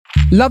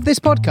Love this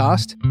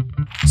podcast?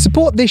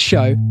 Support this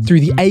show through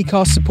the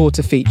Acast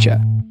supporter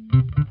feature.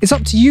 It's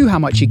up to you how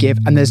much you give,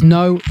 and there's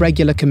no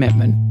regular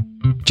commitment.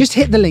 Just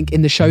hit the link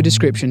in the show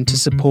description to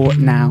support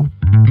now.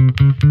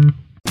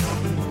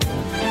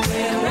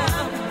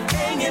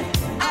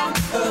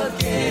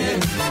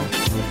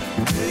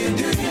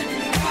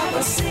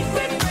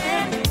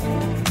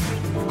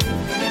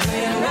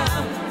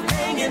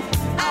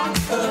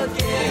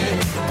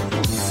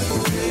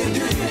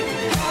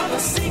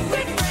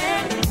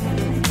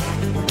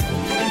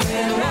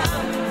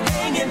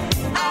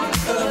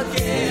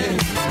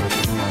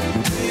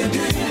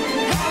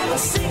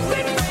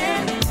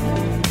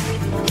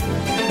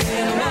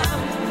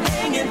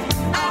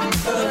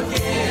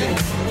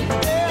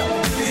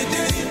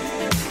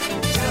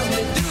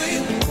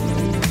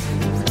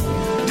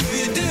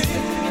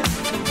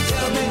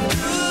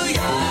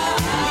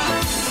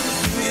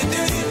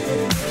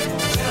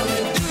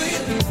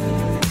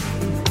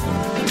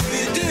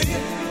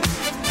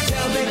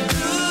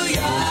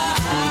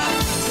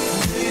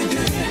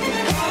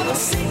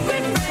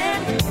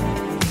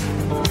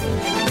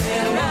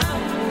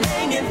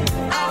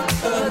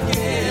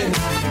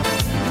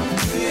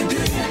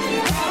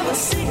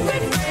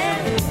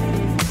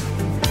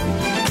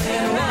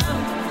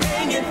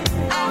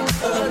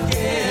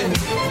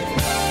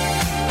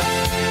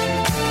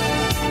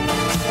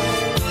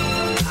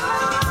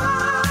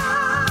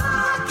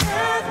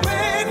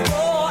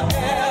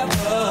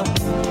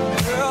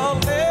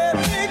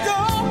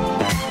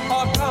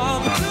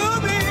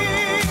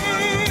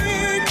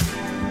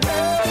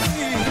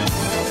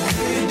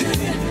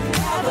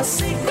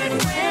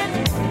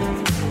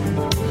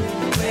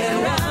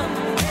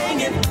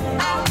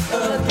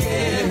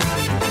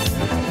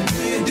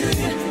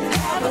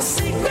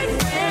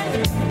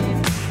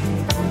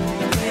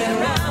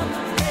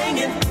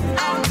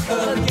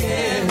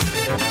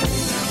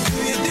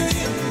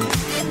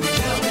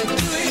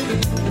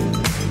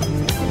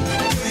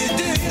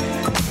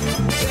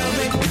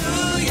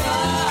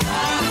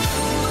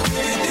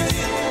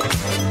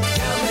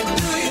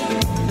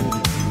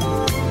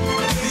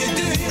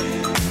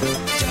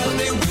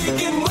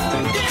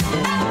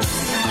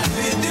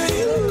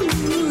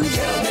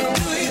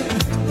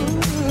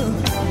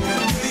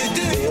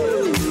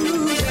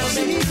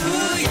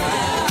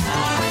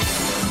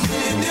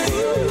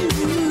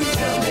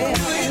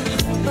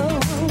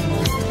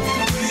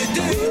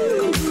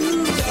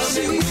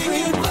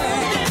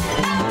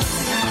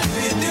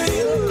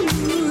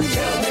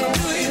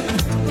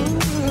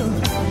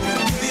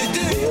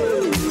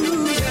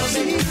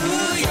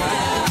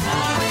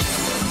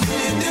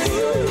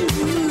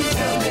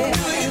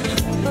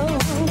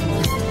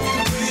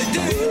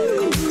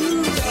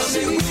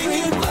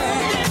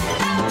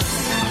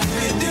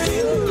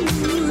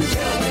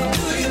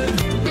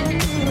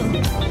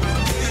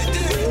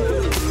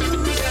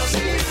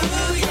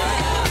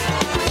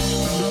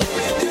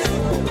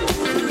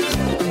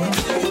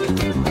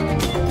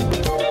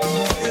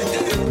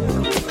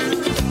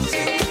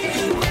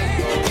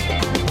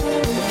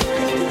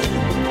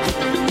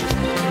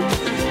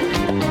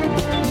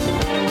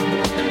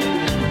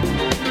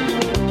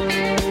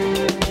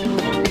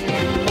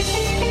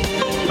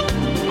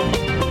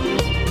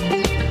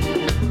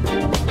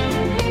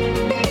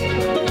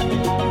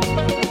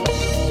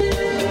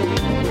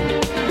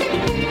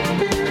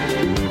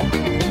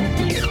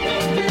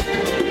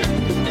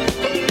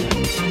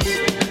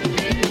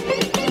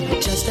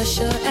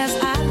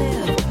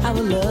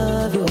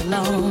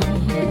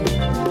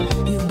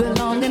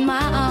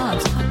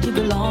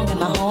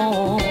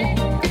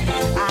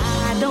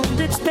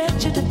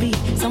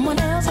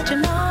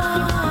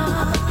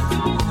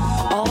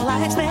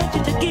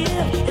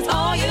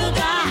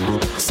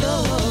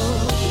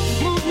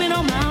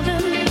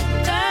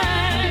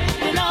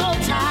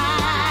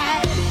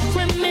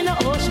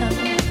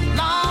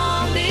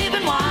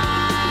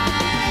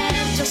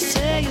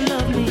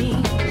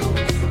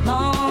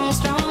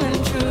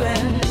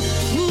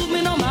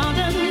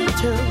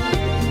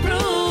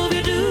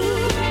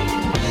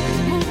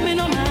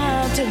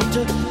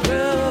 To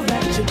prove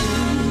that you do.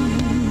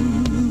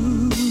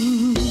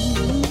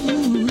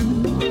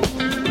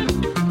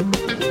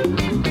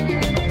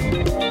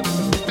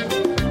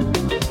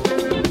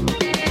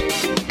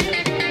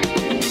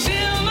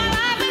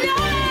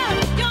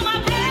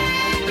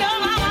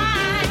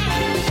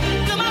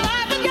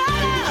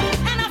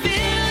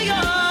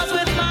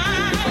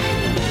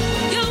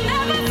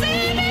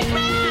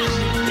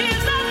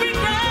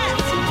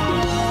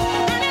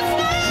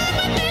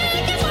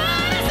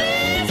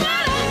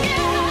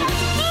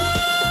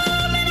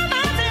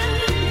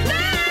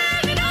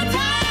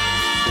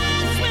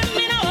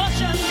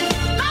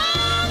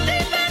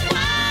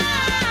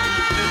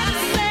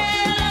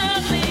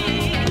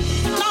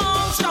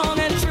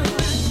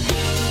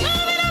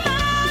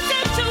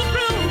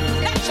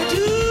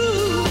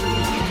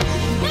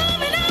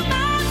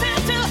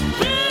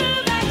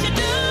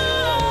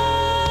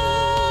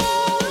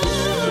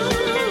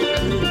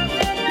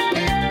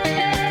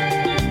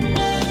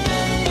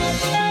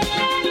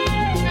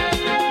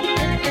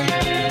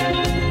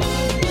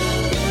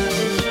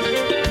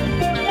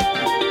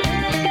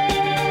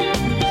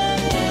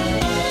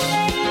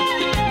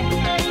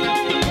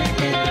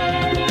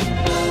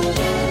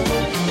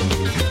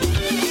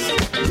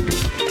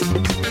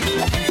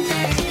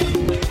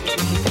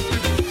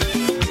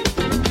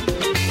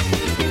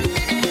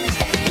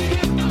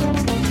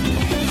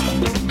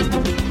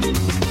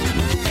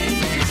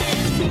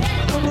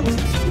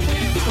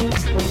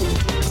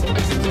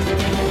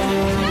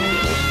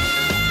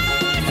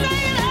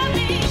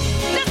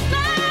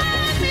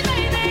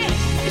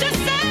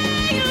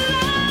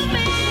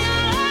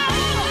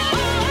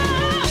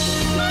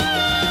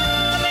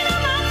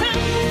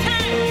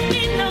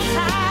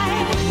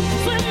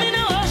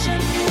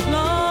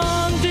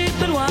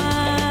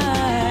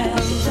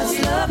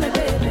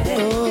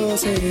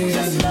 say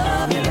just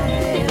love me,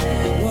 baby.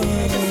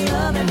 Just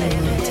love me,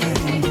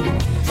 baby.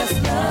 Just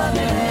love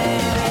me,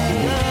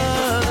 baby.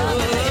 Love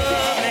me,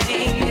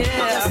 baby.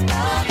 Just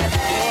love me,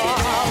 baby.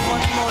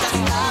 One more time. Just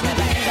love me,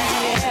 baby.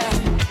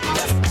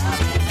 Just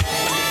love me,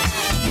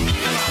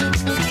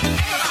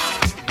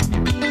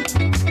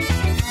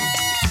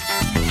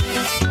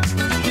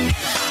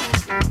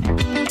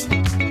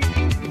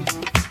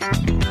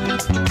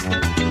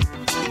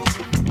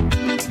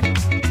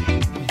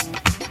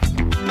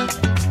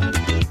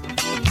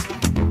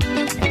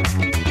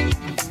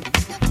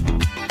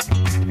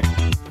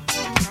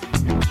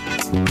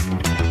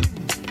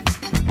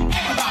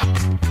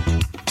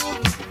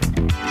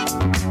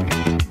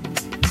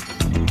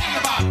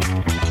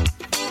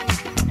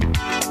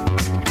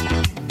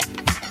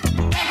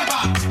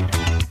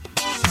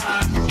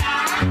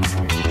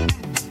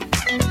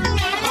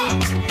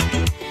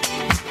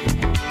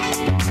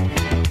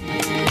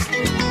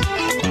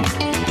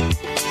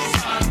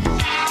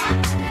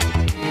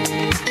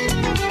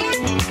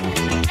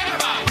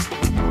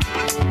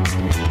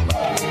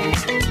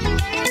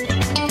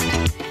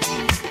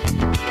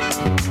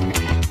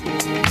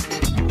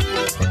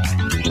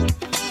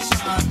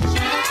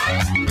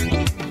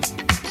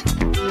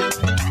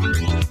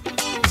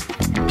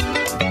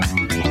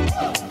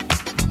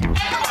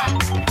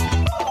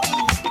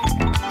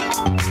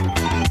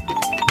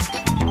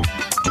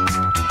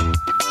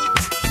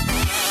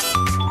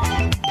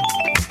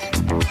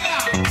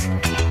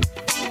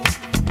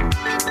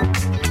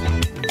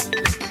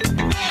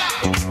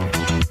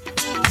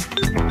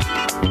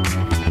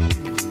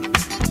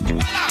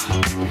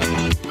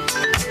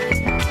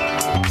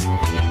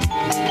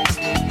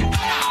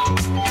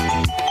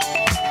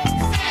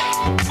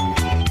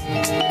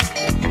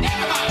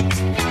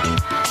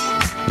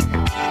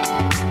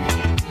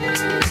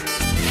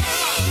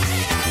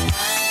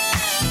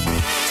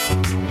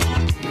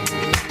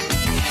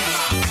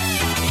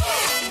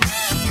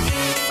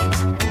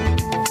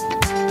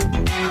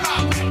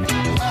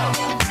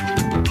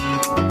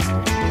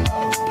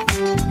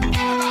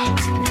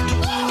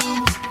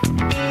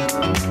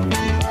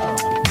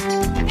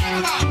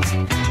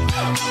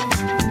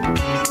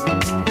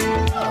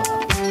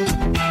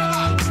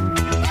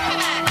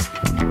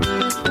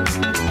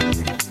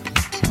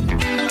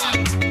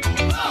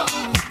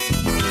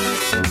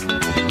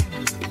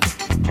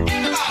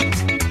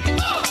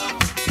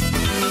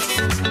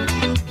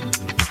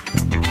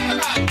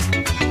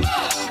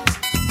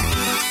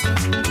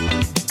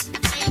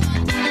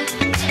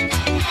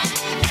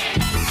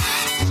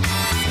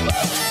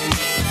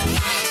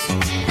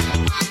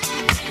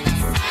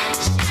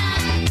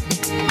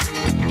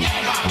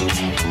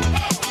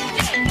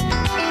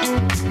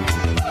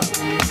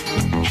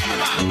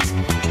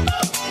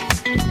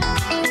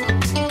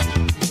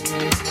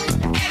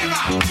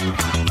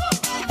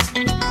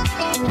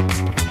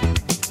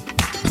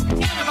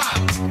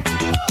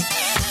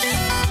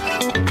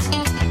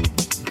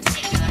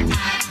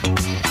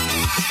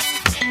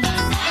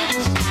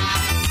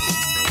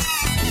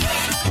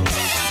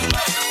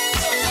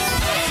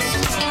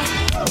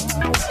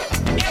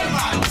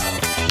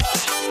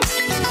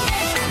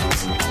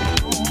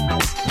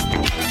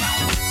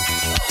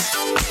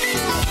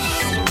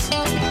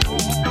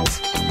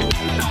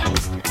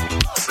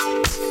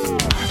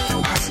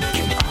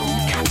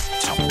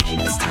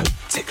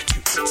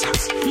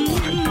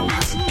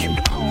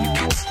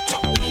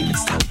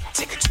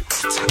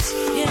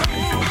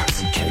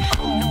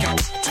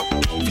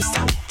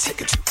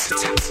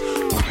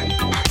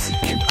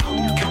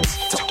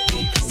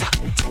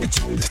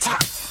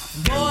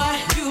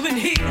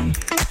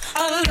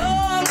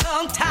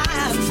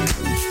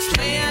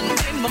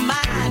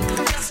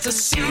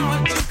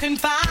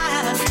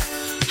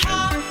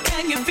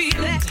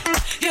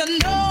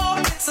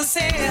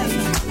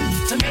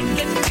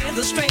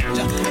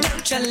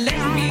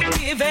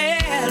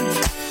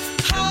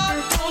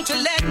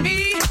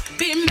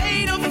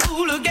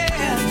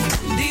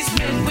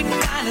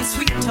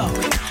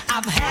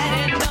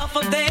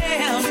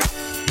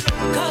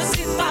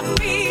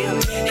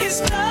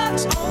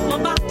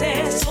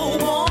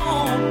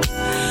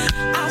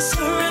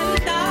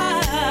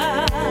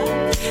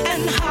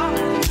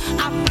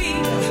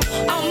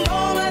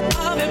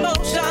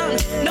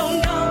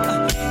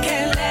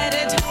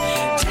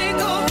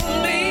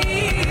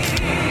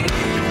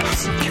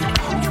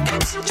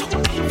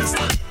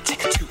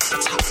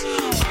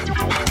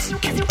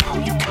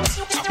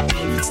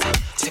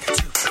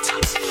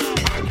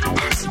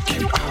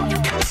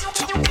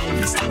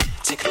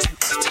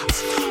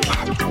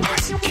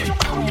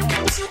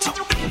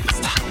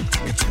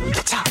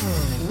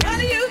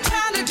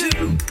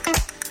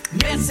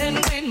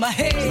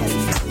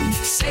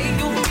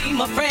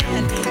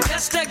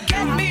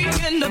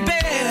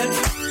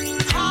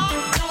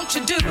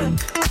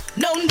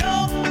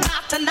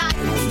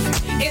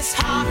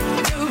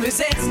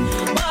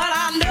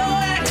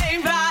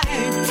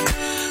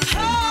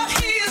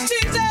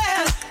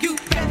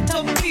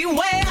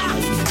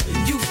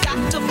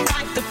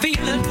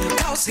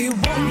 He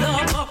won't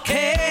love or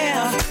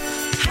care.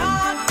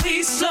 Heart,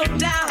 please slow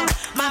down.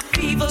 My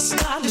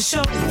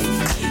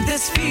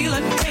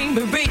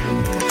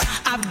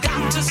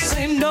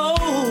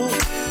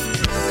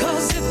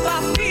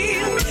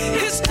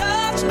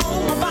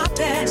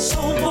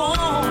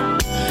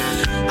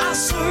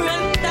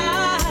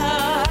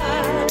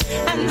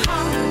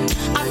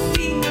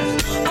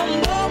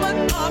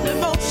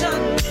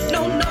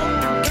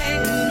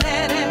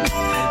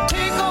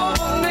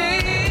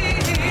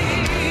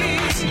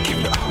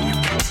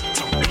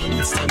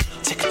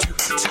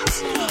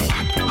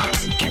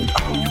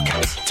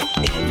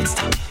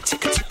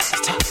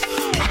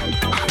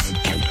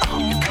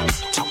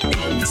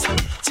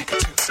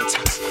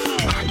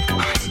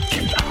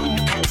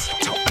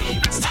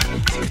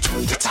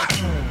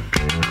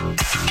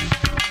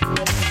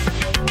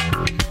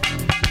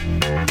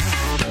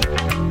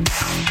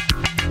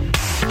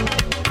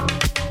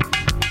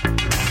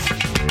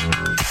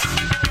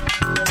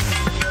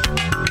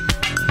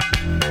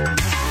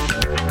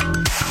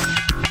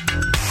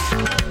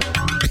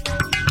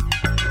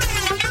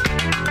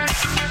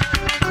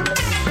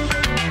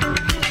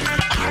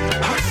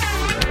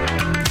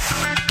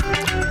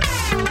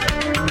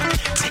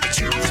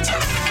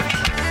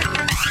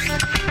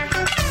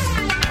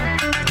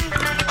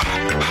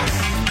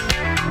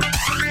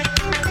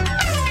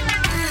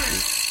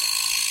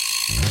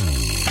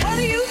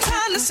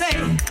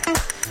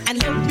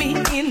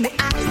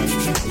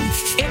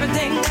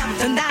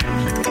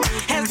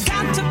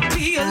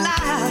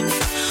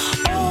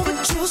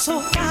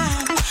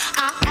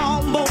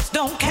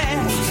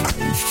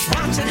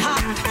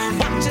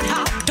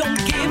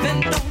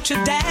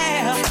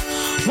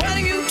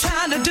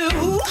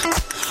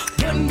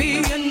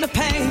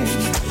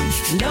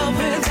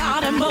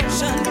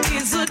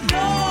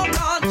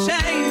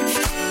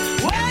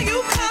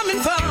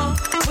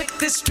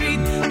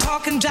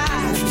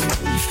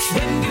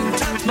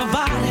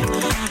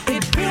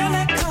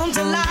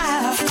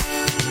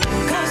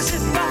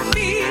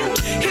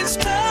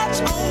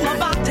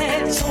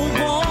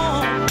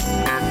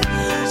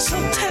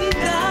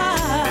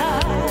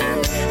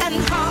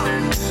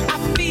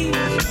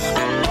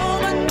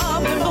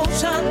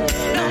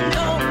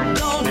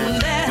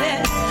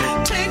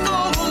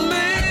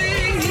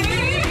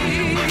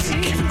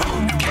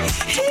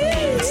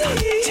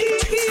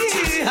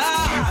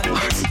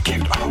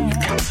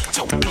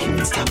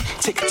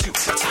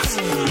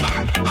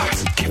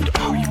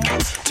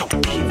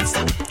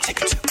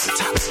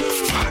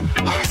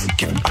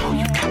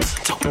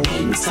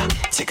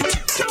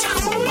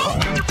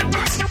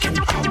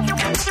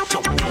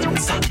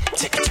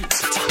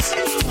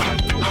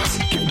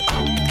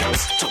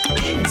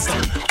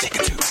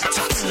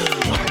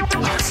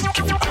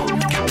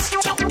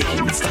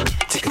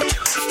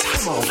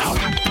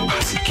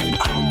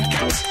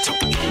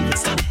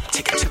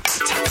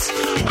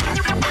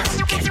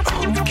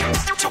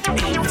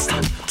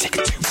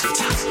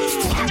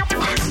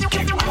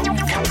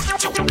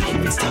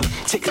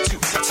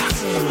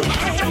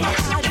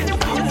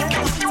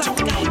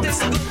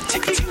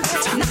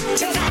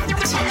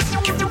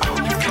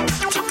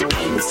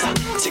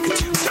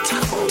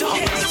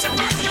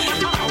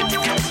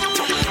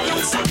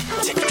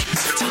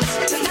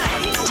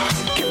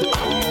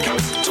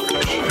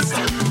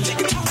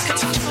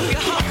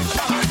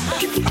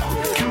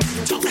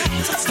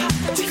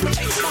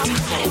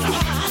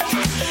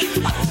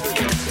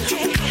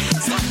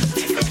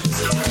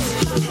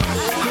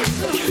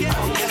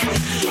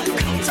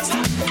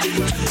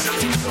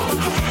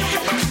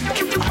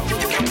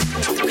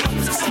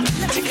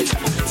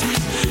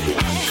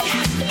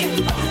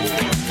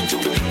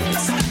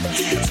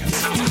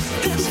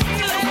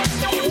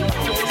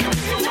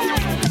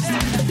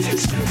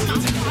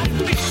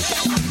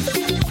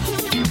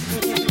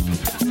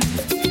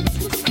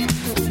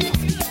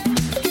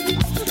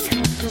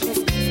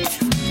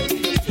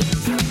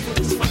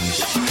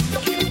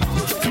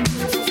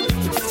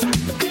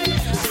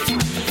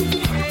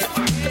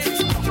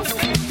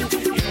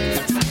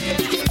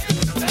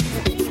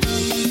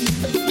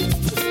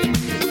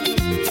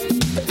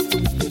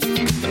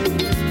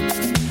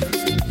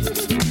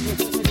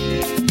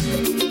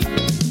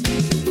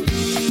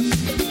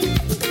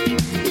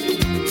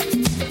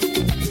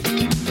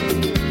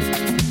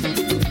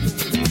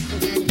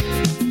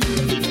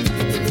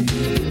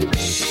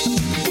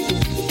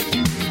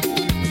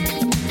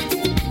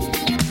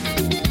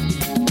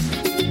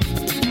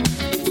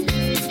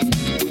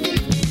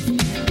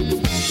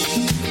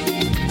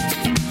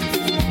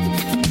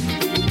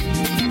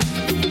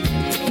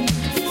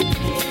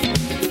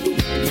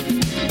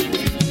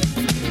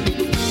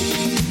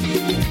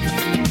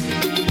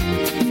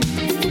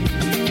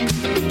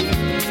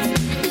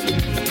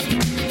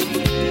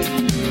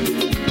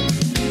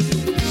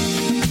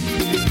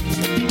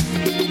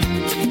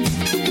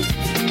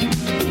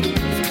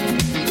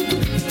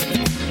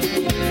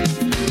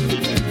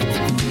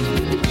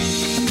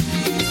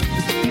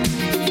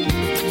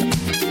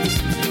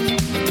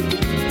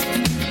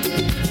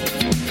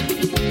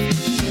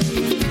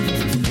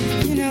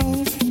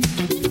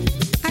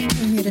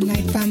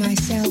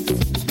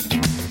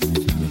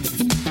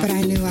But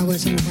I knew I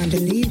wasn't going to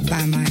leave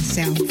by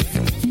myself.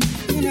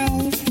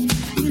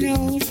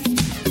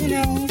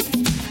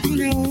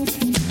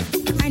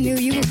 I knew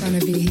you were gonna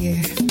be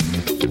here.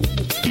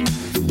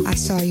 I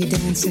saw you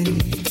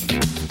dancing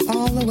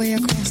all the way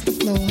across the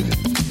floor.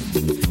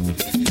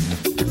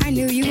 I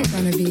knew you were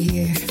gonna be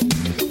here.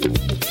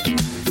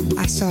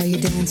 I saw you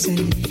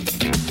dancing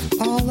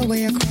all the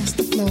way across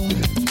the floor.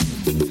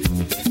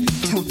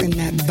 Talking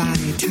that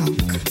body talk,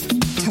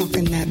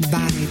 talking that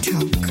body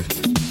talk,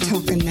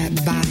 talking that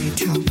body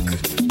talk,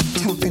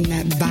 talking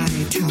that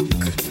body talk.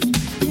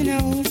 You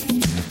know,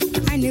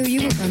 I knew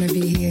you were gonna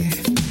be here.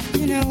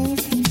 You know,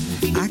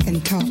 I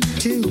can talk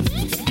too.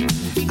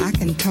 I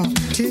can talk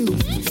too.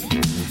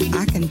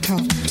 I can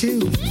talk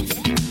too.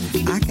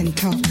 I can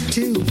talk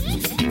too.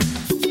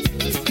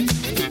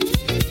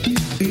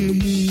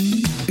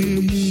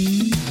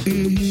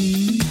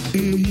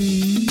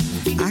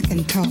 I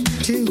can talk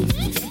too.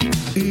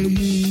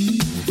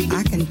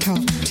 I can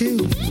talk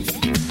too.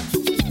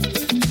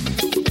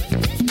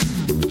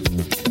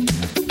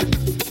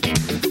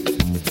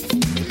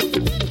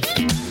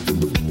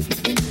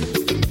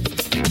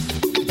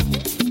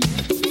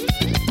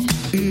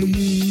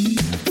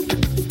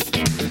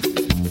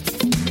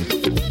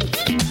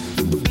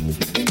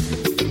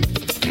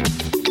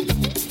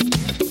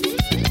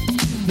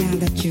 Now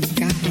that you've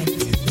got it,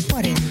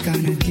 what are you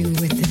gonna do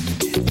with it?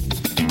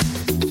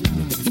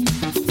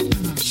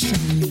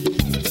 Show me.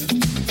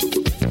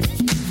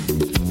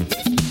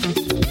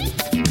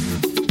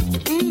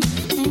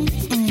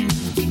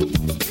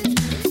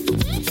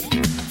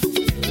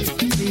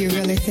 Do you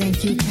really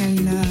think you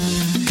can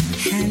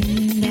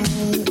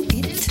handle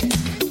it?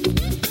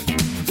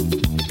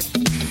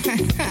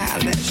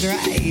 That's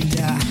right.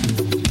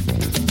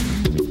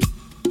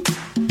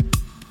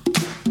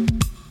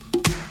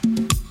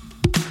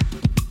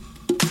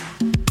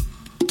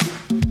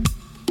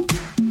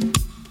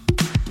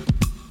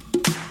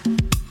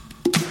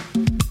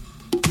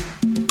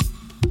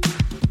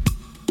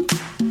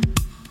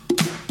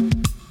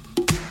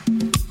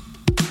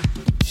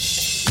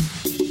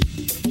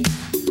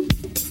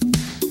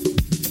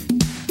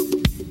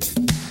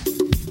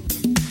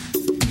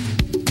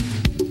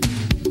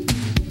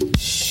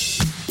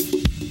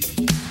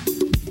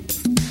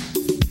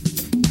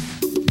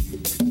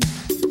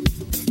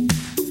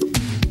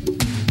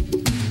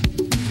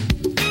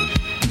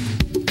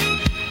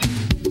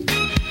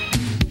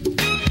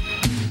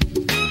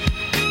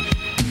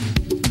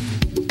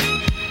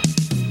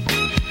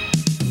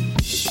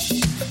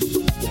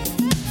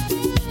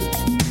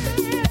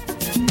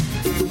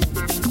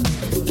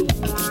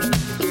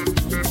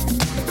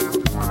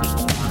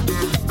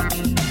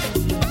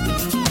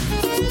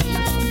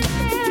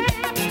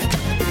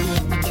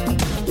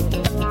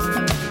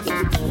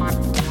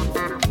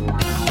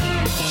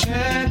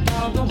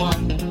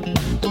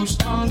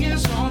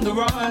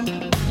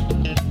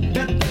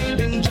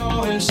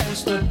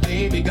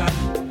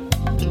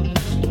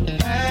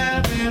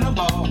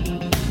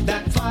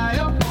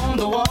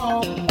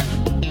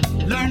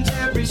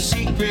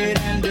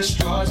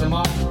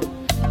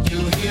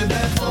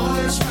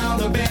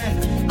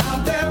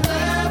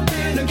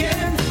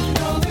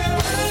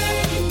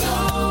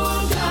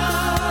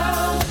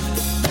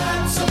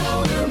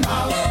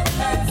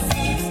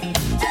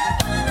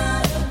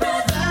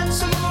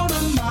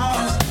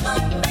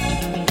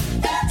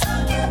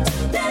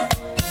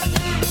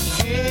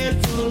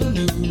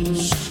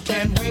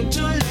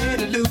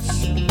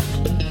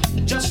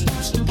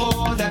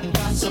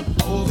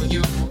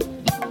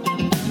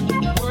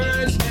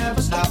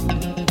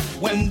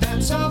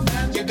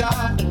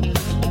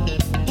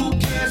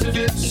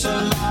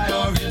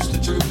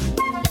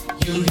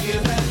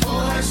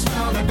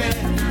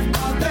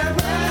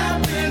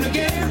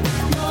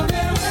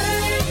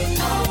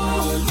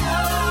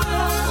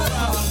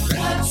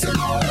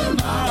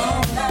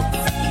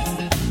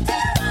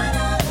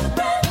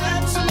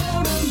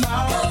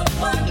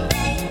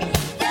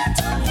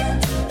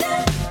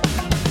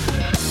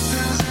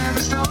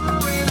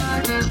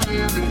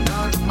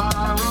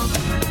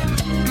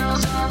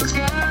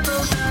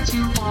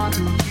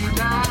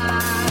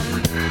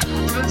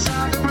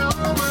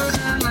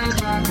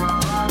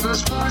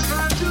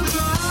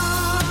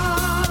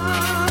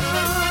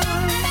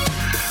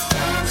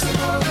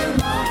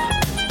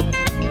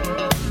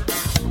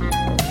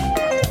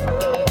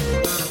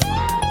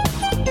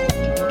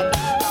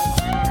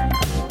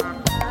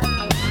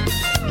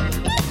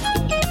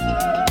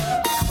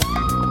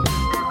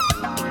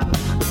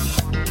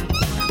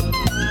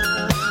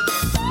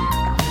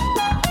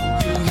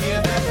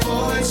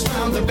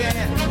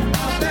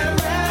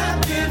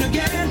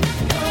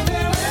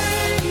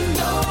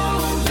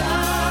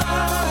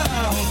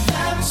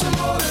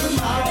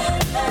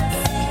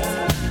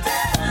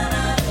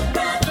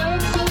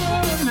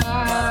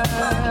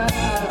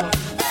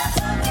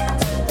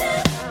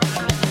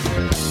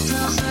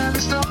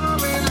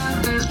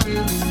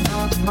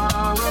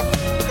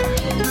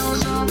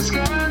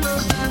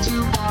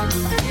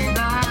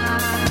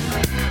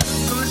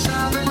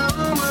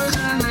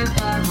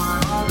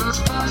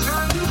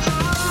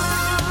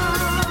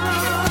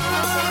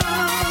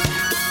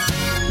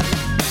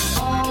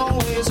 All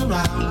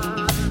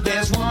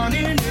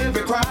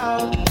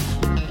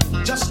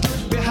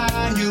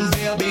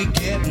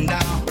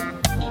down.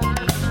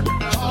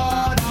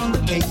 Hard on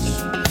the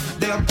case,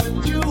 they'll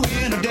put you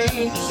in a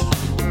daze.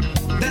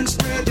 Then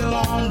spread your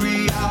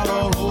laundry out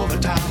all over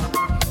town.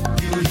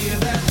 You hear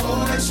that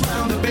voice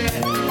round the bed.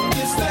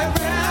 It's that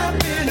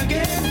rapping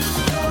again.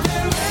 Don't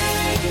let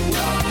rain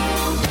go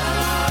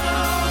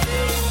down.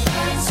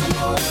 That's some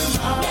more than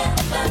mouth.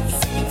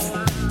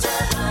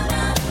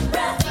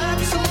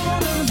 That's some more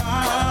than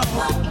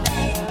mouth.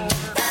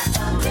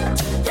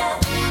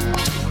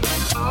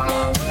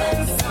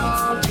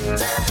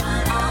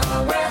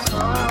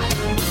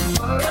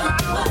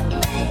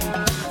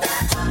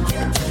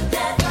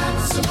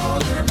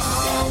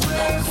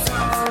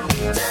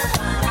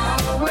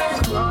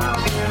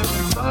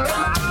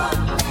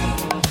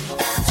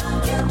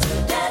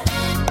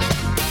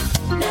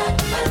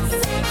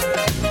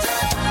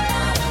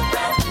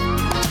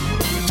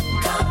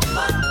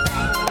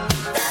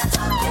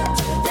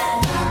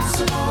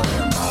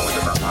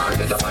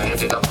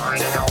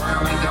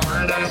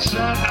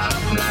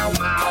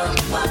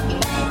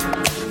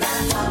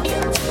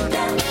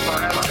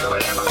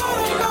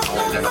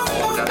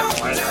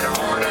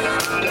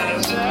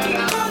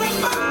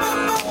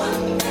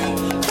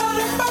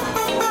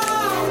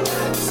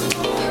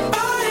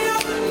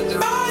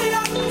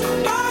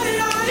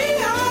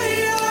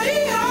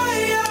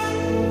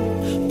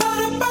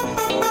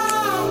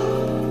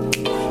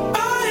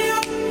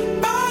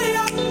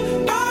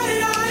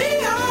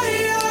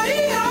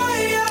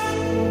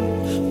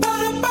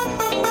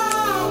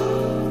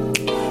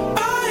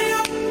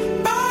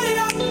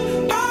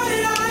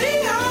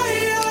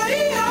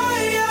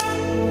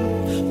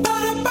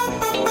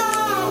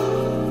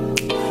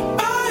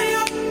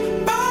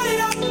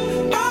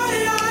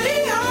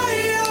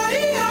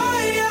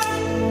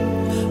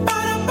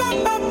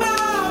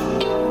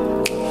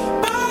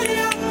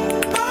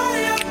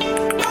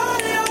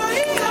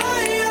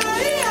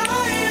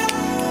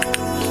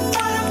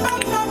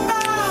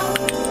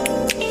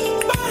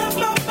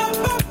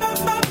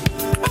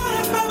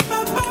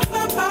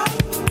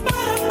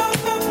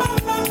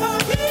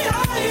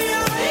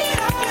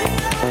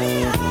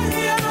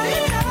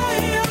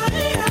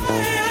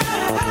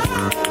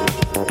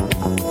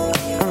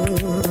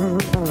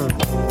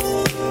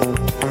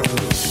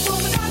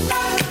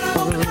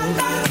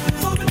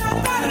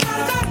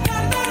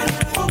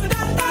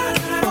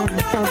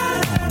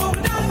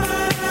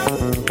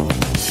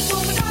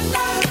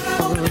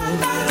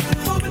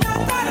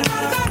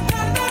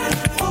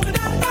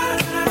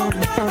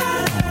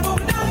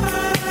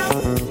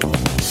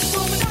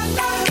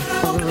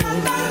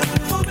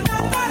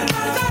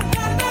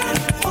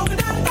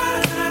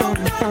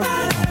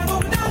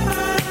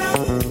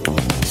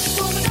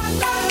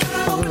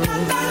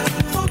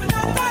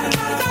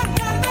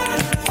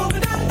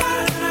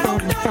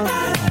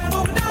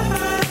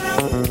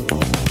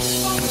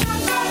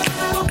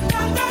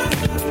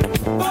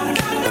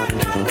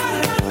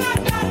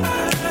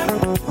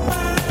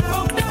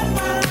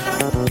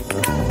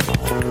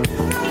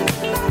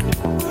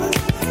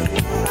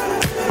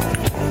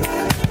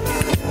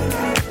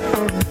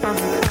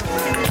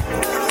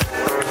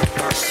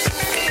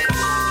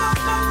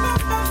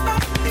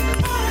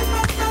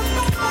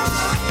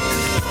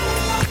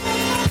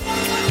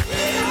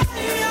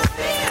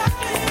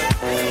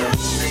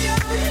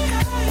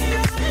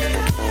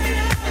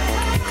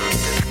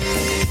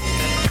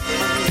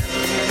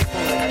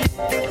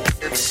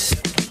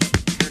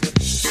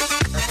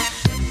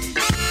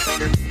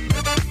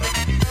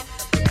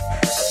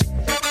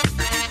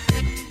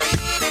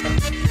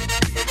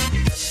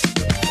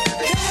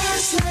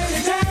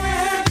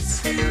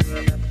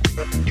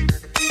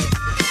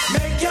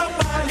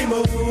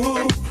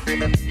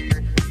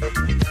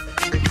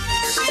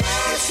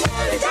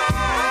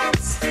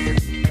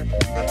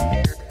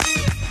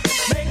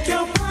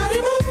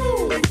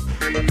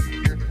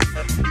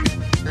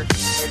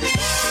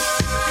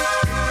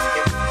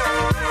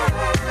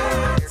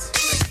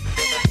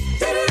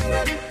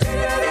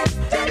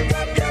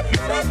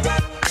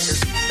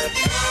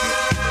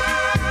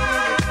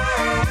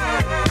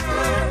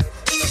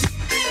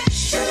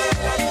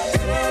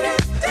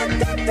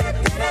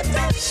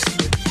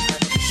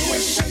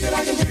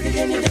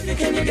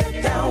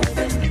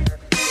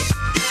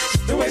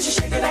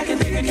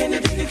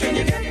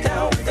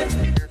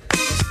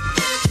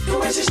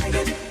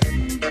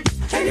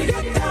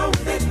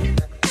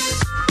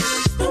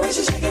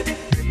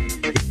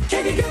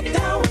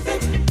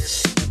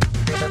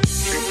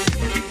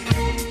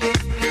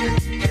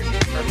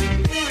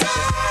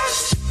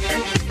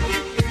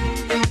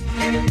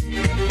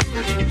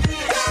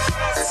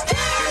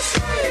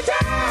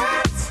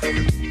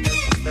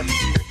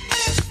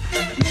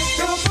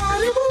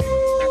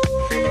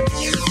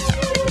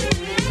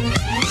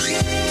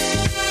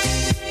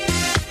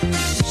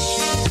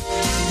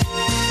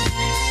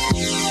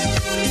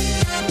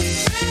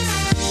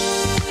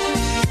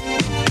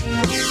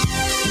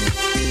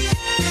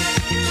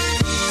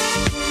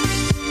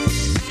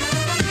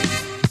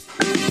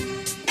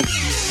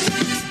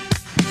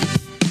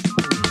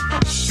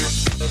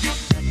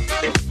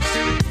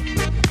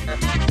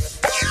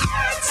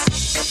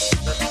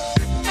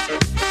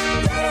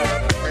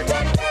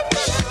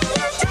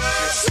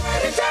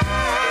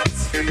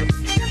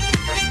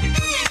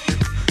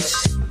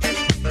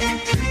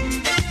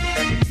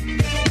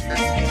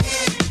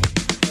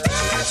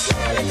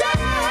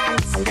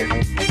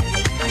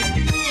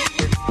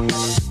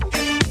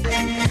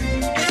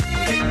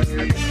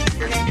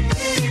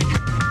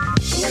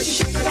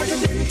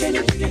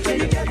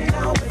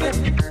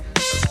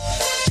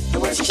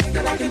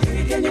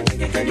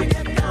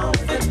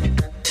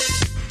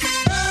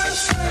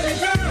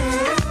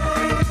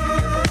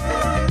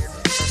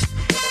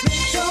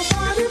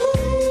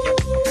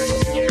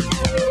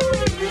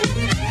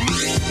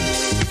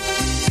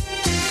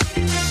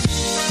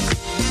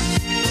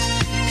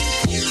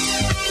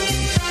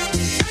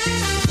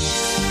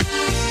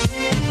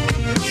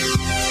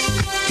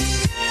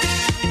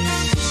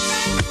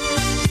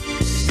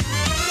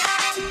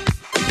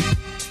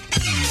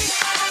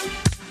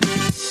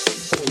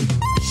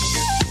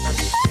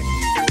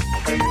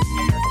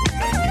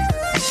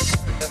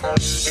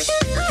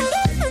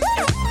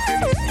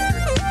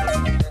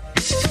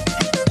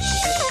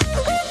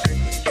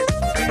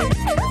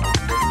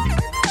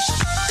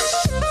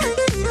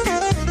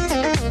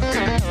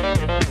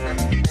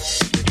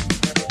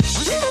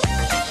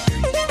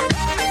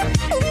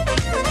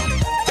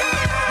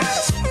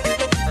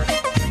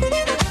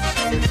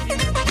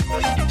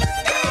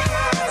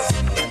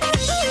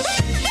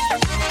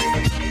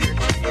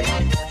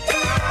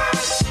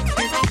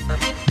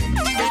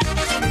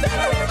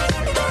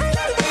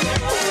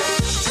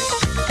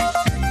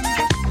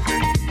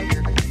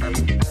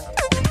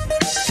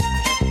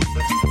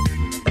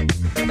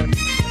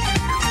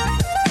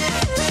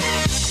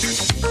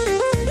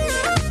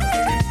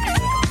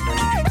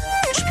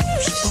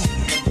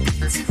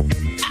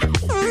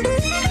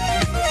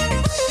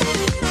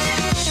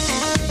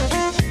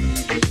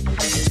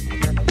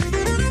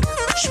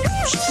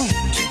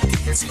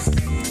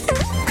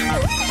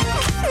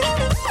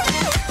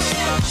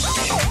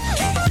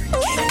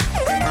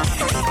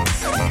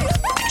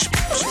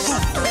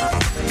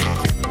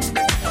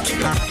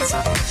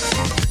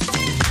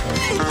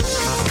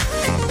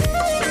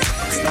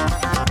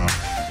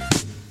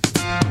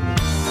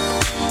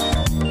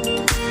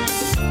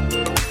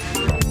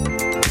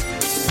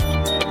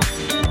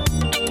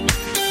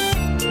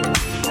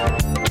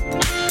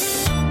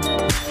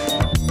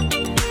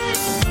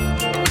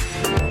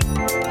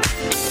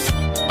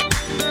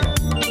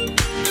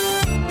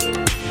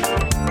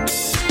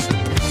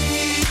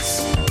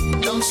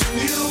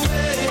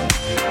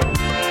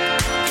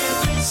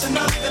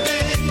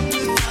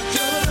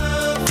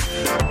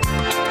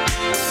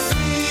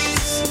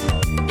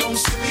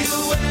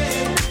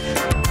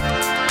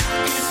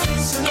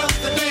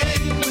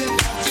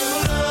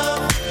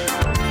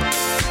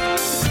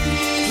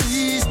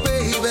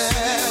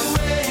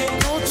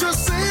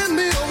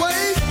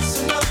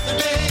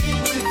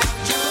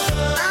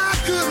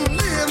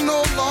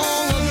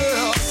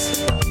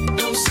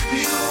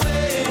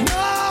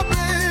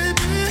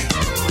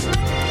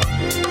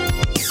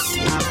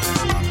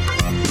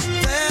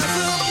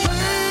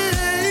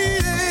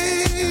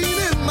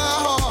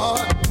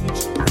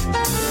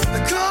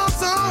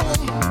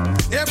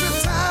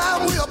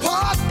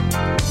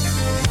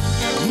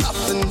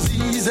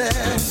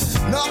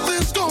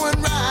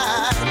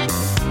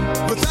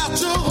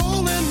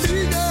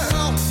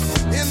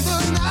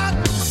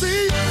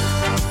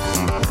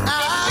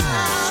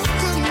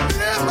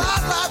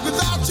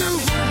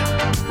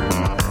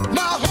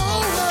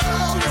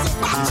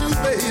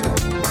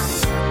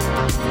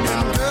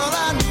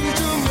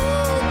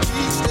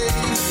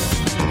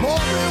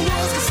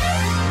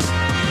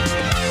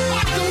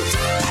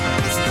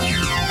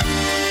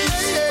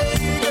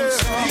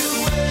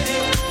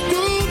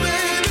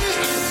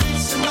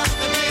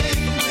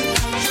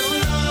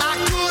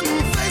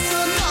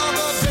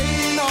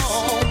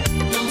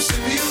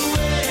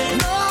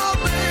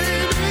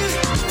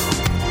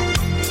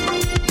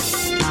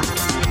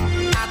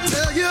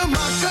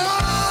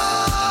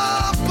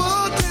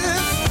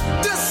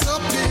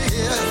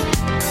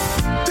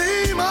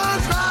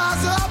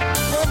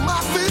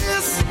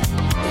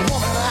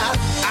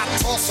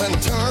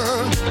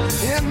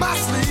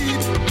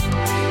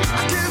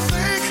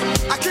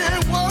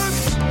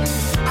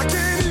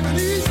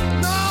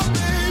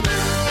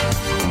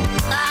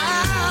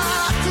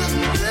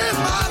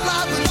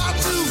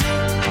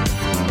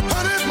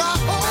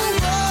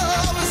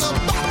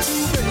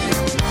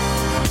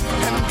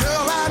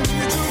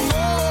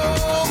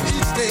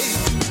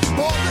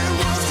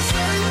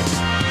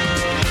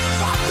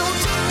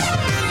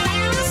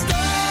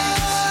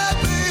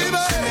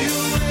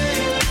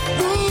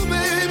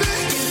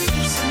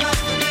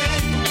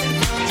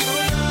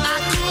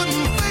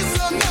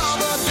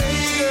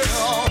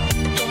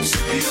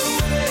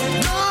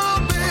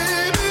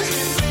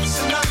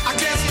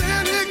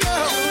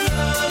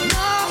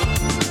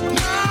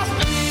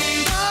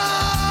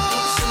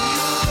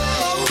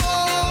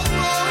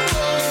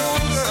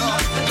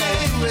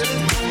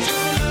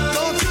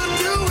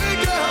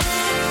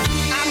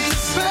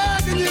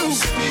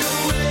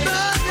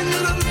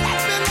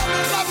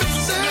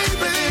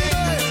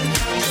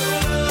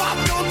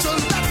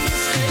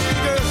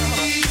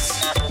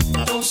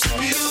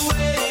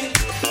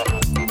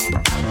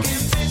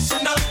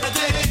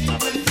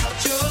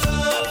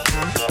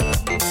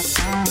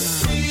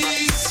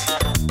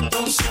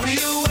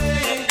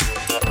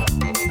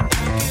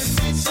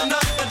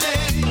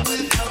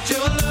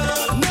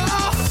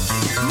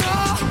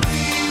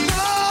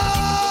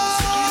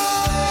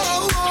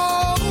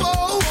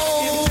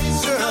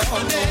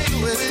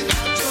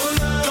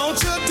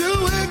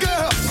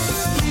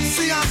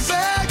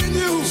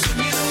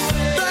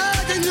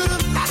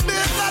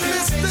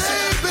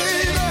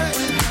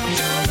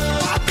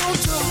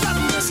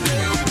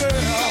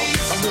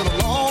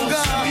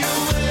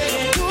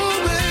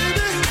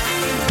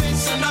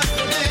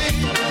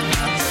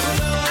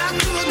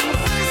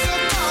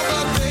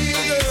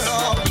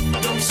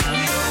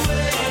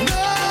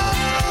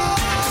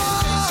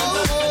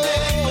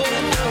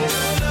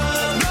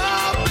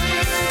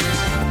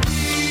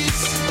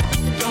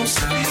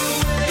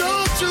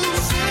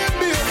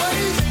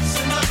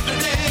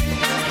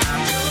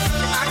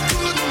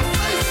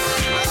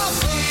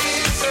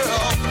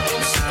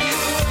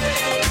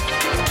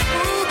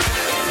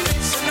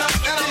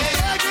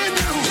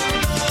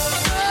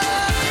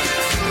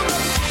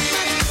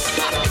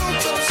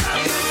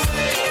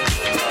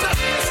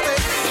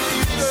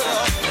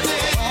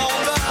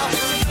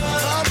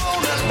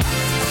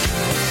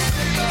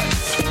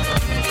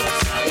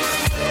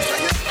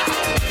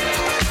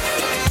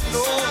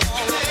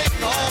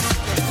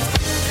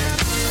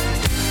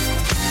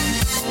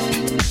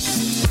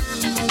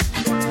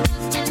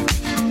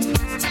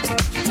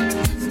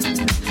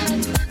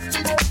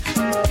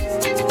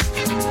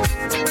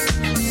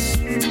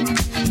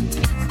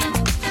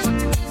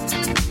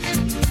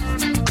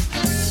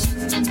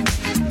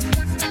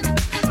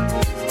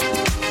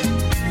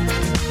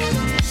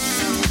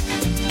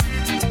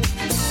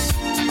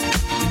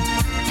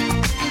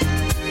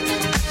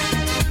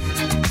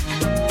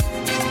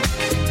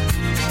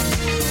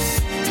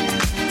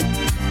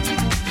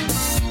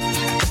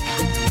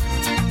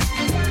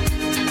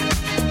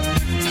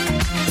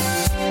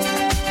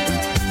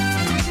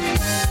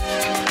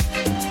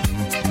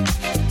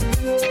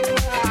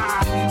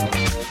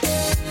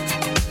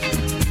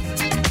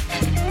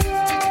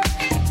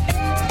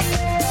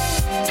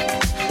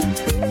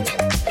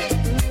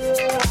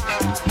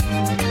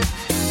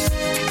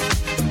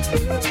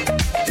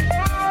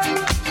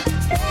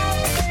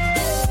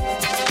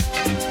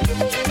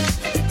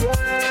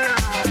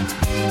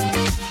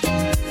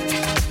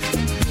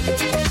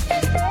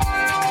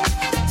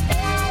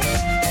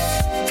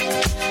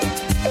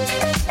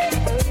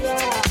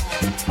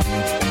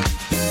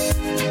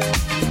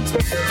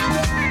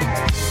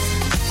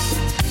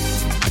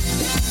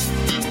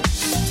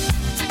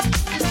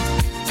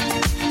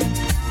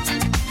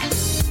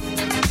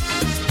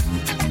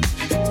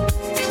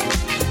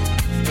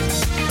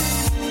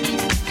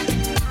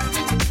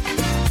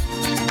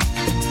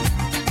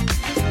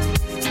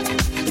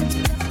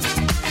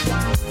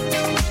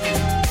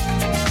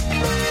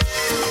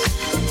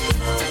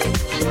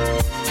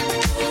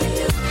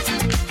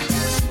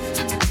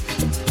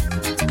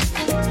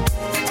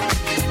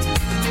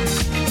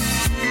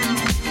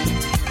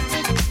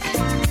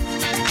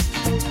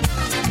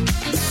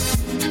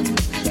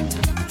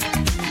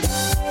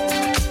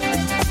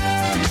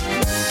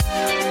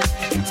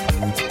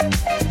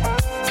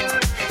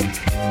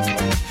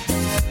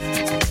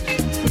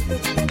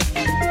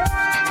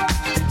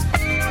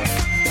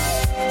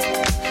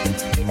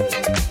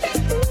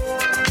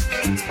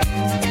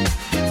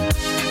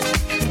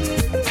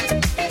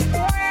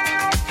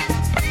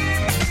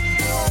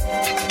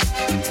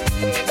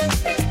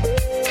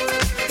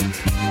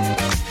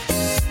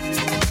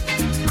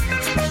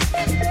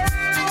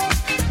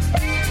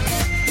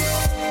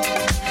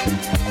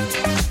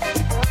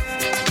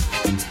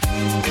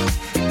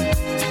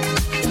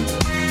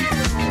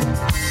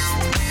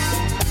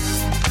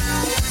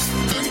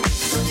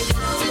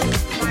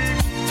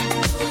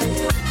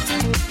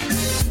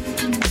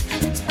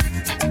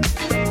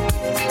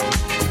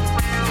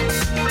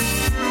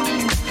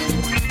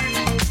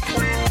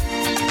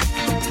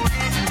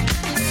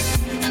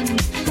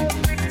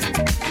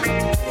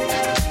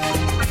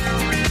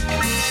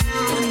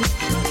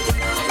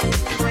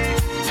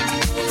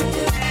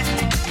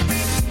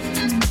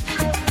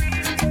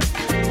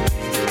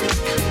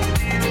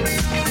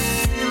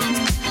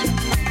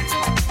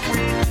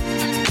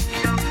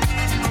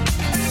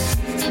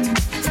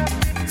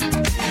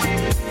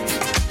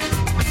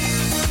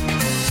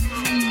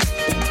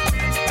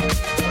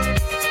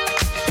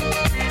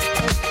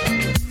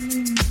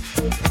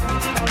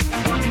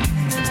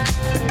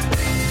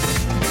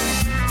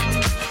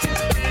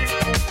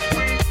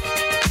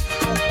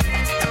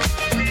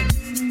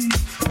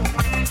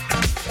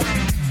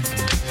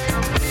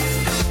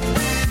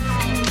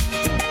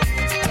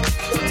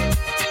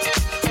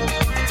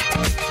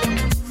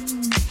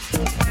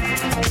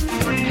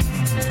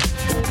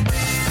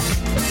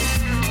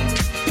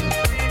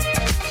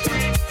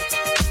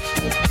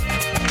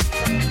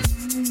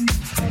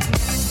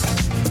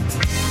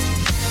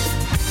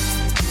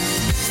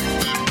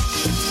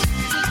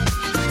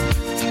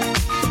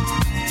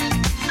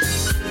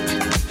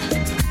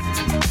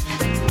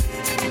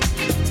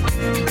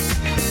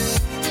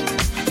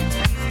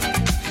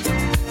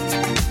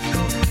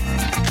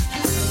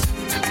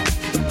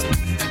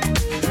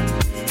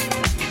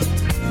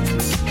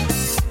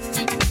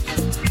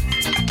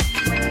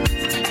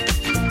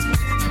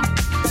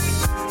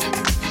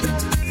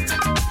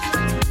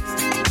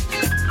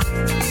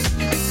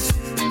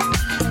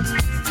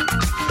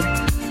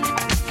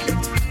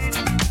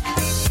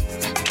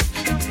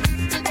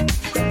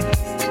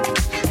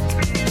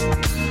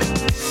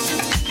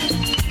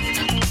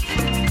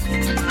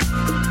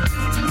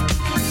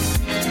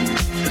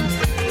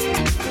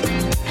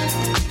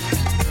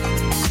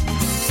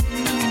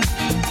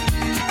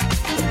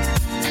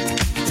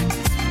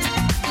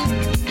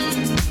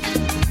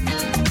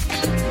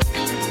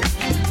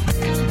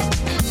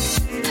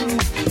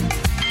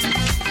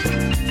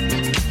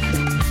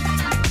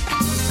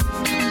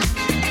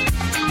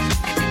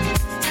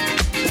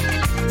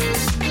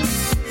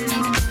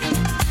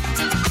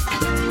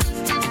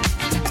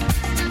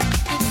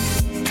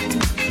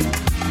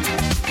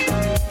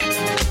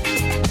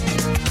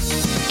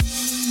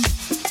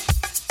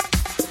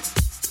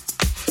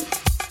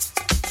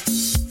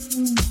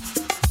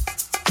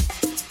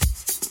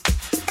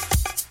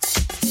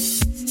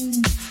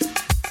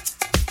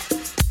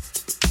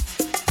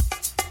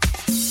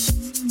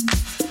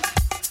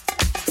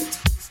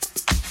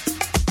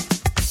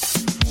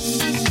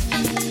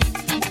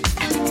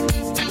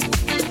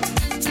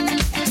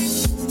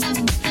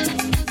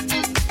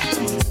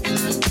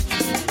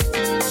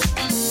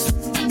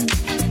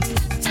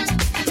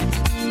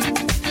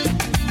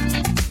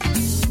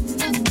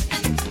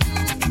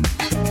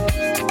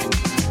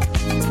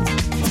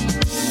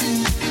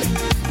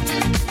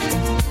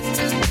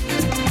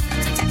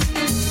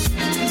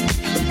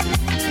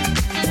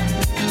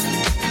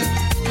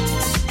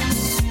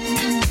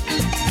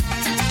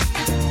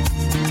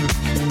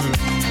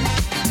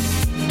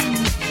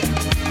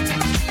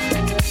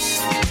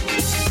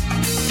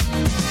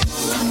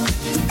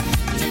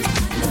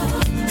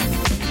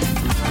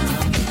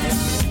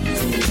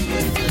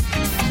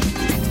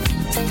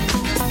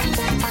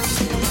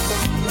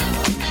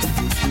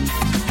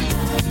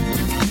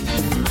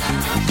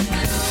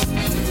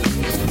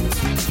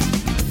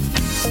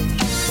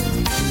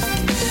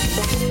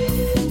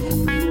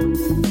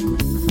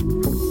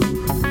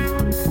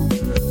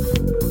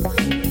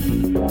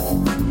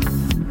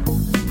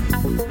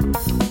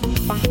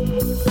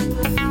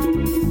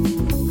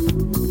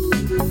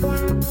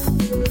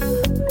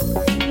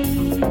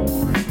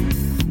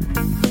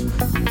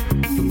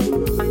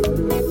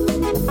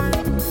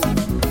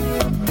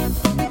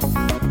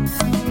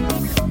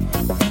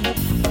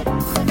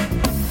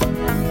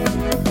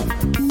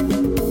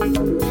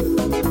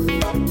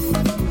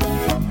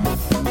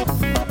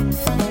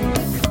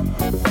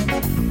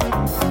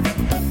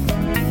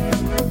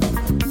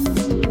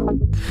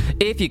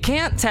 If you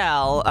can't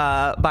tell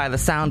by the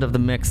sound of the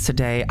mix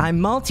today, I'm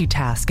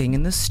multitasking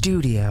in the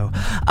studio.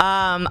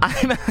 I'm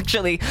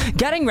actually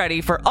getting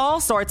ready for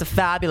all sorts of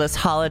fabulous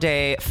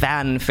holiday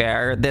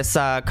fanfare this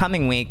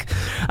coming week.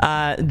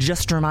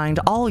 Just to remind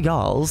all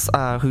y'alls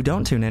who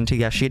don't tune in to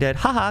Yes She Did,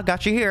 haha,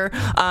 got you here.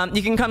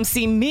 You can come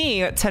see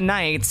me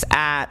tonight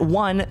at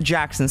 1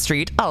 Jackson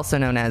Street, also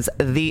known as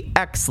the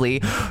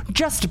Exley,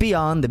 just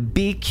beyond the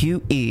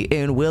BQE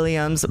in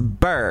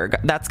Williamsburg.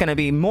 That's going to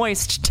be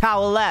Moist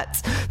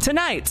Towelette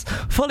tonight,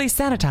 fully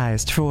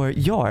sanitized for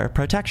your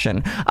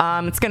protection.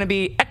 It's going to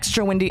be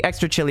extra windy,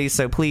 extra chilly,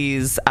 so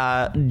please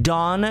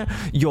don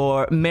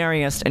your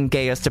merriest and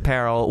gayest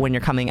apparel when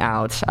you're coming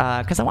out,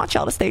 because I want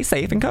y'all to stay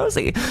safe and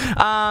cozy.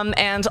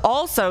 And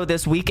also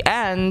this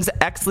weekend,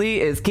 Exley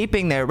is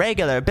keeping their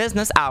regular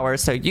business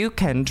hours so you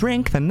can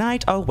drink the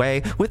night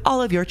away with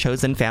all of your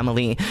chosen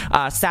family.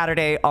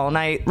 Saturday, all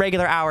night,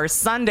 regular hours.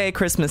 Sunday,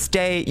 Christmas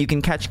Day, you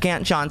can catch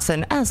Gant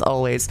Johnson, as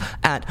always,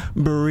 at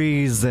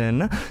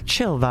Breezin'.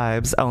 Chill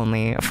vibes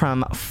only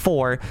from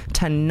 4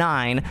 to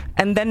 9.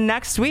 And then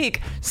next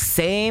week,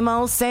 same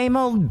old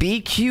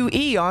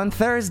BQE on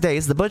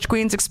Thursdays. The Butch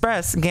Queens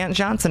Express, Gant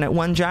Johnson at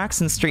 1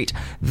 Jackson Street.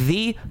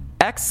 The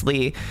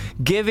Exley,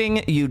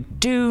 giving you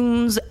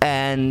dunes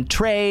and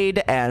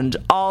trade and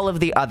all of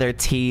the other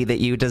tea that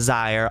you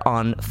desire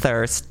on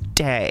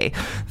Thursday.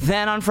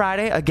 Then on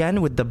Friday,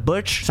 again with the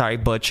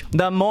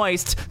the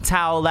Moist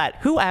Towelette.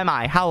 Who am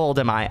I? How old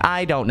am I?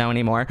 I don't know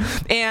anymore.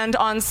 And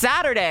on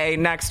Saturday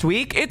next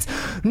week, it's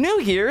New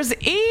Year's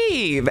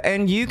Eve,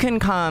 and you can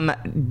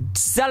come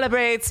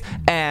celebrate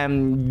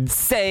and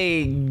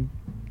say,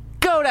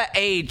 go to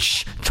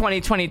H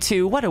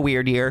 2022. What a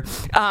weird year.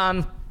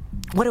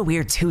 What a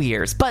weird 2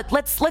 years. But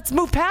let's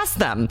move past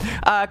them,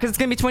 because it's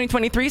going to be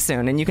 2023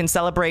 soon, and you can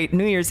celebrate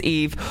New Year's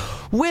Eve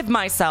with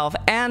myself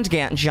and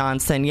Gant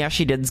Johnson. Yes,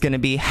 She Did's going to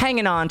be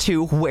hanging on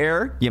to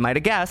where, you might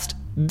have guessed,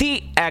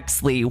 the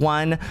Exley,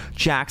 1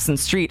 Jackson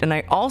Street. And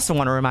I also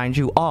want to remind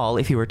you all,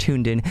 if you were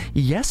tuned in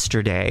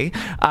yesterday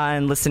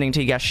and listening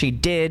to Yes She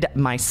Did,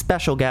 my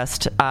special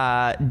guest,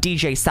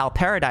 DJ Sal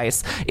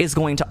Paradise, is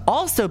going to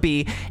also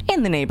be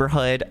in the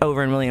neighborhood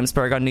over in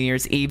Williamsburg on New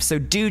Year's Eve. So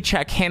do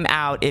check him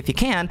out if you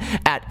can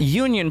at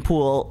Union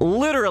Pool,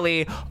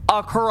 literally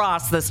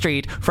across the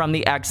street from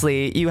the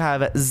Exley. You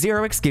have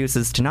zero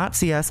excuses to not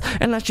see us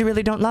unless you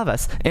really don't love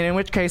us, and in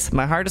which case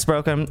my heart is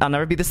broken. I'll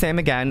never be the same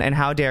again, and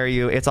how dare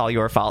you? It's all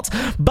your fault.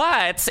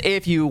 But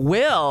if you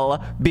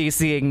will be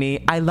seeing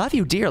me, I love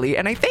you dearly,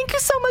 and I thank you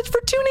so much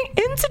for tuning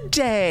in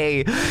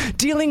today.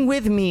 Dealing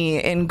with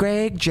me in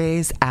Greg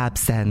J's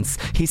absence.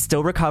 He's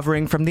still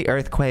recovering from the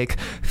earthquake.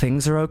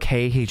 Things are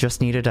okay. He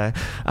just needed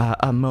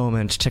a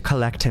moment to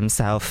collect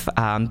himself.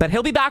 But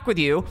he'll be back with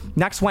you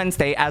next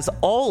Wednesday, as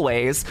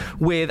always,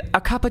 with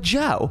a cup of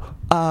Joe,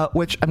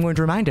 which I'm going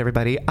to remind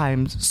everybody,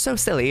 I'm so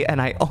silly, and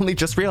I only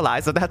just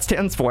realized that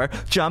stands for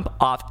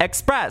Jumpoff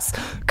Express.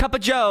 Cup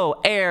of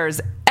Joe airs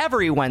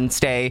every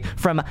Wednesday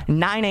from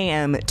 9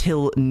 a.m.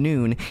 till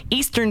noon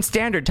Eastern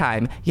Standard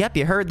Time. Yep,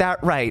 you heard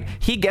that right.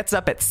 He gets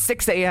up at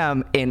 6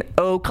 a.m. in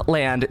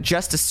Oakland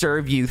just to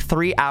serve you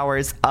 3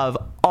 hours of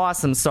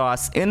awesome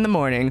sauce in the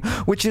morning,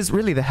 which is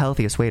really the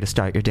healthiest way to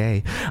start your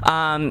day.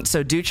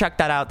 So do check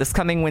that out this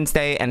coming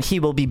Wednesday, and he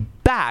will be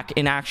back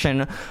in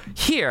action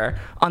here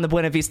on the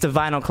Buena Vista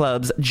Vinyl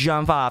Club's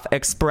Jumpoff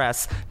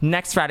Express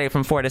next Friday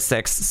from 4 to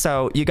 6.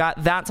 So you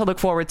got that to look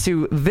forward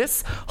to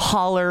this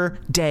holler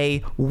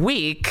day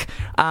week.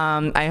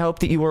 I hope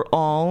that you are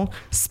all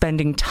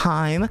spending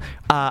time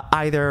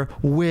either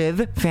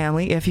with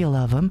family if you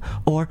love them,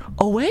 or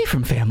away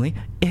from family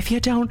if you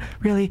don't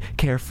really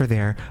care for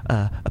their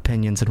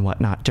opinions and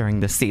whatnot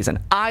during this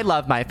season. I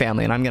love my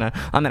family, and I'm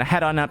gonna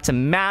head on up to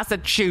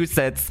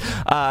Massachusetts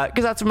because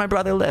that's where my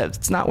brother lives.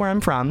 It's not where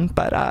I'm from,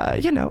 but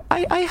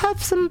I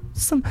have some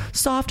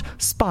soft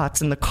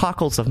spots in the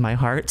cockles of my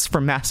heart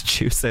for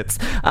Massachusetts.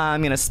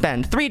 I'm gonna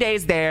spend 3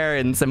 days there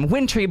in some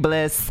wintry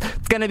bliss.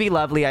 It's gonna be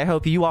lovely. I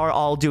hope you are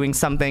all doing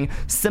something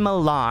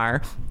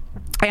similar.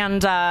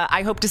 And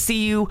I hope to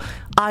see you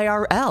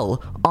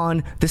IRL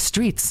on the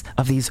streets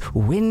of these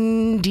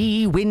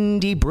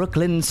windy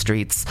Brooklyn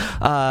streets.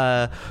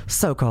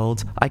 So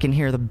cold. I can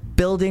hear the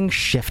building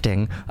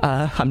shifting.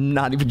 I'm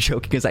not even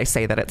joking as I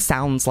say that. It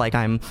sounds like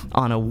I'm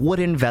on a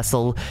wooden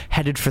vessel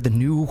headed for the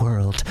new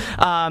world.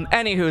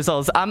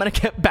 Anyhoozles, I'm going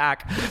to get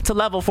back to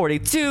level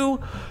 42.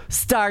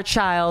 Star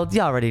Child,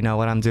 you already know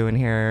what I'm doing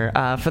here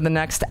for the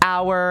next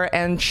hour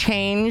and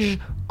change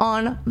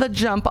on the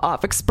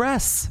Jumpoff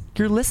Express.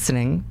 You're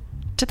listening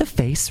to The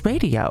Face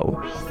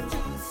Radio.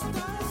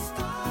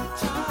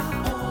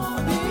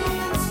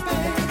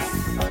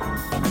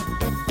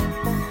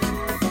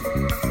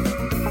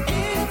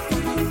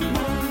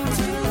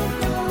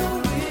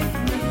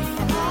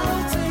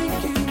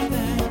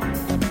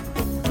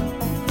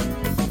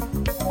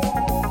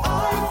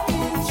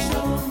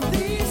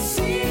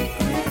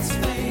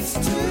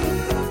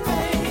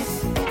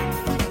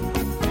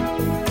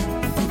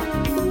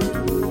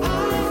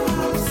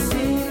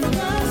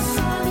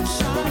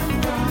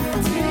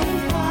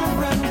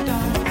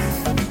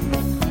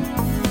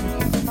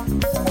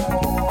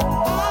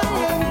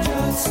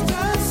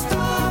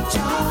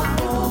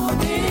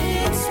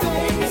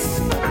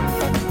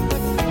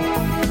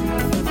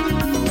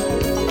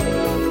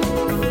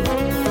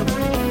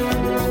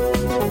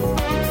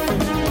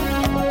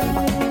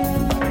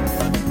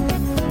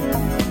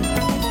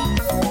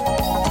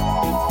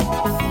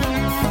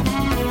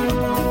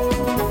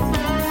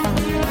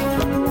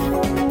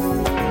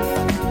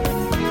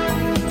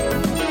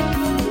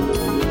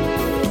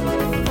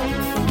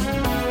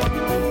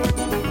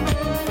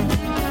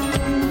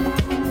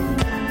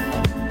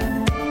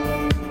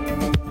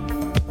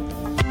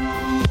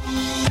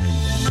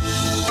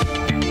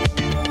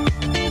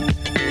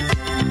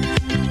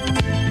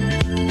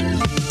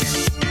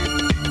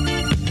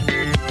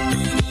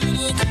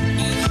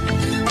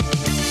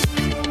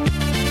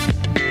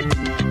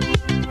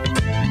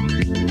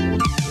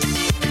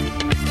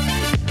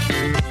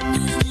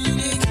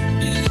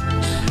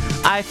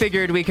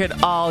 figured we could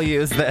all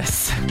use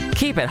this.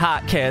 Keep it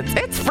hot, kids.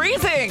 It's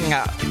freezing!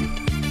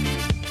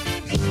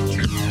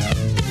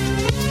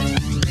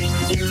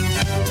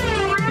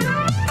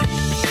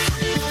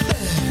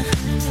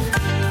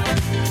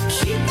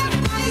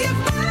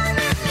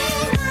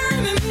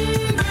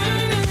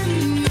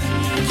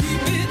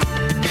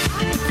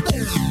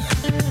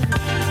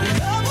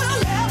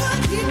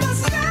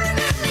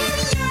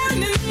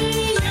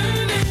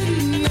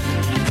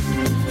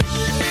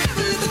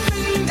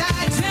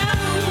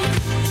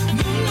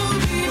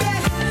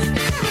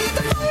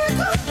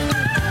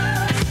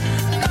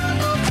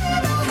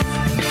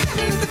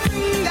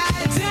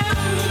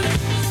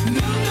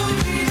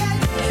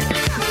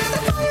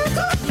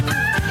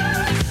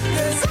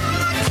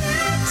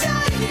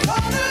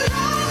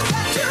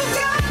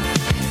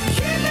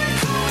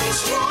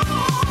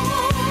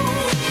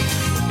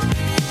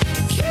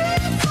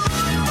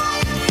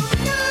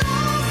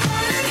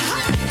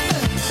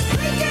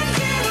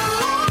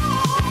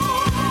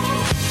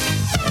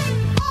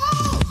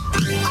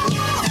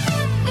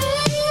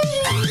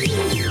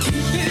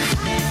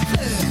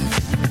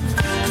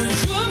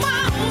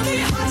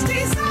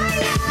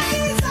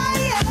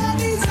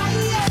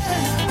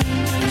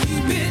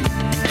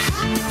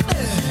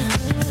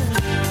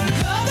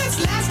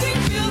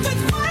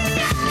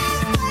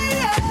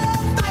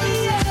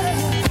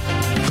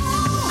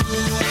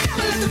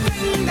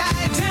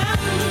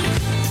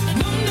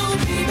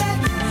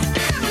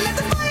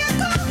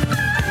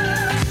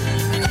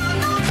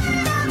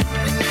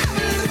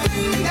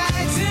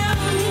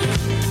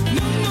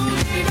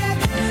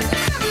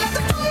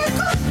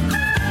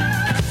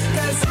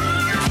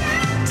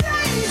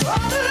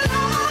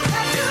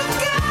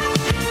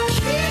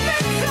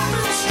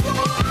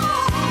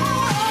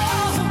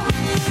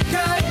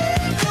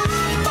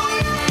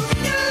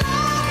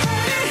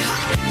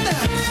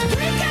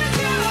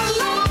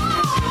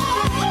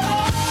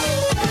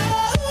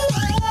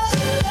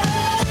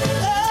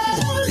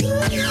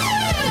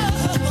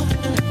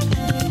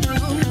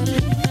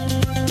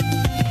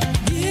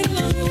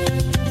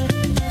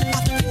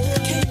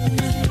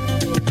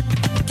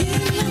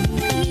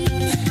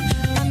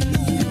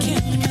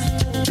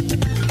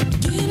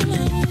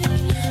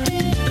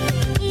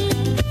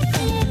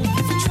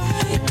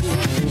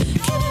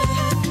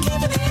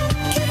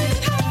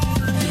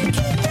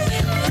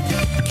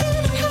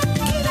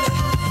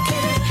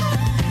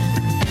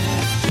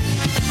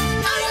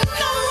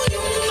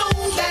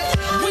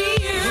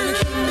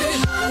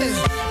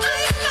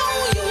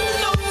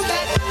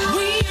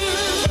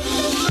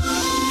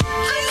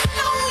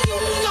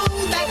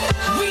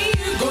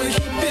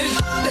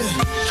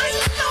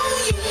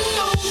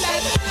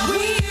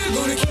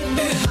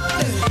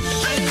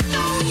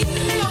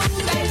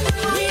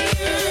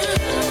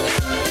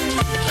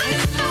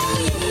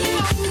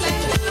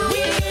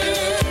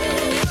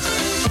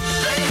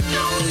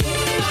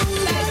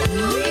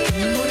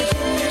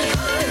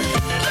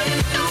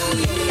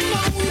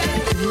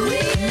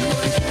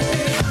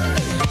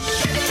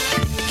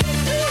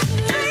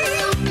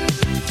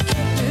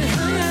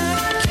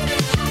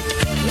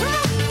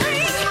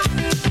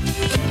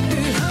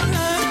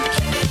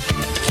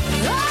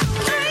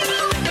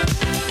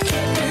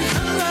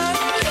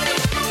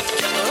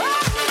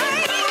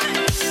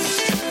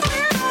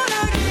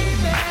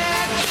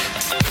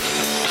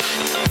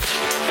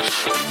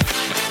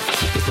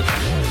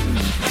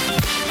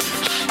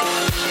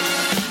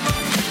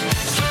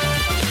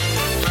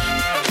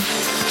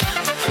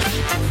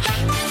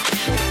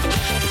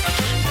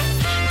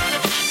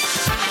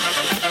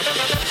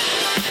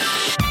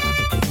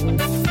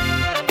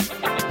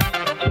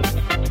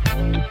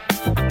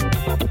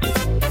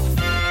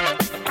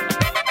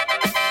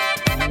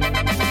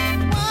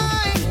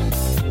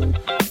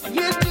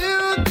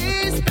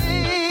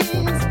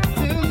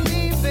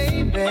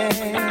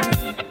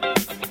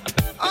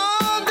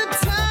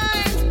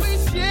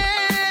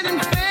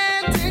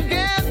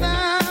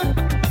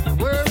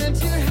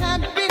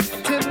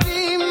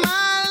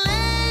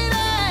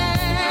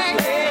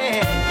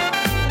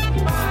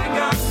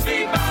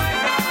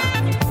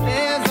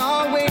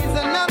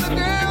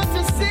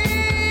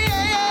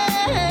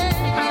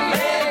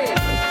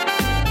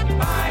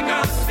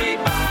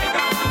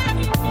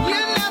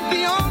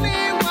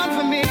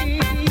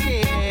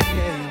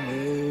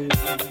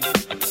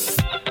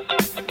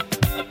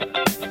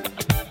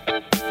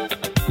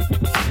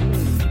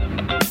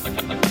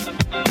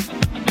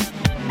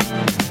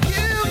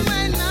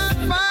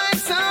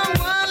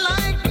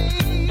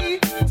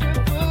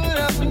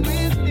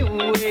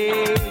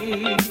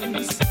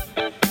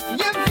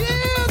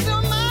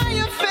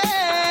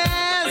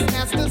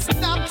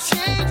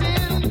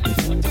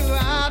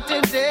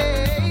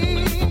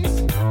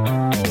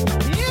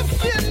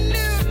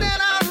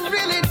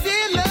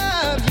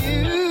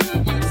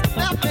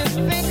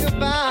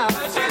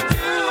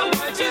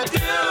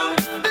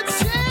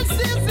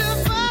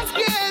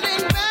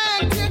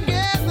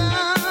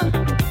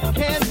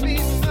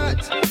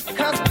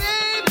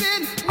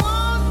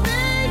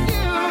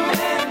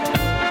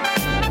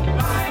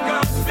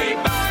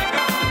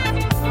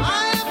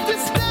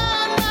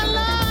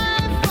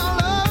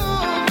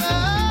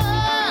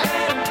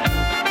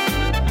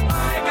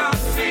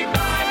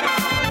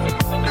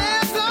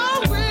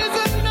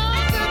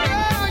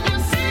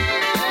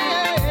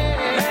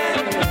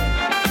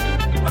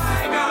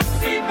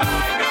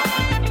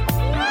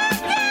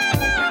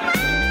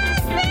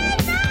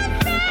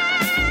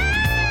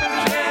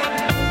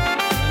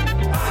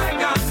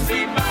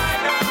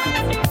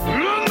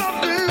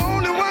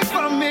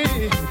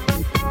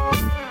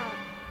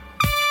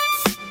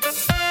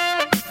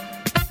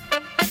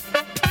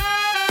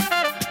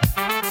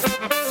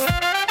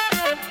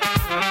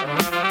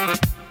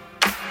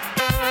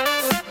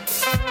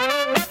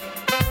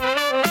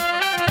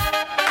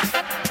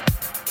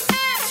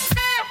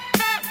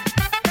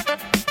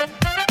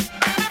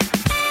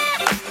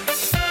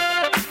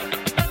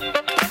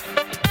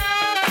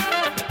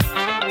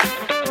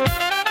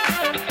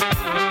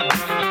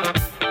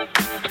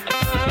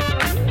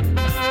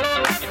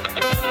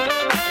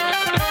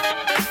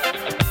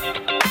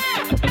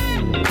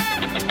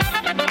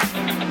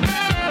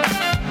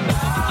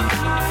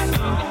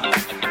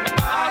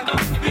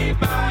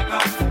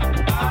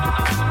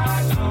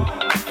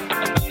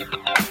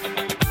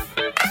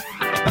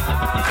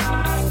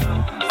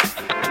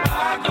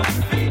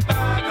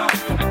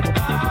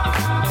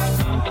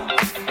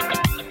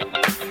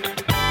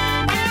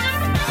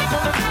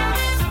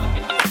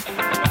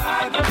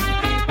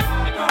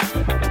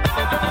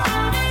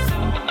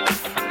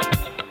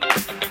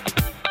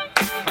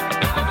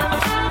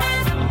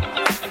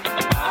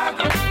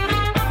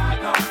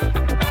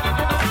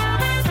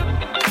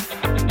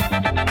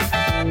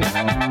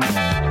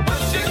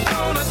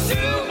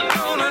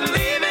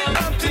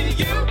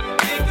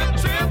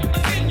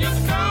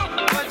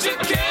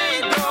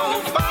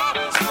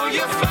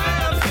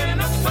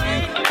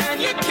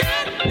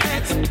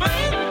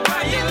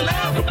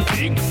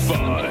 big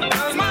fun.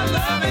 'Cause my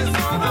love is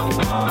on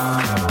the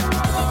floor.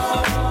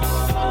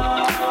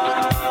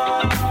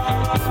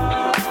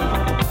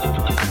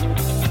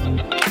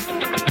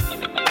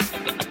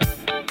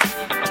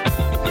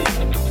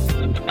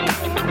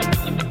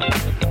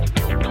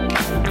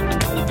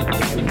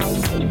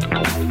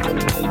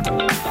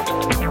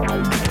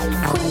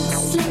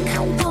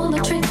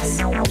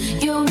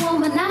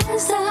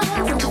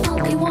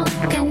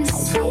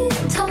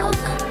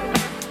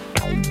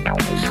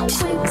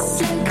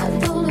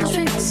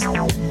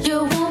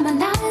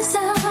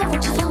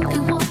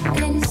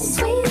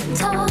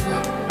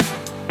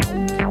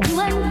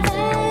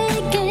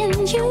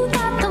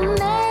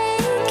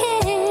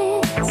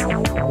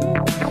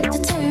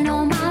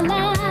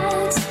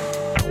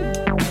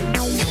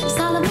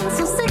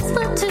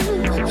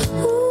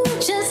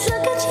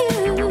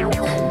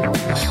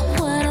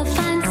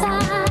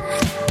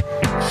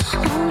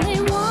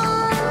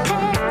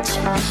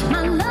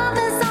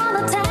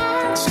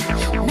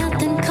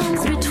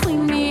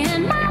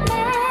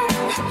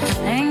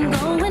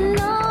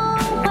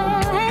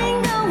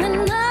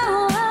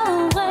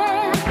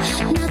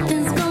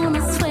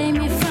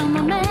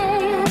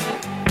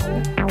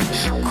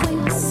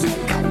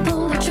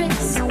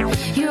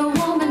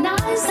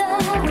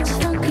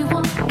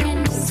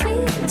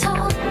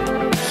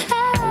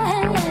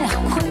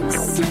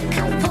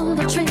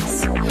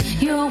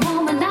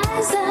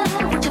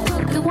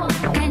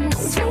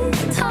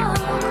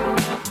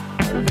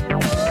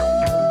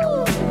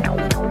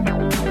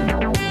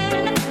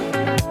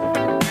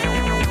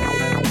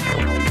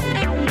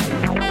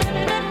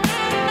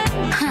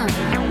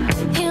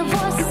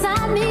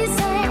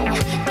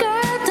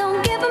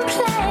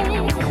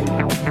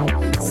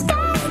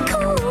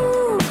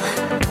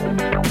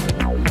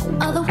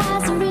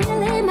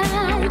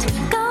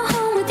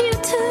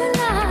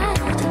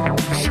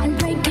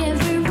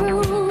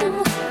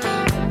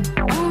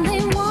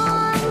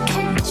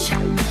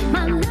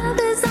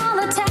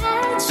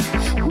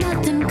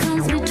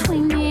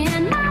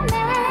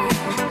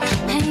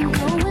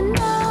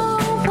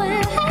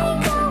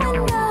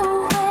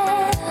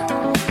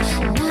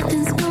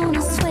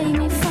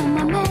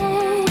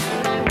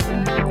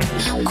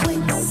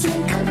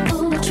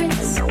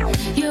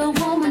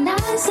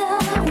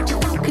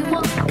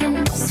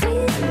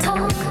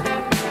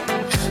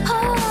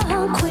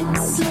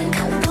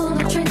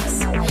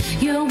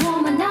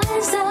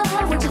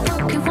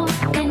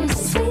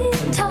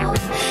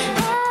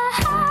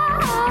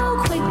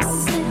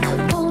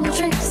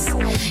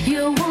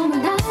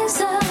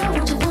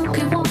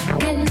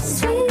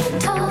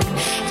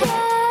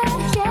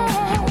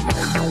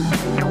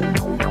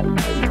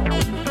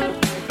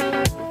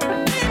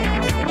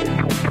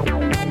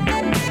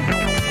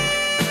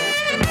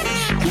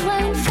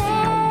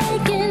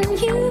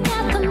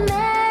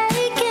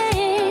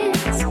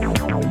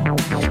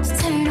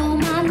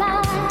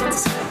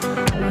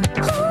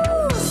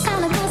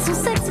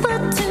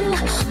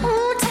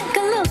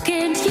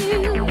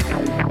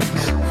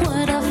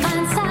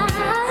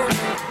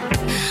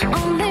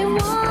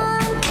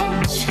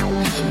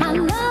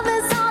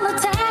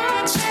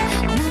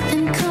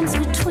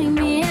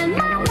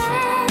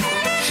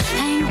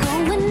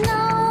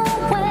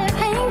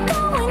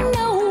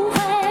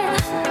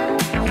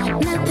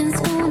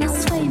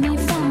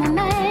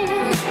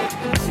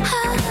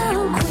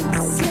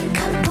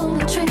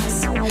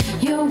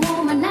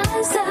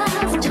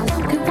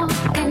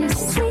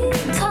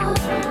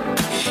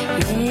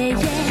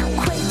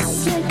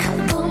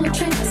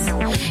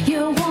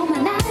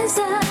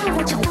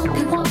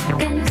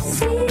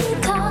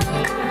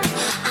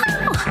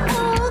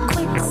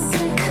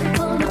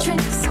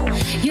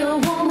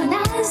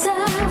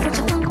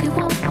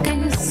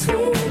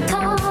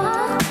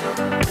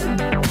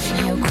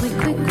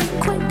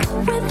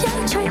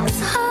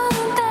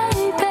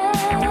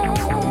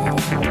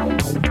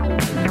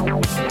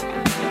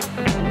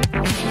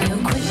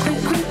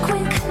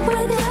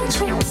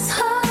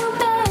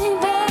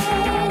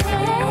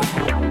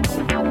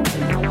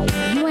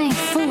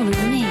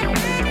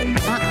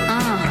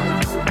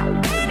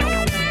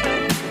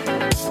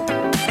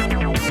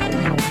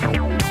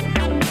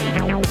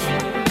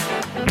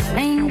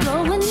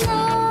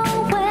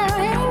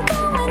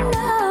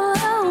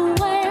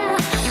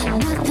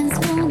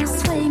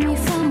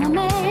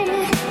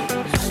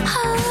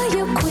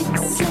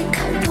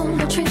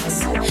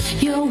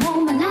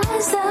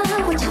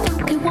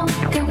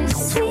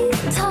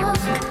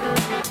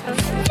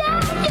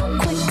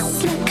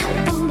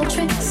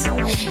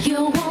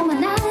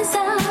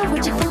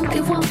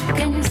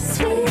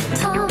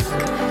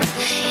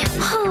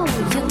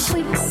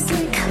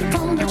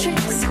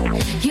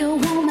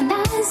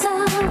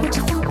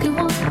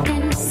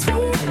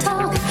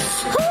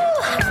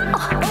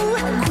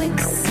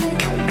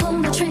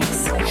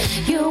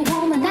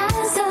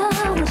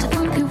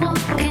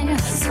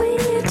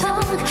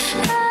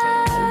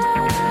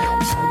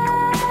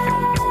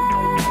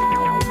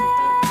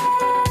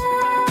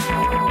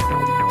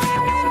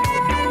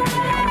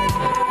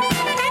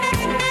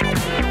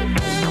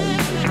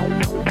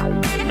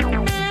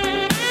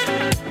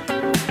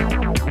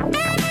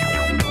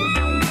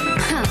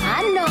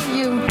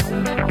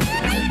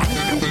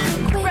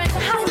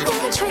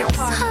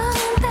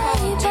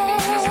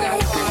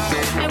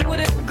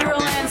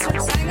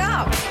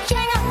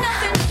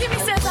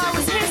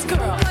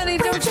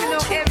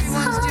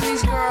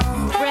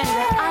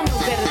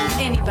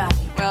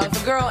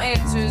 girl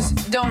answers,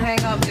 don't hang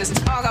up, just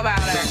talk about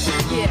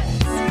her. Yes.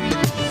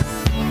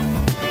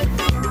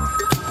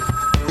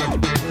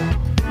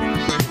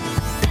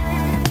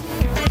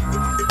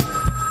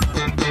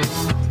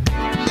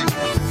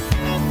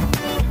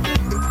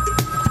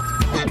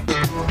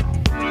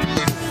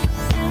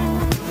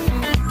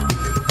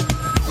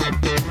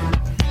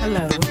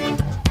 Hello.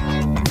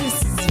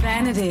 This is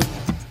Vanity.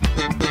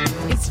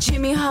 Is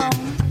Jimmy home?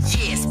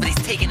 Yes, but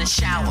he's taking a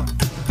shower.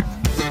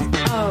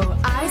 Oh,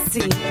 I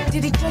see.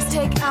 Did he just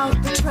take out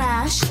the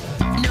trash?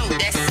 No,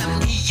 that's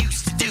something he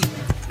used to do.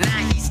 Now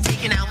he's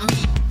taking out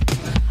me.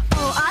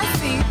 Oh, I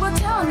see. Well,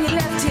 tell him he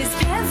left his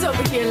pants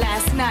over here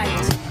last night.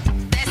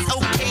 That's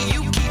okay,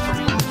 you keep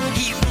him.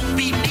 He won't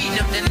be needing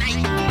them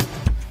tonight.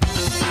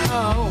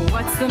 Oh,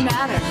 what's the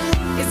matter?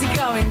 Is he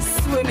going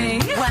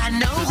swimming? Well, I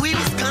know he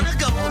was gonna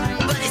go,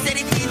 but he said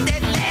he did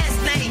that last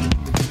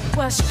night.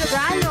 Well, sugar,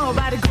 I know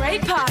about a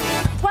great party.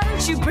 Why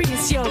don't you bring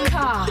us your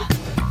car?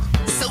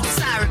 So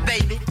sorry,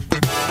 baby,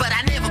 but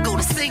I never go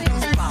to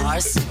singles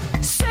bars.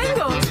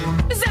 Singles?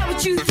 Is that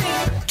what you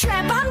think?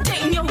 Tramp, I'm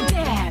dating your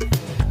dad.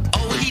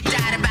 Oh, he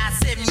died about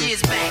 7 years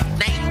back.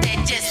 Now ain't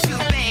that just too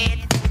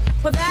bad?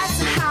 Well,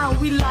 that's how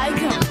we like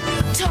him.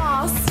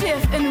 Tall,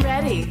 stiff, and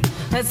ready.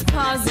 That's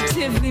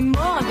positively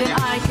more than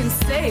I can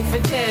say for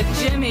dead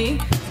Jimmy.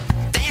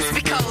 That's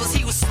because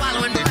he was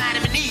swallowing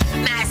vitamin E,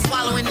 not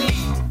swallowing me.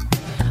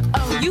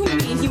 Oh, you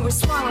mean you were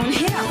swallowing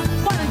him?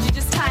 Why don't you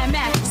just tie a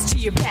mattress to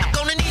your back?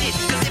 Gonna need it,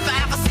 cause if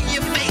I ever see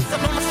your face,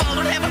 I'm on the phone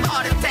and have a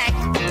heart attack.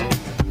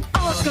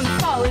 All it's gonna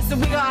fall is the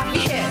wig off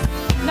your head.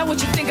 Now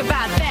what you think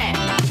about that?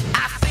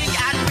 I think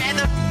I'd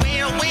rather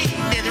wear a wig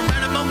than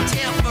run a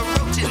motel for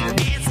roaches,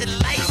 ants, and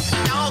lice,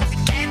 dogs,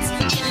 and cats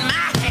in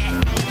my hat.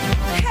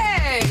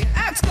 Hey,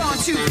 that's gone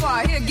too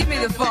far. Here, give me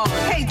the phone.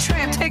 Hey,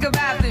 tramp, take a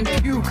bath and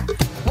puke.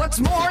 What's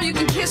more, you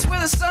can kiss where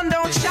the sun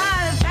don't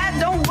shine. If that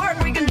don't work,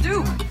 we can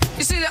duke.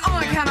 You see, the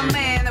only kind of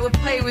man that would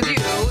play with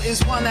you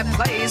is one that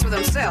plays with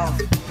himself.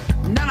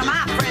 None of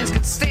my friends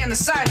could stand the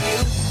sight of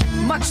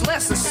you, much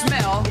less the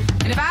smell.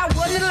 And if I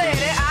wasn't a lady,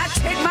 I'd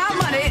take my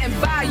money and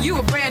buy you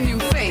a brand new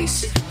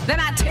face. Then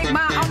I'd take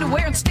my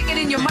underwear and stick it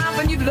in your mouth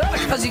and you'd love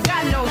it cause you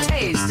got no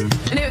taste.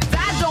 And if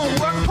that don't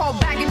work, call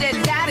back your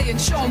dead daddy and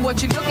show him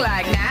what you look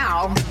like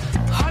now.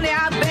 Honey,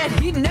 I bet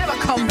he'd never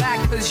come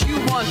back cause you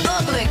one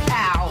ugly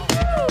cow.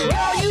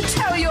 Girl, you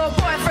tell your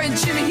boyfriend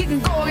Jimmy he can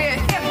go get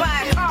hit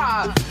by a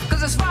car.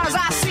 Cause as far as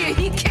I see it,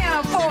 he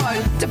can't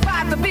afford to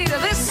bite the beat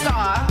of this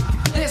star.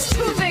 There's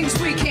two things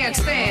we can't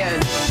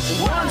stand.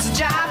 One's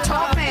a jive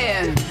talk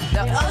man,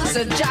 the other's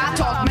a jive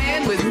talk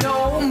man with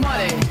no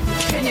money.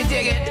 Can you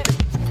dig it?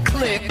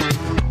 Click.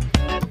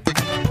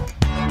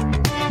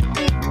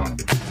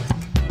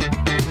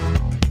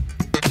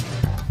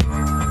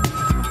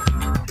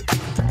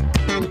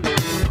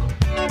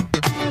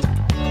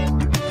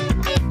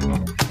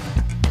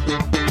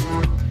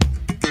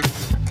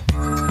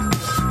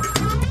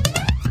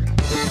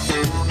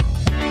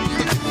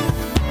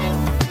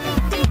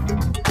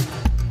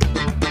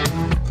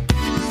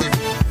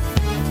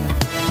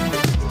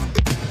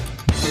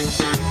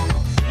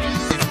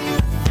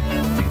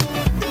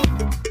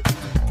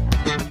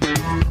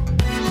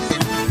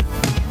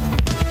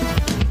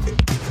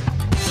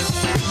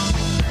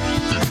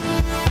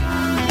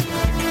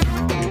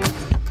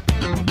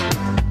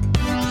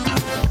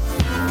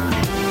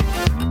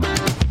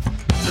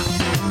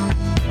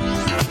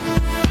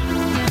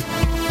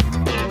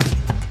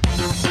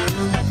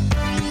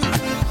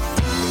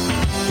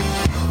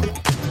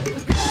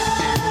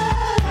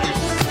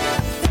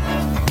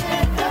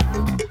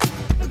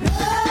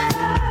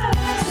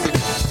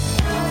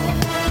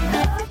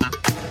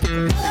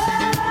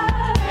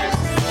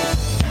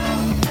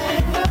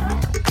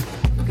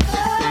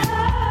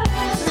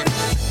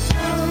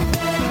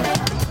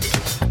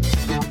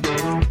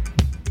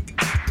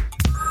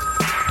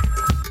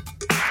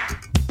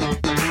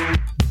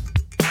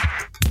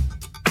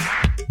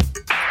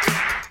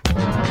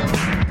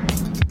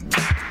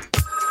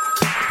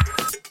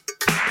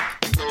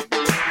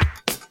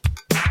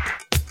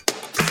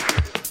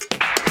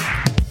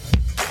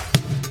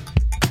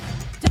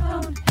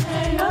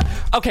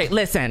 Okay,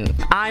 listen.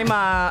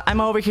 I'm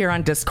over here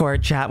on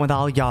Discord chatting with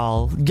all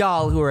y'all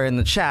who are in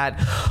the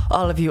chat.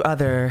 All of you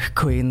other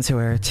queens who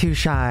are too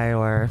shy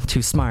or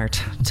too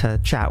smart to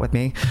chat with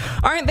me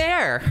aren't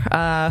there.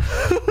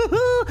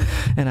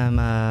 And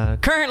I'm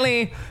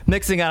currently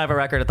mixing out of a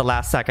record at the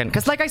last second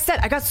because, like I said,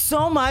 I got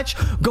so much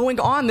going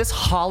on this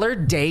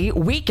holiday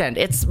weekend.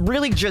 It's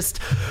really just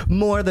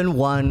more than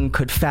one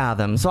could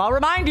fathom. So I'll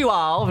remind you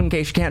all, in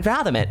case you can't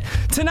fathom it,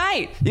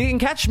 tonight you can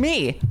catch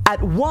me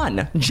at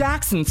 1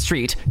 Jackson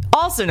Street,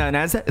 also known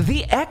as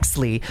the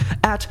Exley,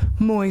 at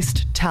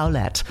Moist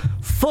Towelette,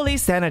 fully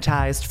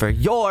sanitized for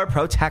your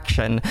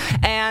protection.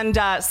 And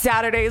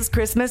Saturday's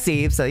Christmas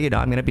Eve, so I'm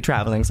going to be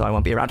traveling, so I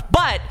won't be around.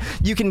 But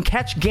you can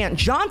catch Gant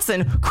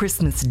Johnson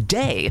Christmas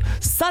Day,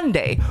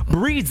 Sunday,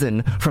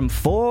 breezing from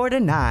 4 to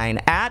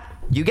 9 at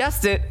you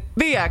guessed it,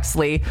 the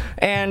Exley,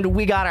 and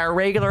we got our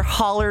regular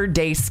holler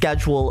day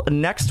schedule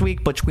next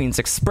week between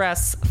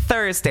Express,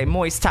 Thursday,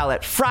 Moist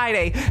Towelette,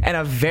 Friday, and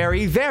a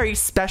very, very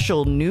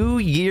special New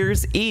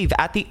Year's Eve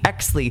at the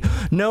Exley.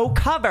 No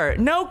cover,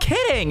 no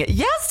kidding.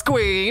 Yes,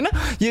 Queen.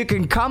 You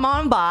can come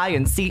on by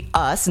and see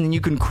us, and then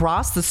you can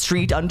cross the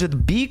street under the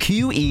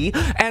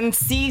BQE and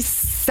see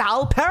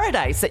Sal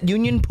Paradise at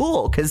Union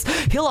Pool, because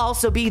he'll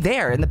also be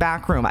there in the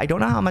back room. I don't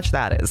know how much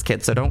that is,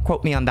 kids, so don't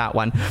quote me on that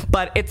one,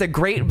 but it's a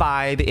great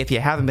vibe. If you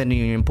haven't been to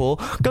Union Pool,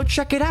 go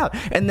check it out.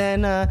 And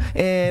then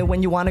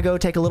when you want to go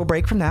take a little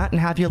break from that and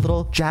have your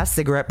little jazz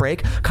cigarette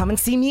break, come and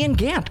see me in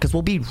Gant, because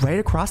we'll be right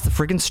across the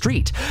friggin'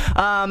 street.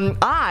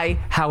 I,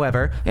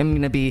 however, am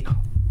going to be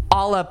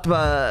all up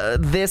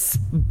this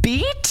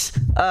beat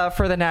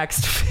for the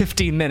next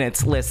 15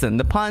 minutes. Listen,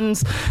 the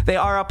puns, they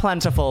are a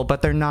plentiful,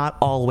 but they're not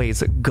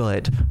always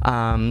good.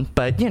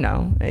 But, you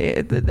know,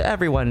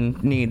 everyone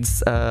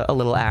needs a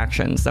little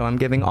action, so I'm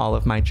giving all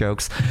of my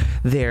jokes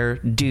their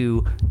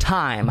due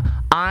time.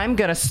 I'm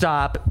gonna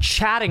stop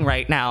chatting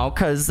right now,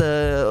 because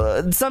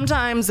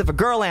sometimes if a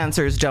girl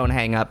answers, don't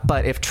hang up,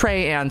 but if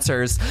Trey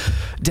answers,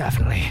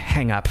 definitely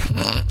hang up.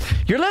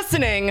 You're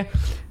listening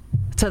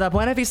to the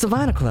Buena Vista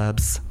Vinyl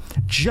Club's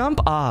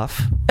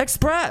Jumpoff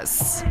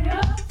Express.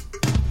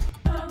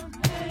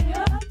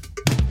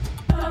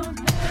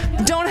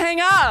 Don't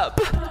hang up.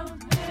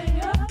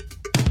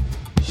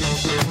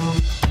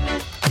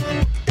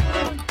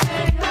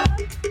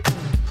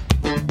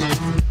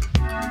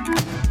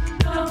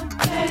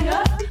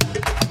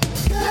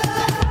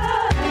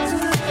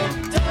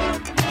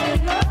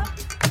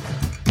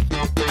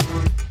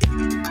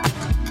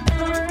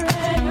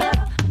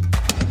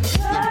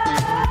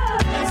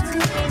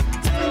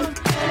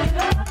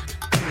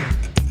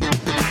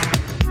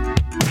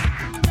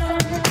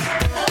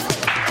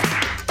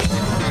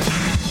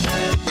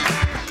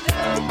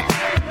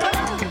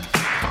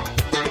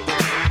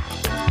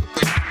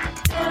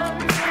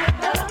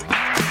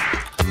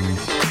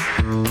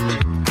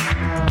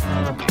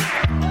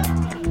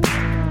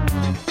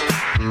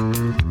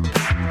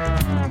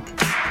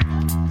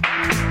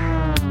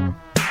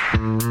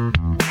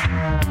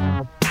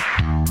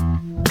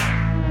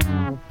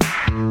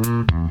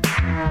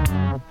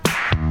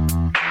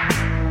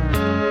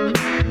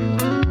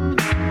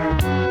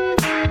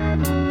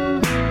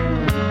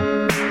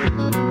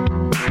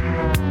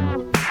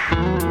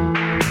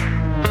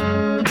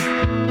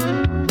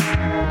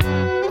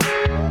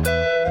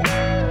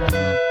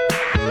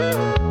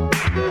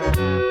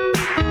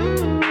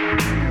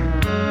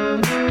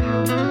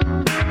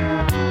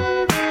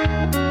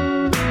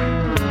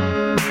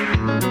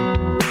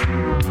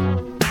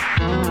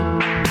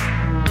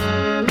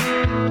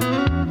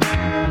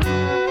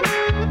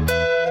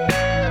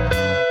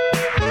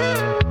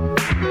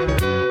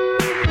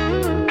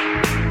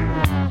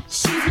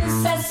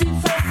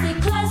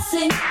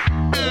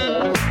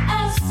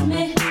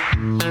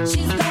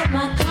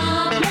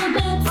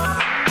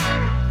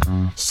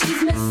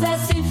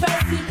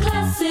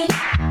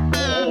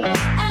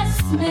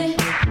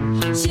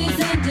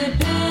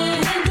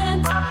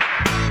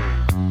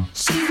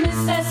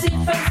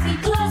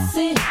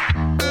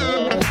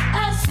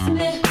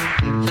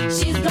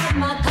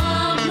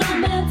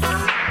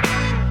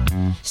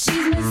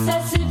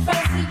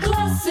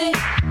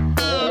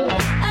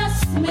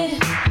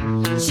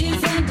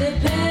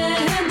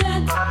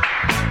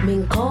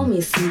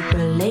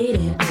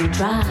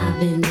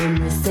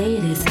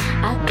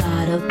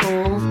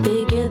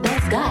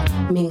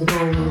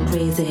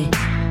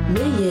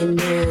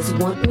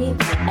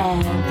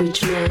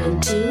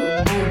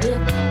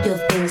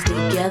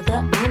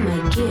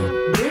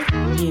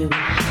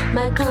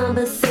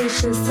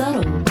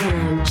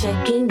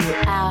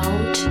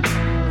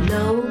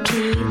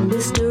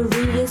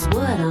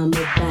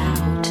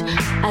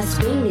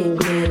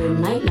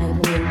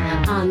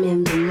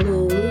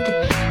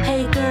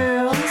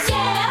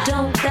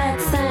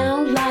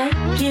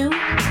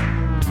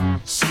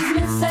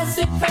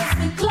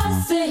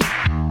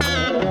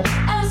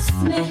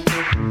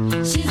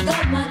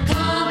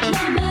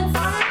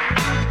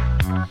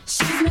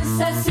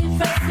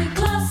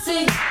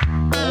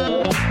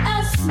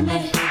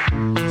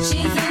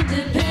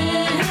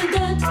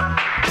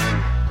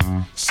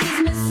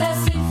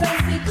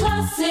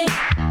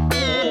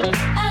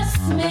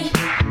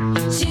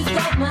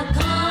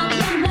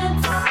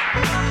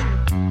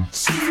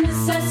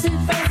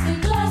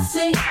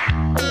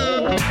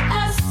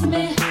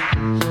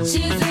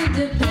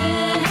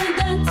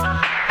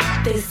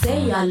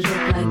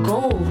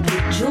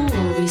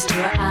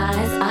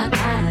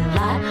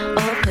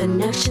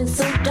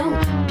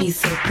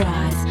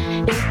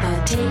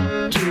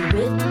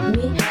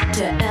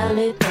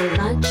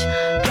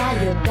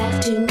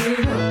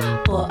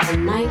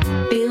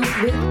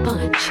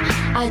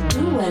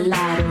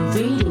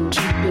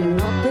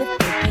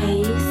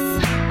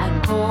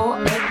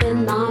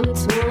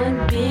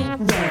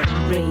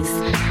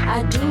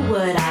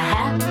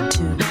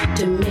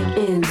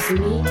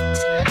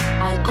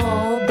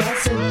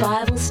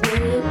 Survival,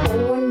 staying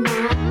on my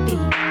feet.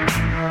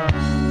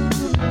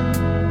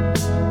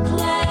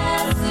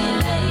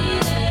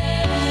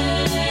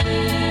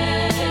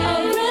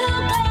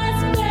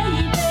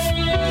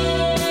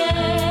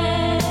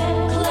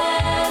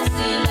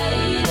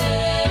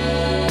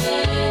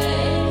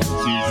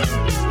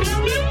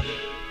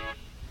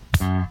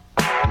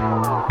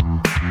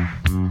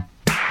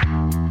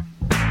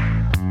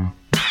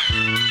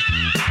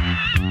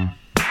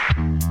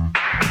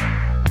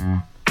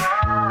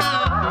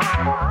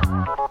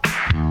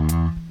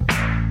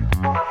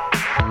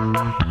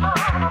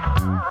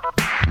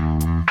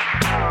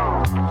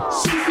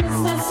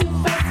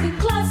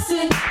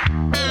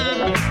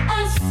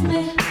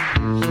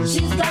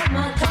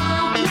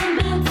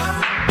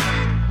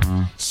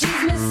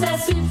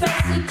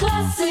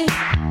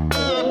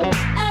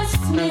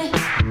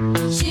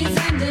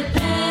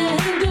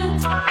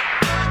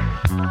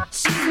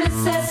 Miss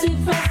Sassy,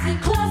 Fussy,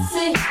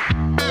 Classy.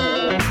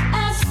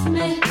 Ask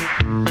me,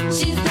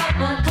 she's got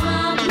my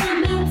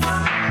compliments.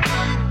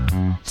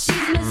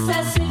 She's Miss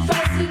Sassy,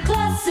 Fussy,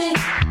 Classy.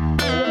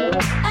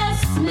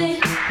 Ask me,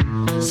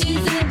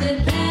 she's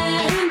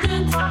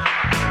independent.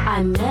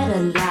 I met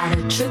a lot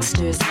of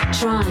tricksters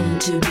trying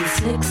to be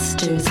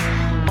slicksters,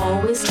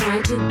 always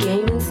trying to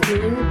game and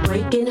scheme,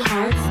 breaking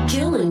hearts,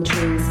 killing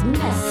dreams,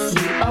 mess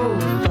you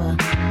over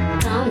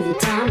time and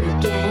time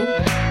again.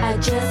 I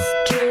just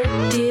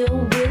can't deal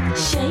with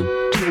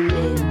shaking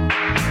men.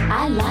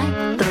 I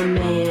like the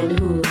man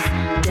who's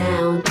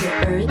down to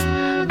earth,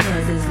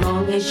 'cause as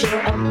long as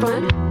you're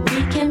upfront,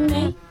 we can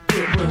make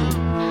it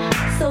work.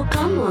 So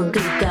come on,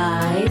 good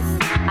guys,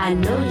 I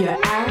know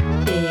you're out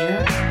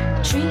there.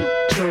 Treat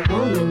your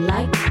woman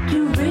like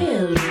you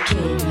really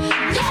can.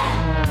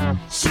 Yeah!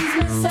 She's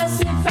Miss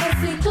Sassy,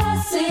 Fussy,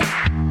 Classy.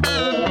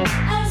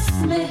 Ask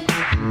me,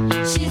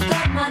 she's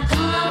got my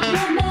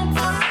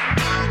compliments.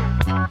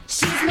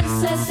 She's Miss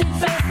Sassy,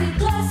 Fussy,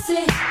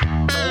 Classy.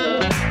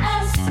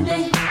 Ask me,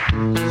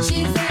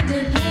 she's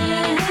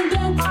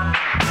independent.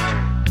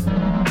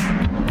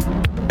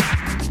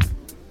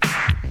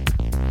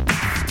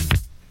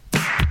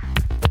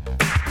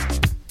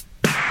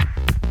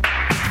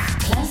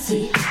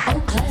 Classy, oh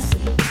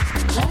classy,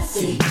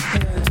 classy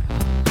girl.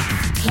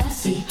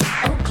 Classy,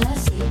 oh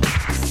classy,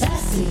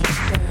 sassy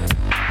girl.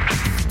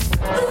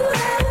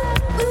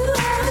 Ooh,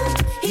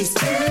 he's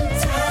too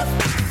tough.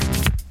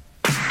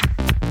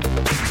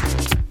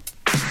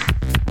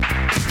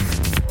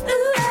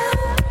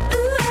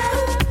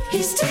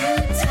 He's too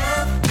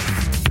tough.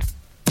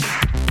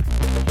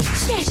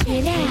 Stretch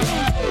it out.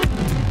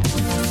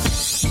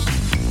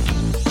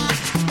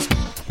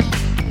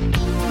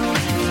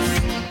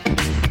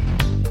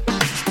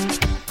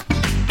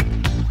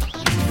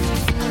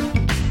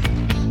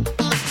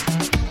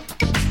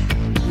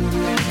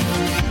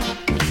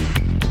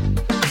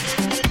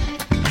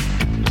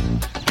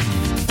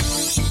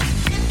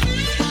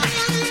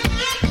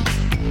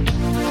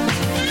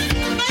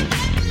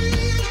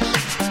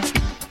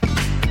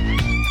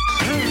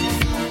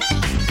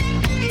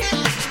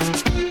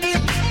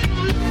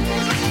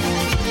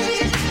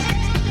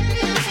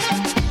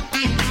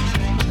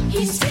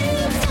 He's too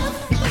tough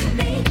for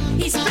me.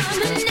 He's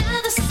from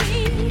another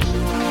scene.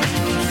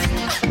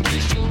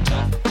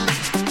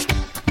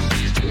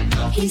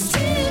 He's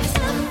too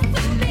tough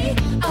for me.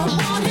 I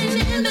want him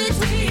in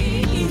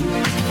between.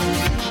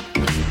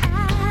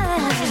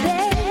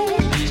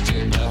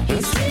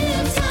 He's too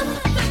tough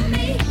for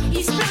me.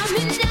 He's from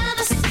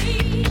another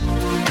scene.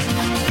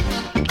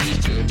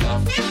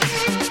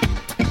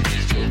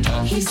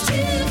 He's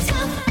too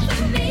tough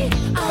for me.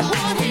 I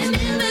want him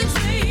in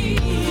between.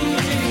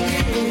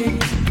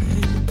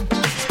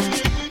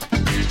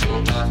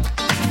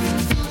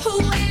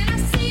 When I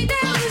see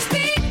those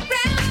big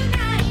brown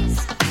eyes,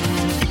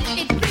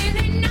 it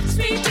really knocks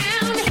me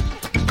down.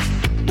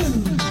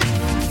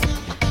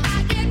 I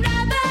get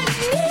rubber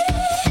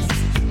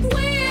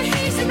when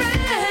he's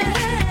around.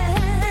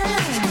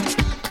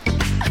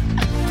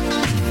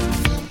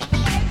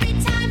 Every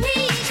time he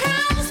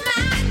calls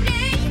my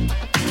name,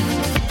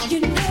 you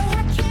know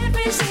I can't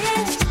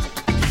resist.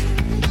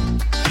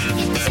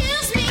 It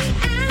chills me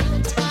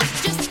out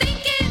just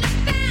thinking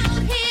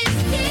about his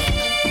kiss.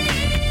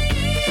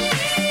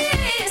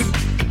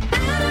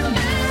 Out of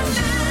my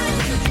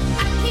mind,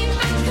 I keep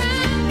on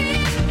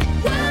coming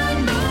one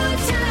more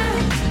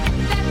time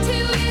back to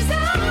his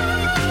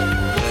arms.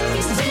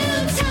 He's too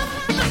tough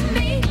for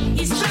me.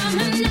 He's from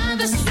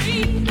another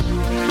street.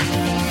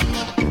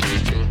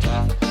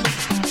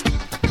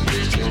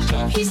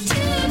 He's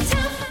too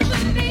tough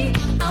for me.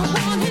 I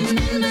want him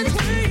in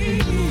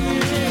between.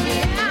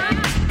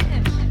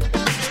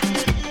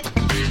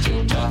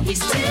 He's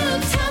too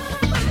tough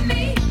for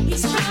me.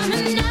 He's from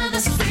another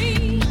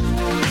street.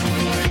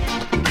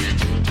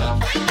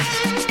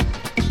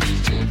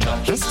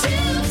 He's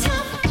too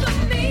tough for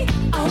me.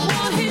 I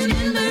want him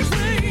in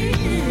between.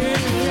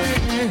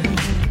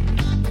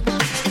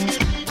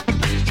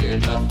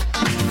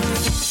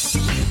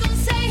 People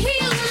say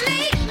he'll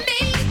make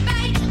me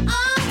bite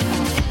off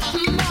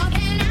more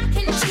than I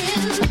can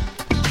chew.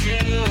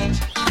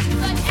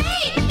 But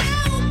ain't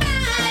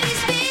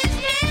nobody's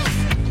business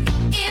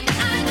if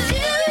I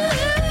do.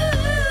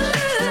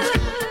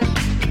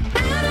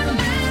 Out of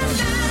my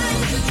mind,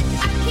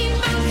 I keep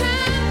on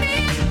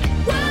coming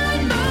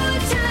one more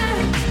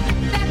time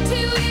back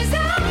to his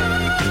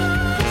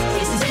arms.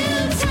 He's too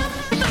tough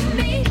for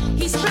me.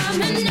 He's from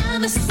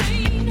another scene.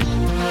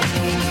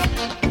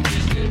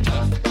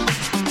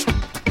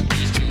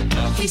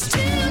 He's too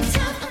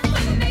tough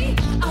for me.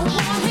 I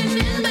want him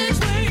in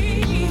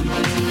between.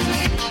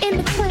 In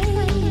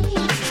between.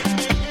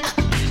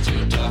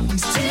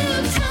 He's too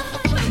tough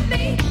for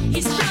me.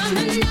 He's from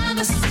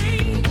another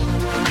scene.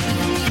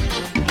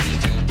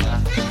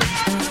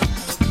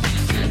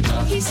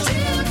 He's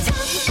too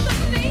tough for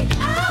me.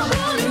 I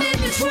want him in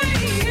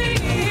between.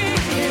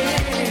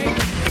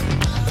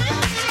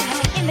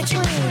 In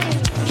between.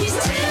 He's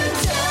too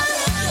tough.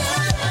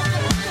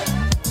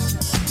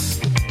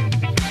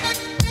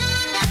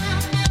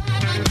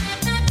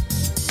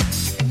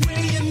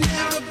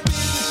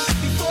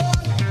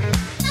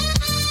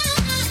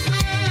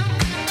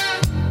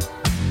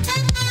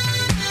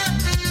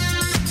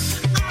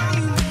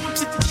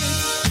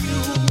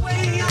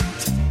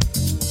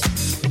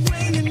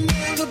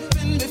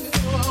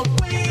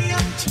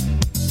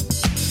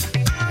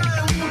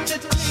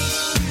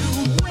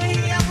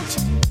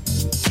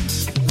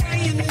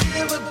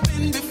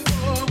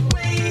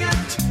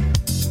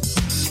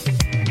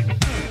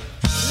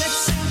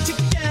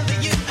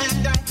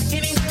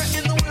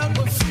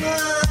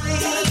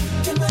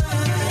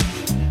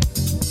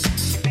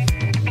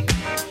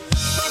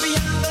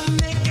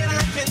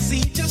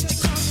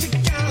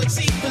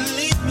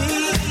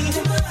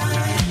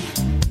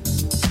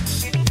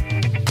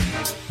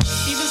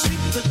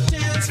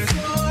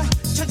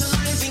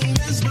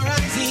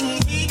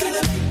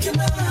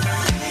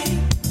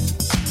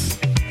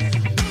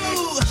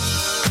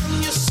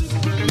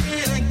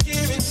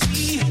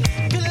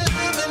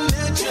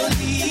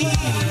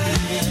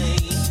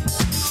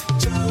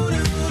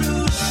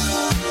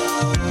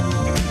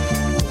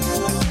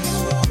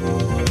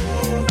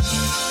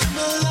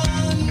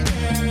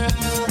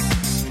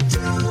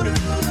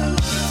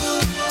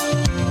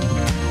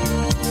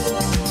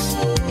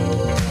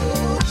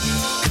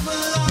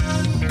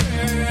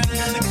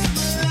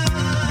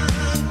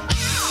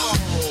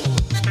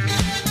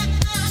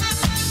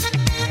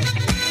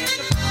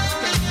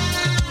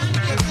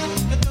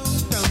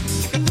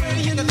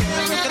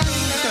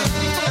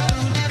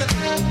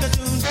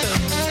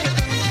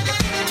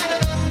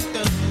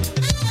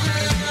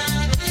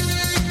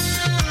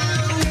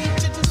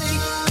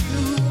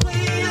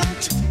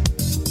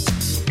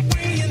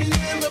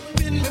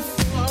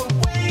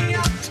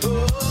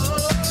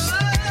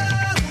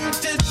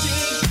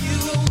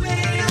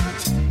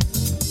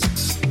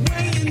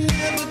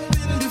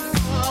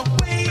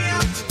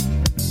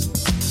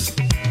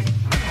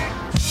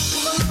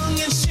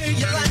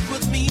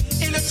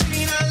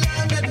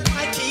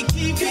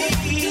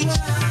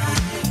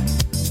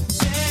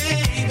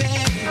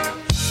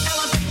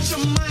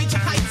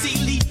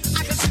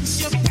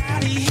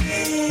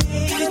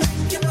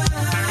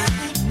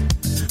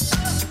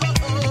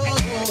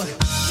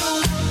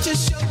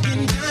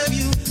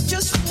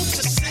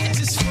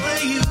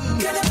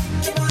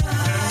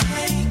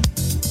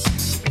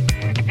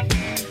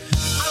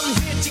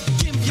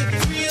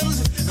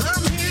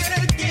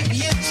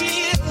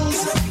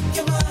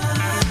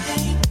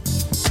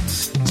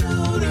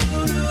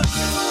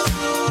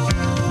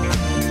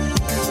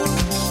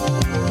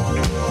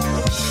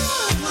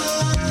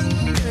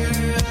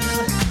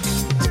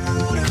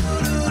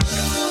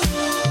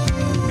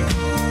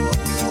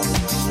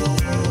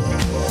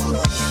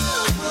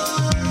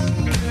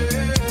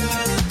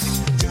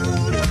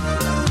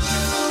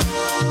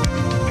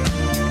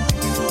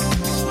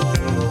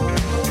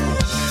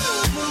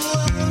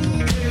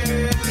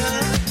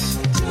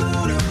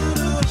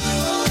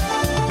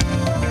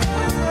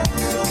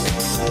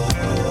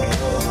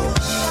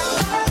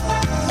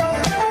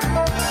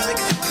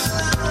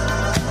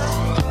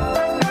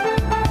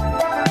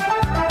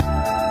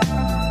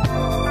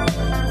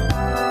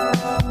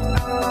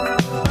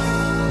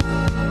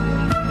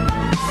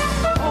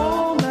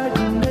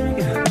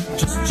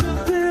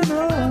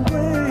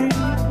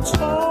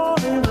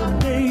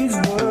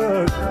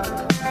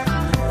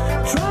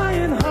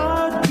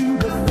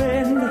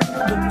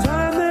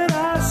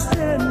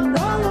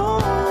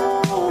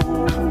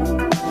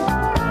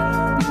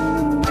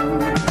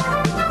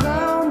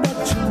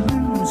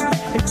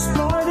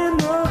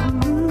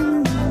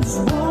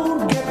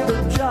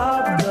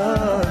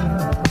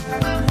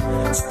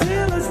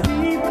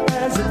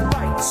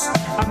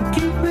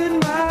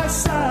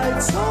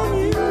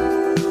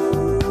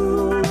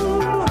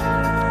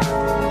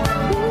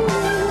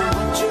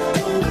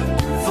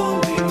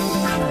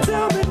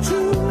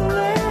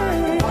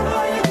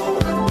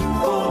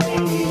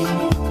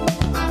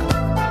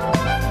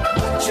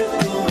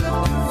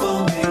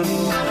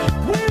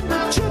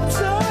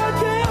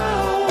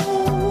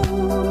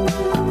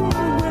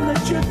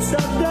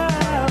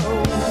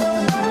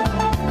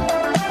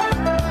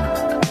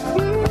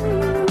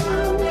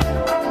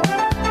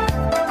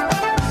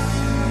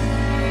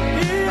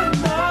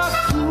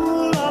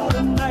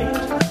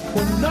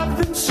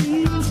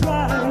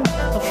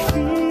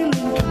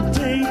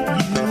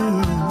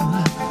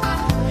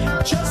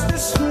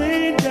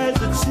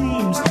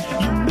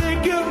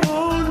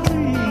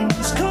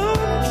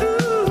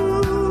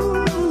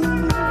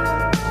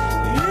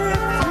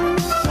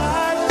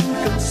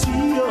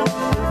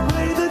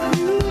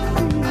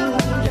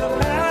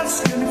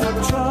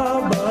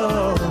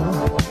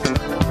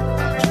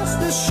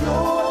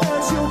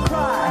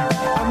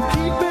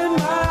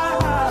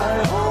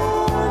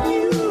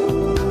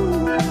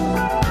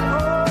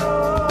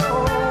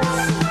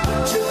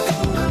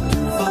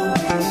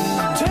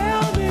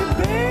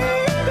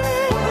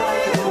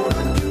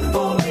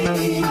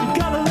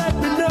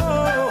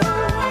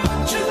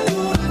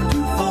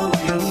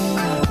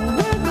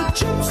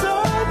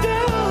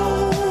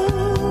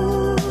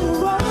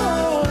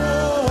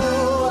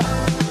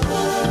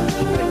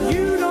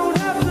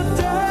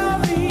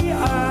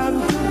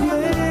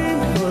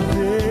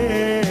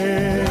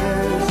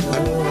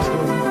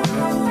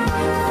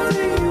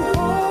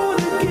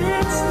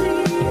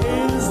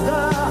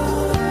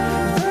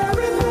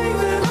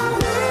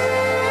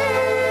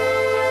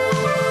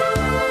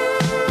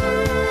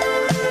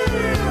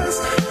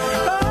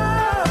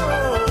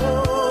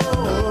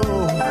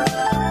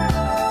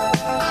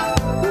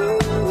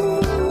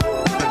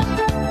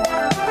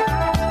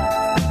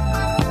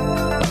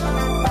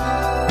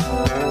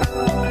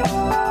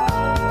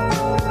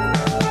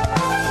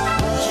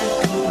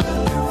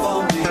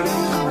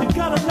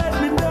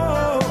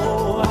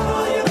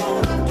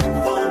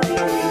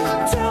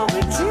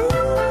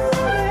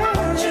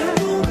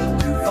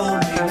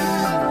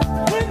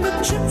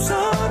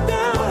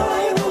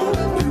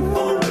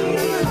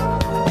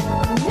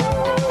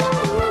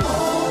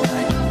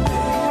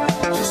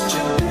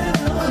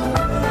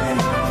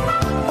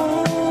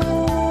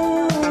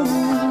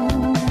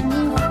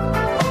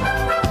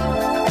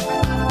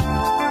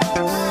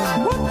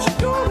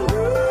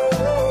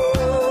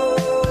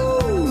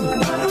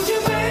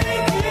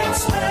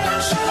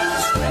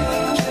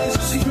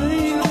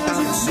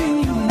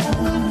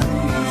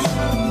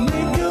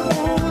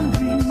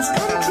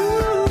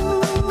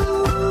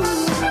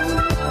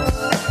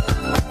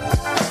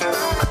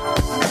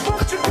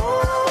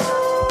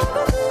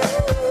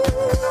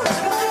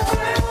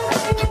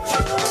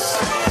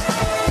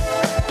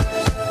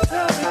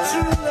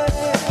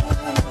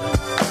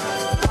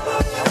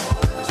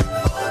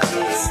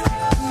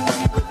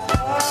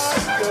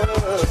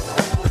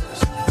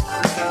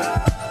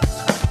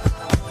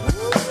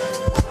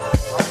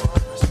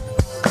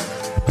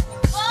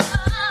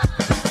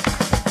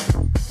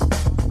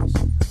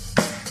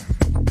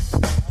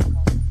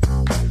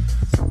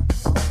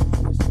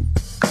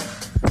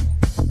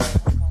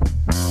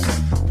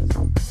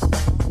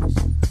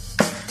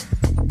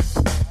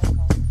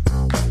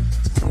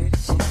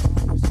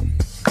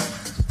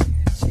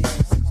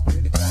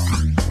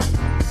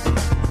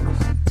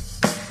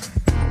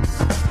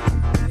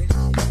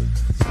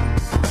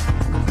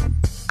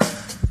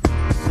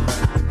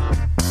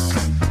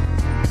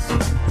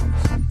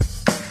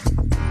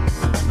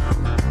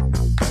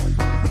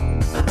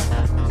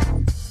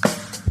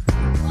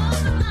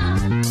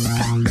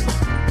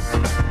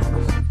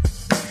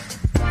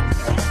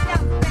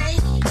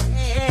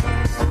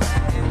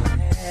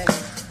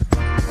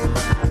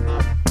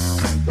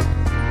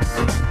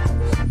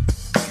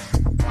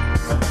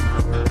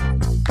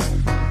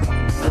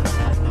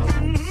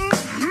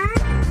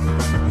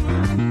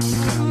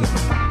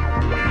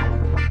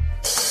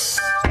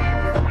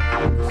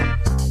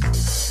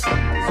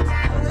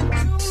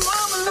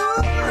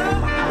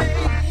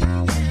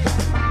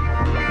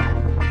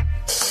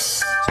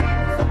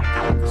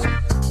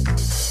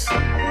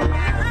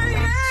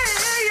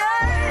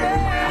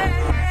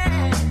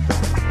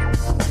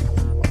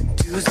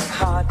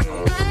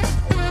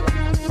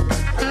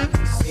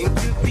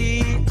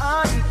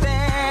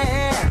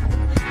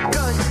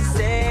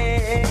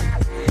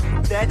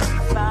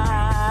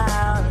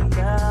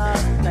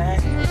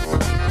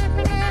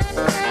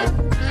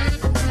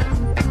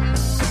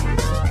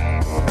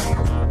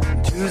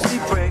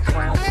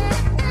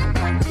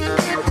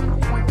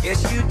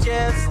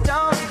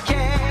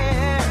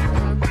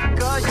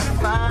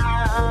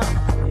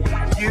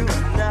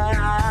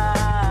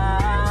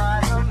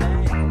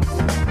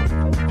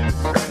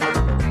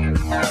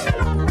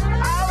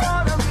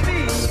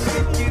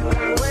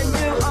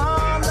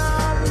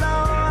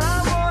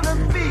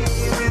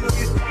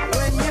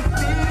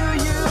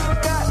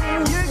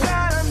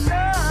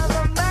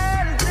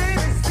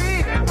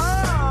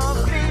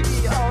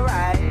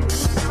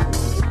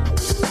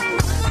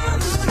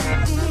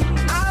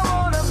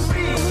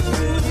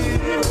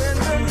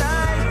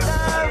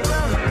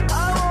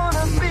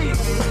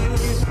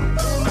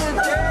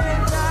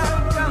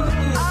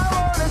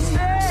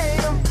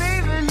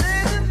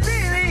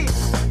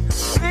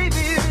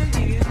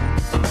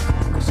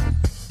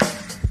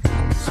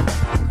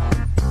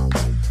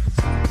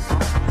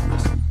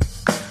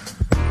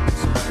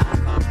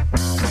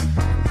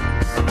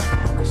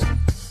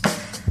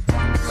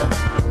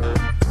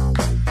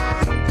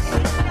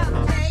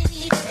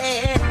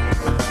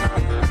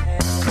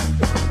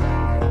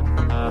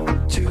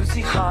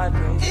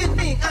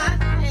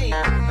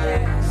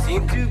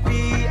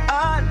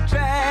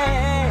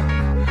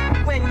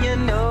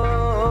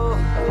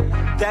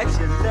 that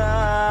you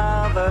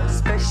love her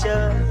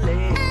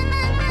especially.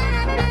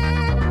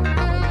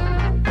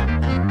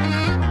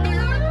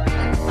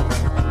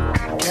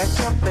 Catch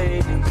your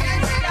baby,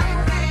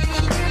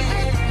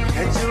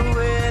 catch you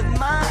with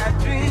my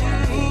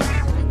dreams.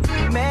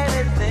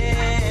 Maybe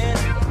then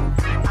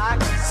I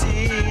can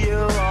see you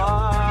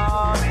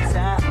all the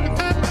time.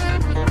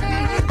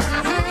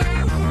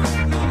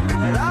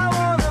 And I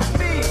wanna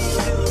be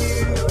with you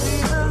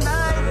till the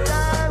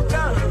nighttime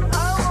comes.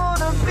 I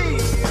wanna be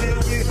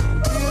with you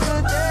till the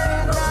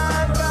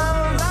daytime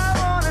comes. I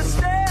wanna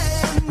stay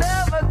and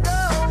never go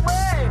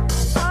away.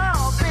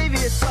 Oh, baby,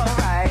 it's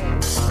alright.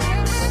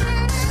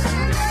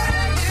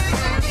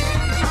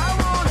 I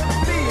wanna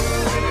be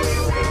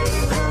with you.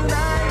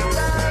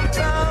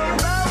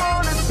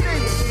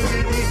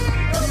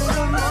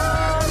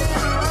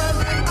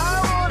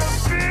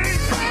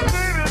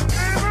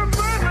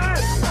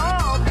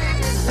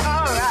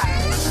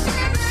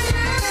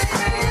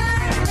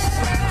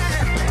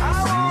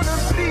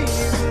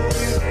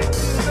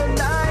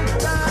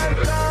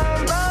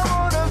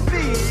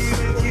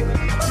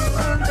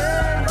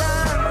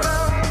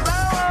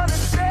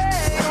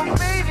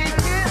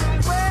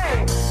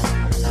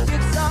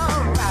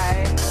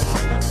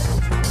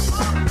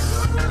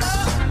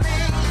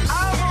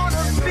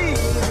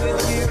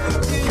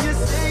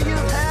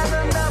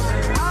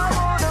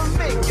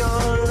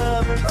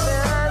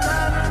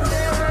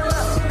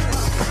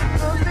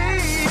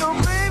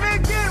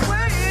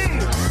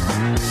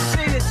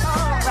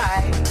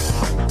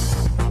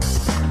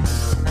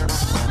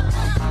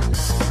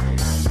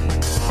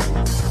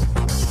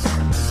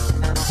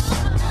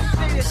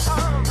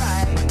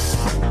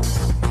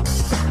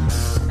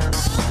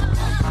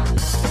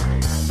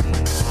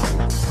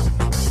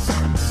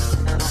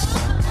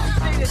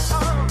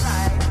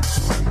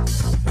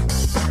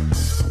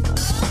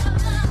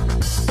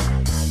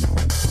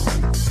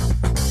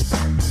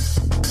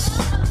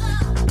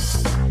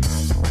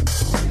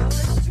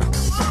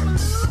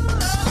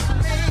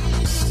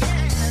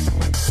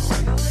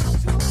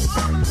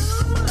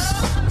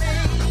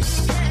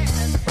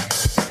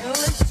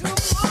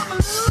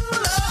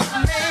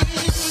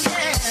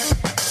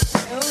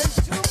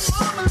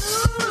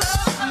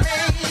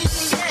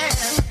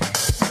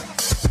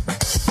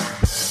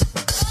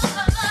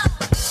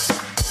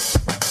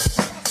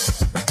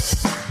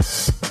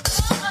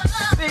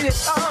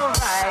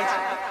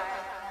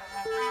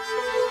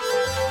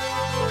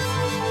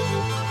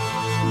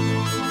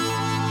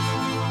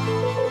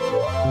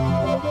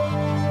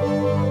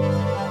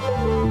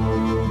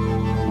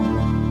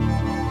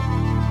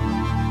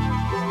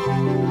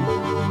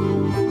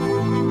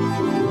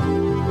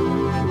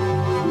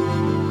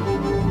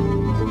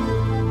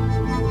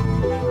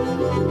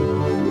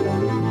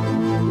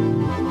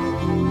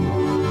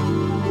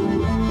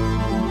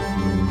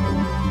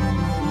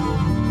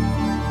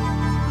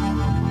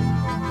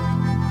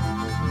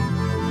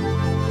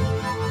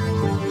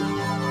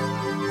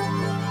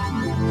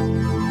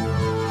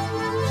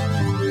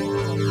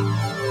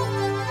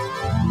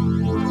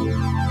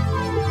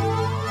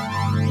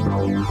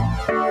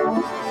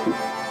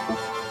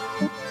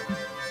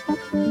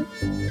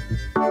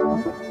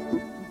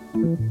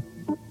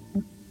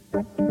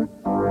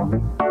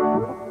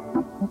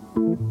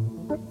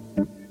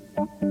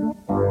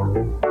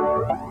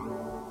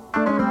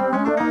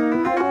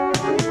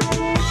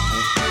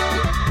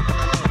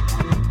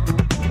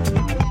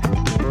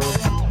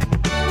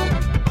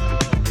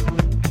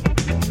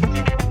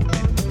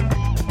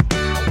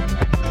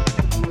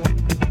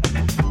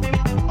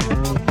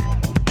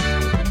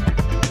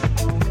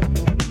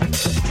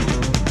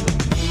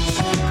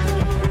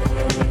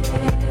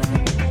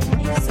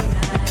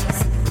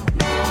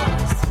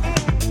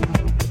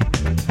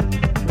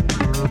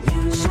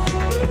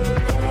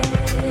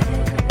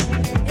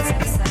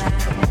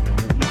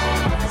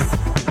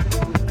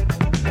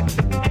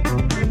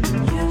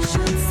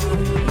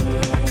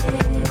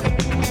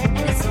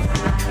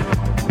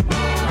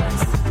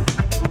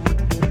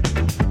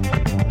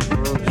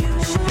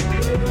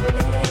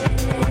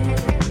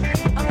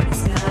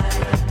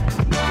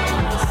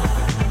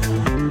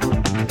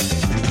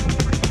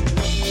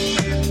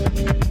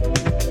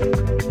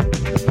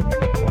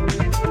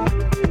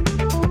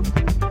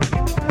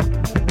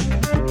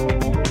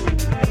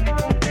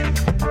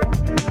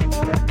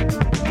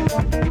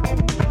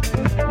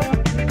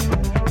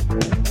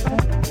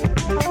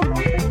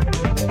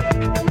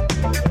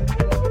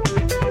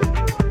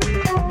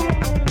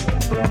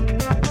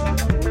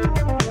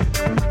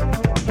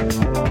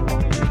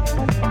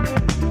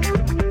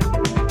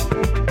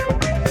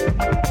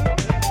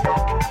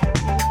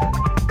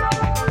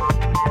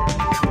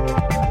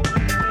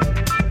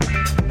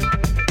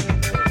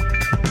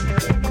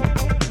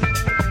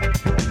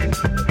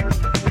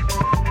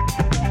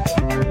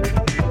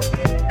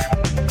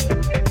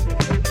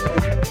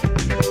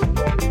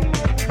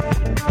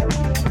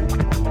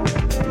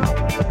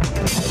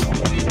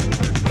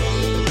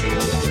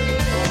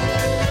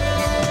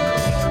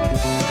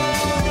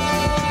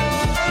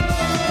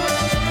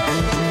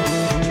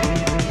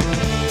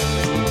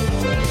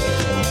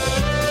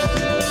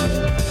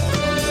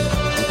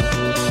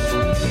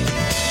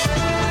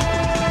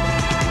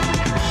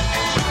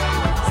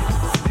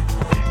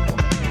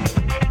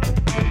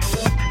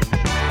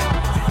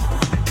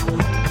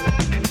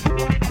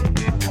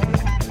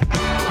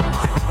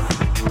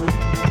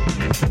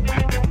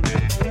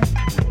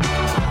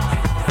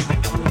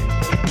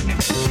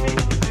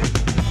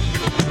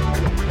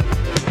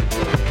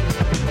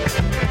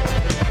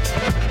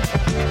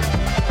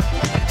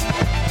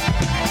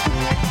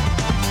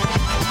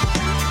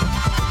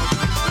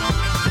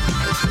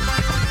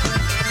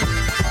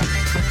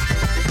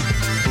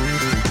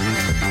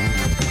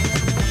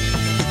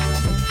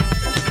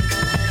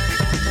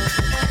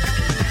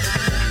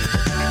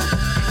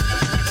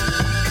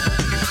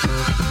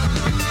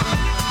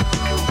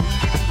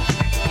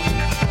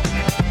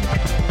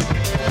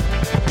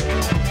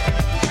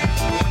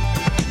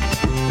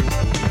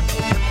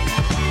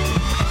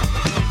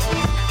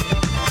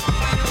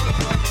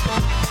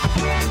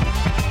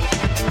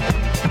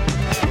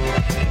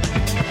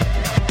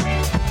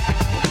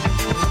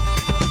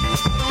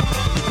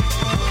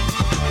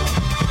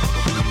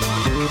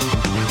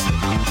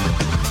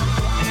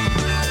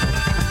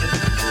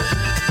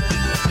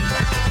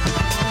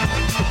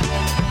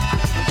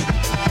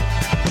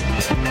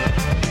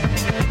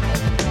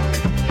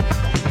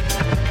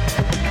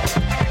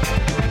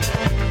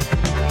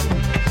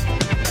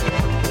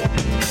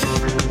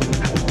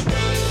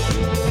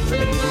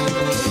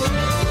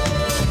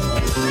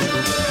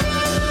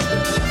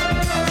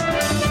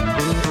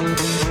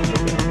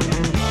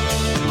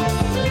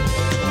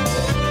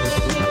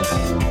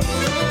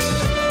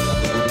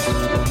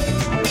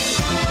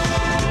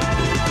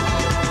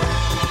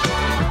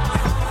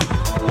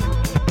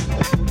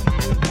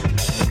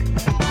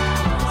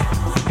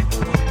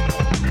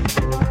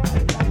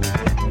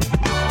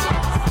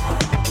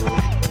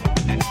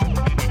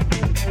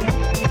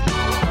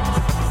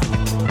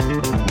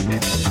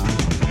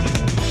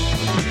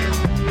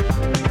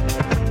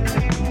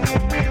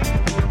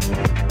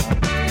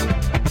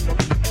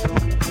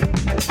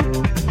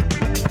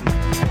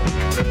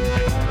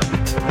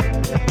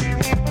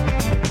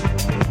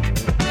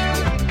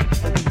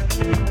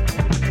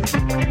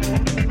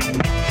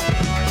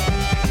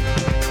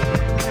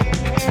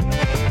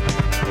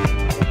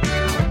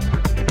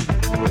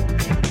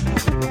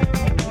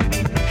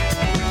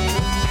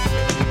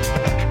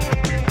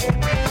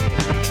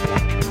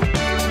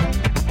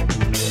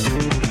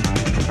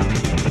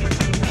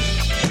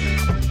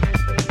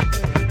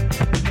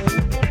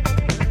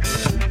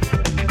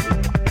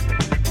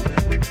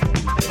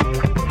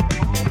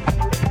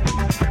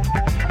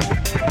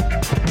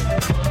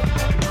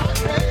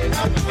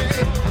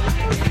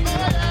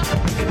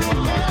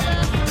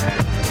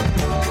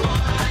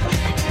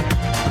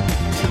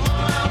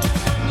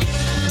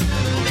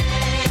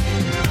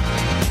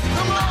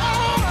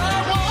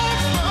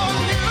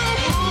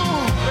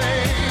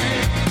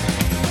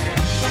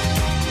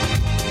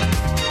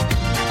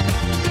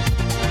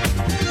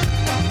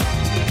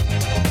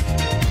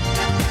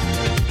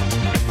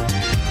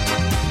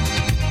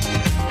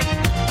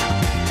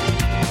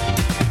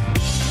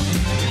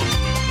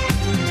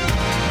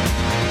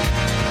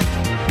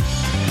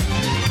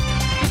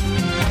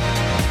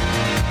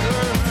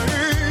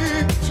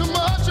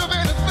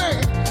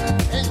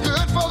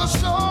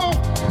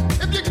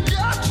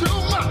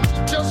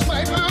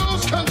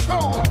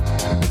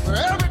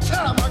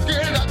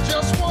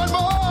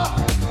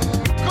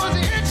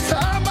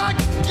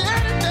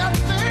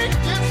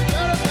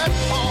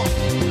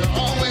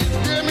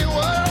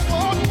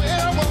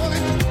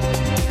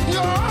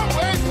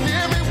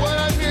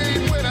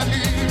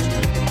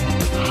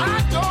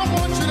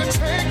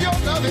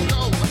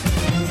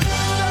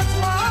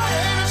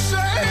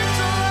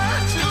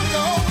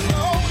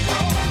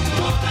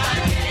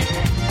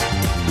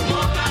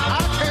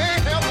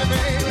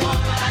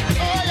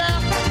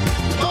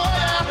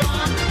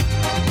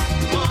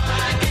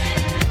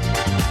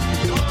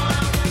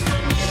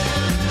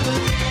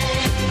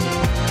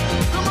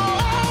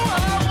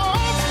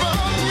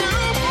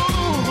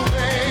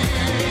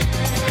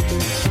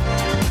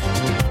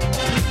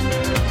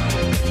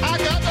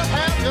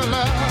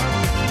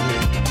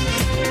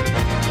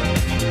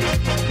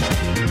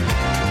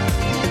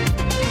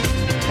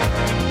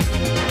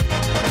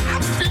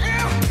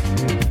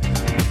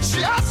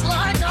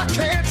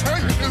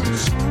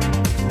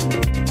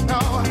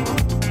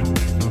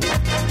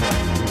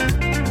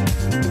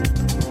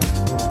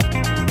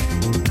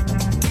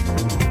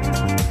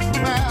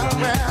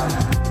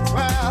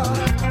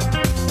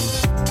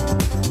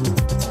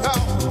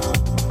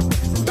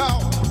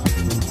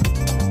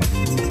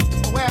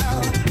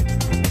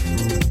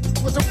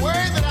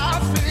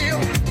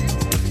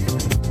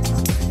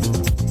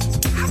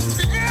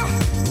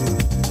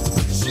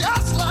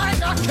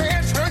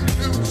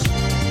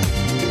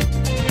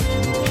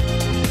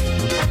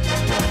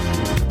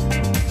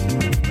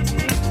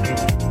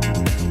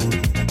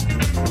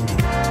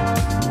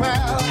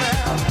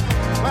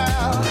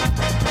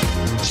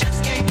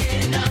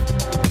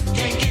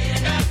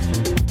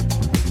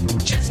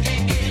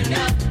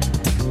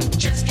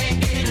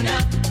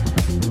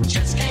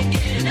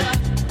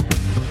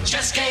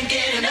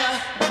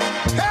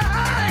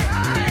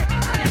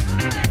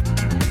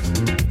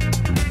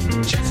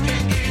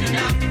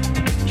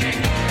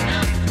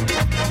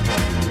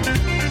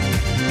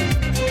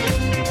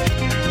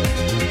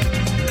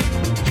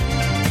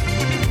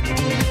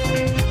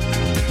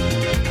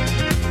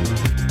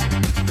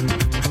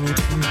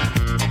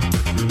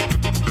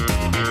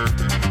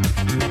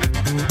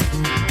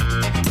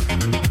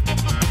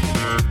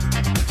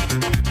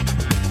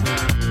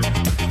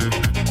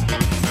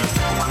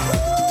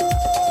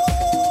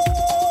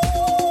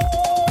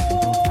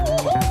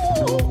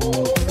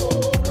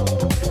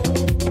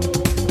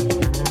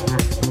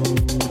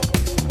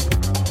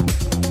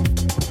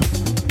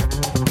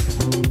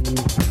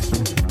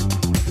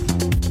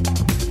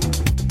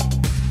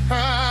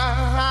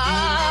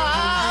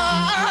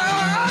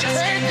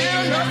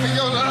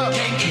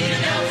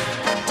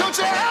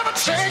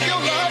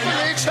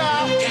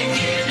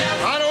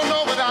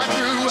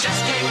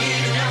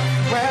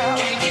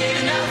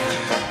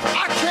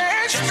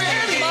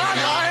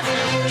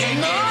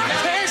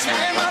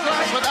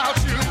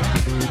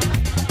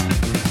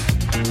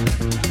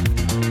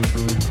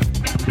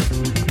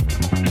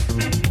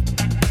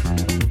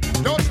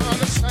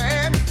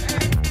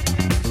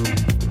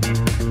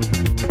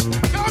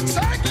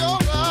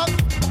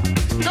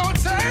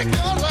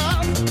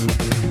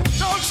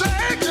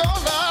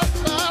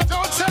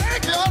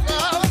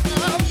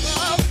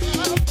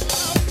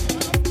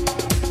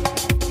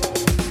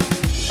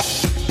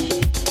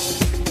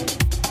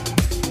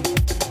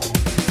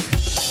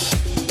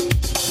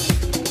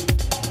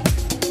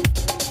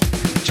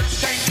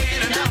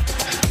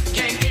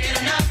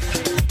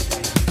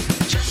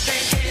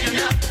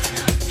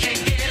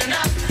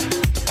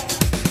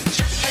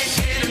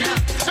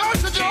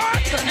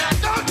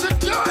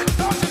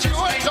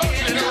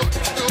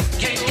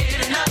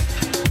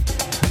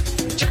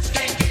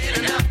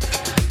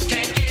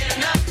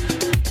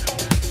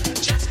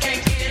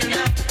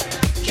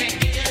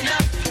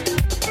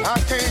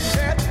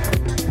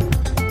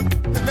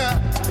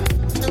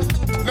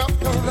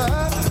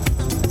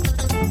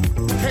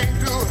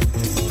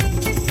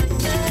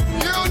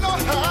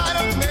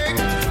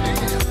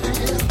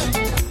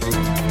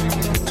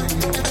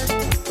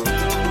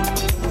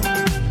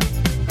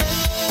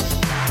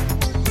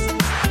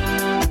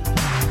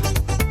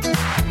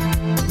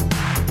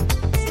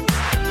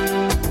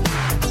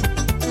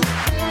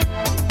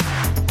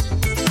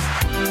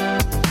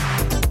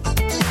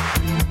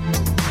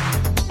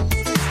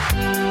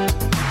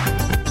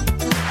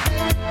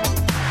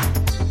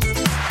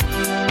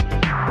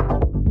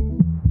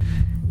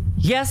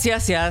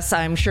 Yes.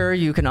 I'm sure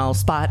you can all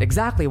spot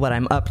exactly what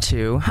I'm up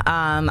to.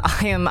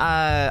 I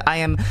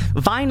am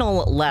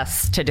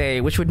vinyl-less today,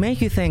 which would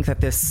make you think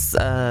that this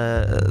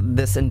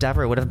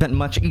endeavor would have been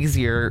much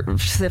easier,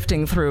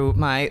 sifting through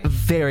my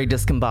very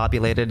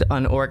discombobulated,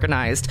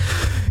 unorganized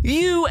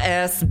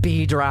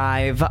USB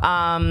drive.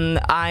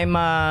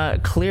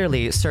 I'm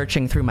clearly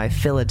searching through my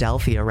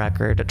Philadelphia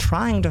record,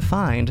 trying to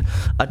find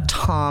a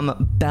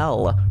Tom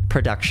Bell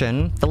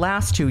production. The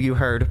last two you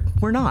heard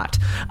were not.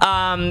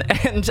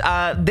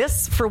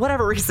 This, for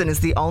whatever reason,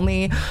 is the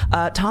only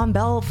Tom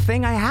Bell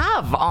thing I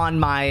have on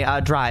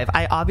my drive.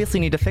 I obviously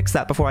need to fix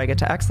that before I get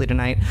to Exley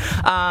tonight.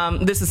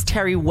 This is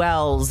Terry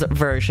Wells'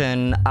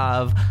 version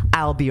of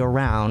I'll Be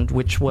Around,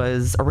 which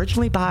was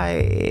originally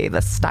by the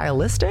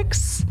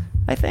Stylistics,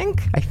 I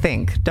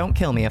think. Don't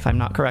kill me if I'm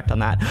not correct on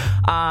that.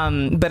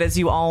 But as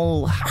you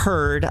all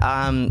heard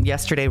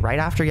yesterday, right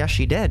after Yes,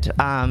 She Did,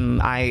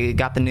 I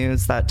got the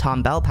news that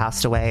Tom Bell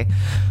passed away.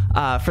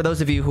 For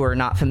those of you who are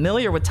not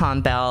familiar with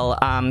Tom Bell,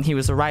 he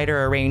was a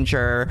writer,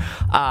 arranger,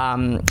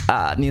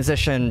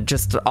 musician,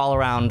 just all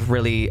around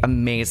really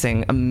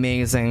amazing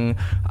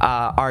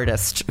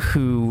artist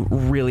who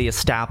really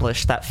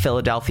established that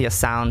Philadelphia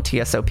sound,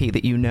 TSOP,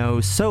 that you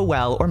know so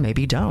well, or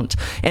maybe don't.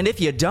 And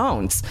if you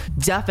don't,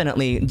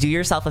 definitely do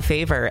yourself a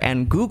favor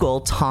and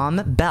Google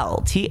Tom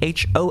Bell,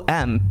 THOMBELL,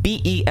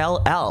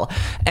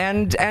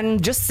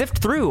 and just sift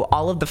through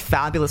all of the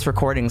fabulous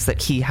recordings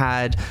that he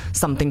had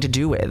something to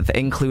do with,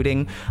 including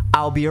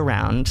I'll Be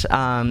Around,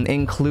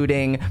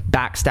 including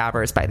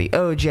Backstabbers by the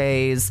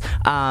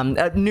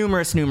OJs,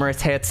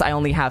 numerous hits. I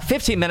only have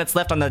 15 minutes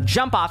left on the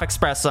Jumpoff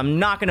Express, so I'm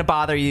not going to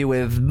bother you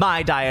with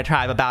my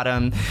diatribe about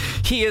him.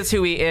 He is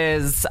who he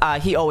is.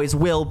 He always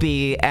will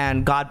be,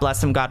 and God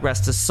bless him, God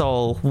rest his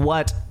soul.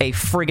 What a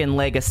friggin'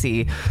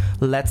 legacy.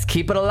 Let's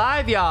keep it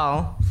alive,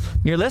 y'all.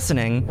 You're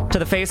listening to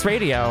The Face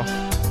Radio.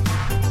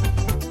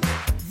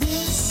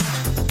 This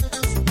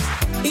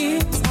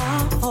is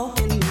our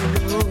open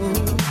road.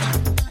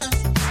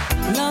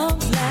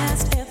 Love's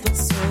last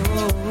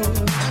episode.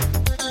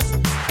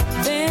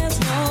 There's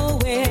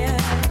nowhere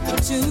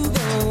to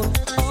go.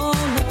 Oh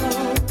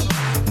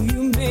no,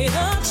 you made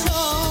a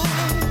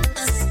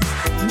choice.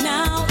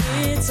 Now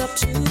it's up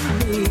to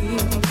me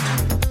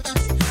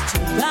to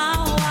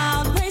bow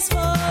out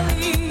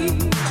gracefully.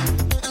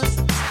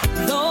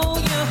 Though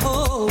you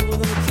hold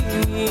the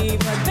key,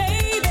 but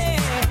baby,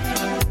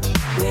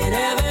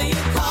 whenever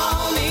you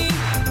call me,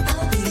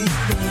 I'll be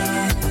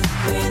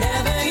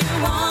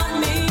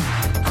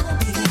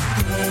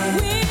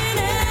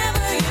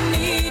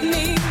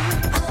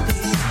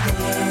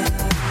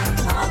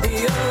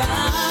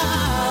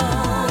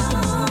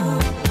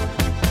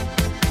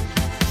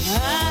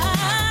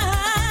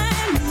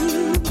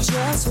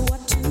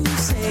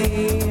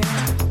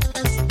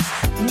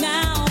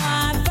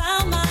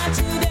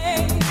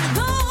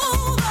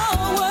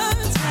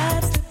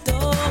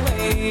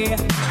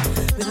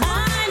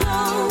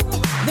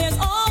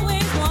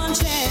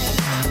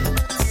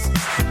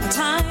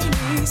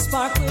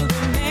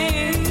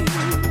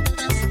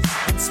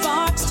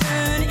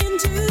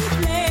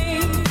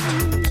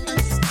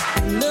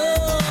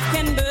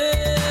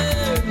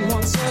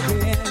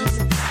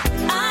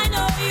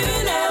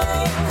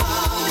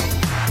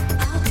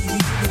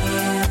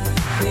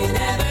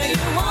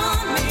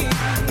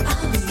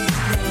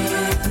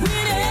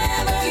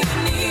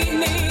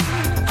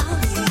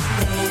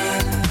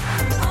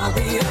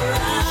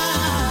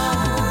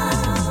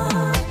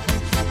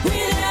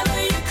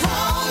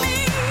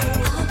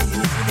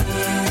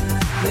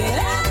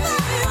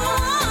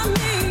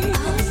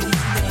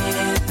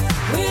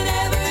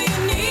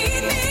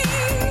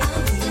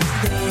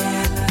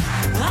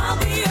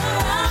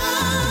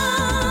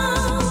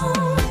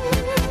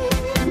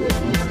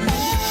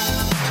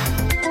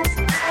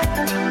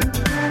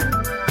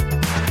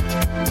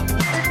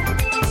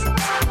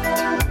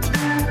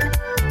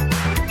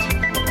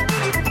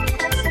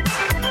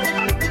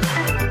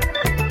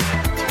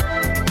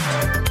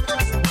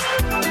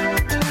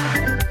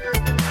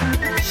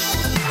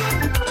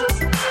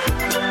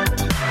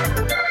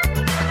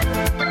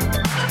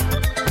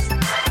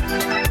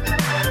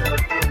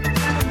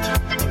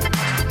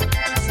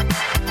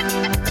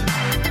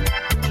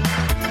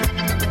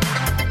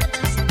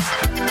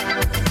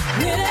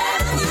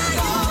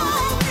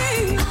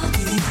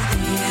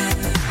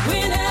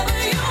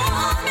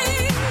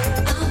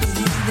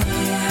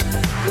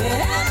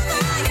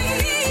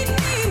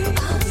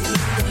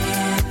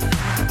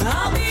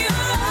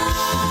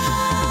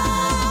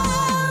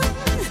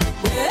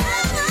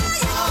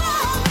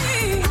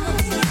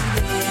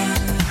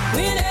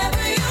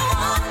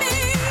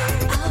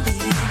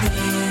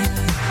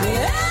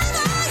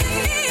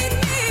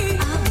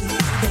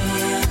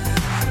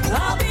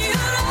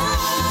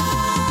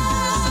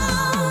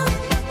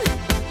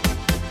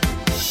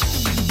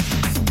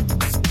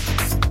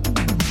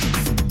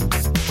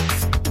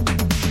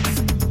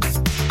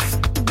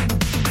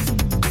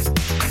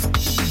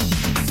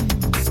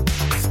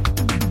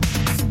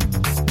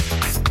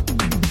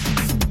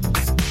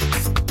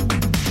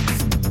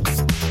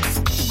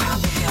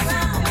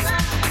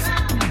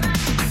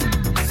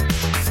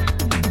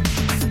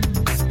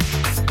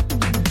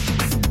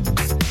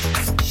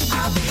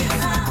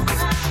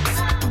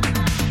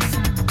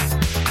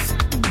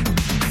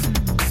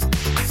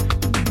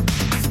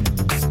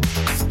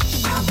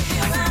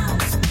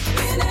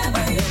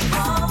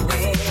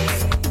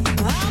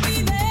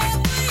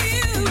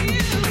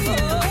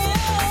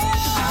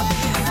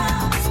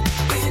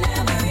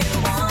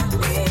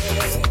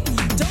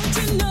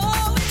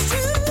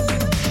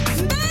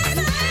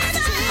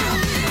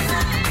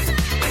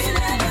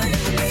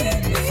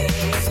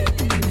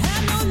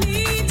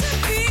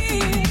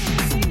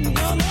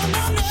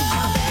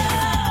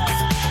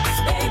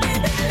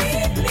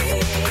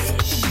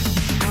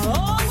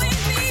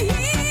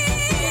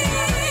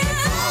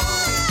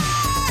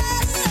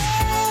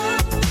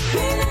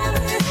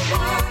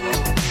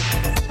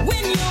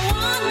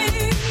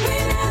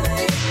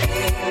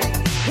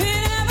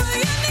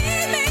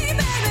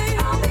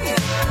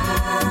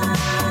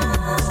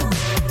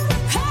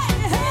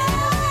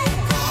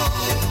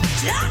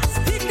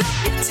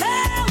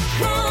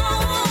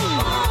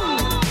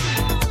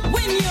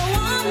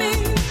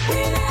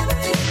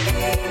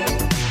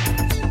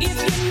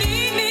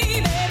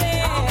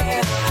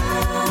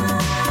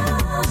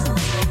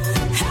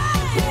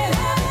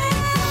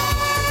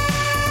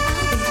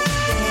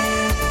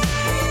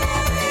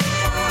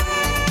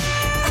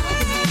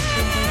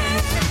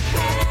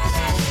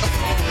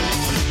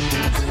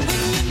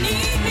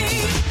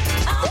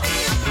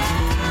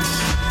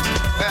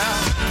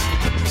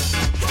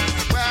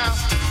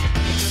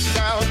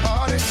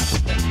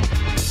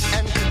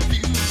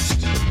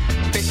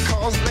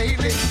 'cause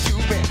lately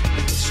you've been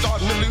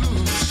starting to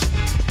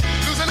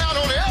losing out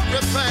on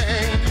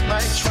everything you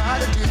might try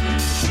to do.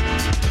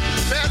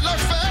 Bad luck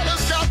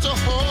fellas got to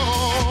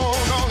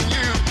hold on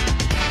you,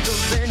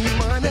 'cause then your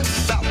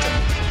money's about to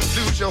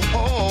lose your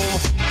home.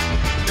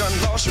 Done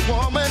lost your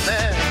woman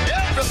and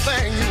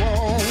everything you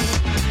own.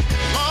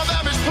 Law of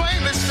average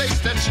plainly states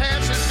that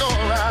chances go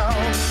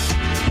around.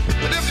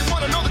 But if you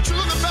want to know the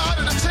truth about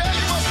it, I'll tell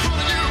you what's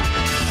fooling you.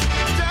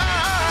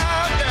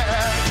 Down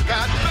there,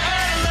 got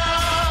bad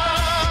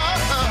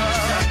love.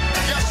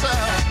 Yes,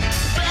 sir.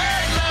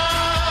 Bad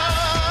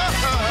love.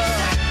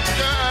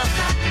 Yeah.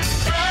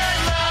 Bad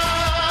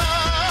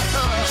love.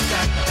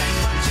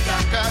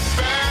 Got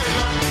bad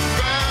love.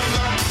 Bad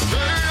love.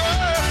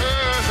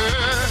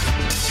 Yeah.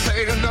 Say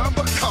the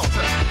number, cause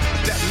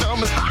that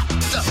number's hot.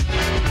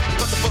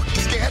 But the book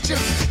is sketchy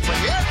for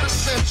every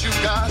cent you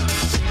got.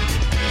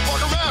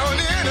 Walk around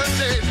in a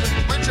day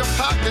with your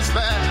pockets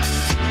back.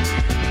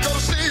 Go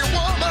to see a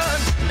woman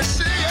and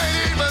she ain't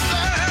even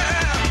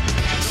there.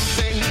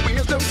 Say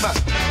wisdom, but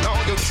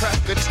on your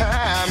track of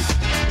time.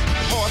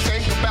 More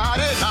think about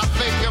it, I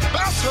think you're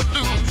about to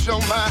lose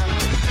your mind.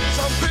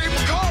 Some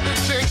people call it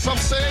jinx, some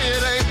say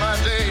it ain't my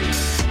day.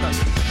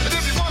 But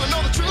if you want to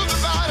know the truth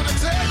about it, I'll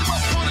tell you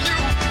what's pulling you.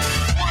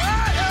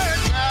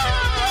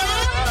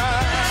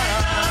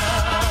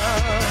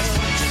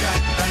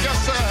 Yes,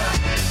 sir.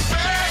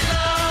 Bad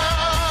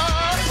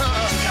love.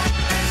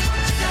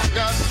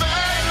 Got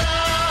bad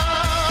love.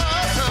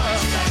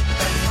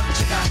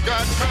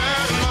 Got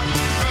bad luck.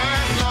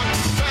 Bad luck.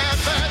 Bad,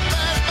 bad,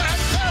 bad, bad,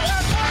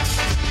 bad, bad.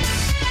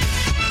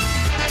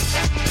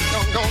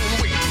 Don't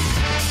wait.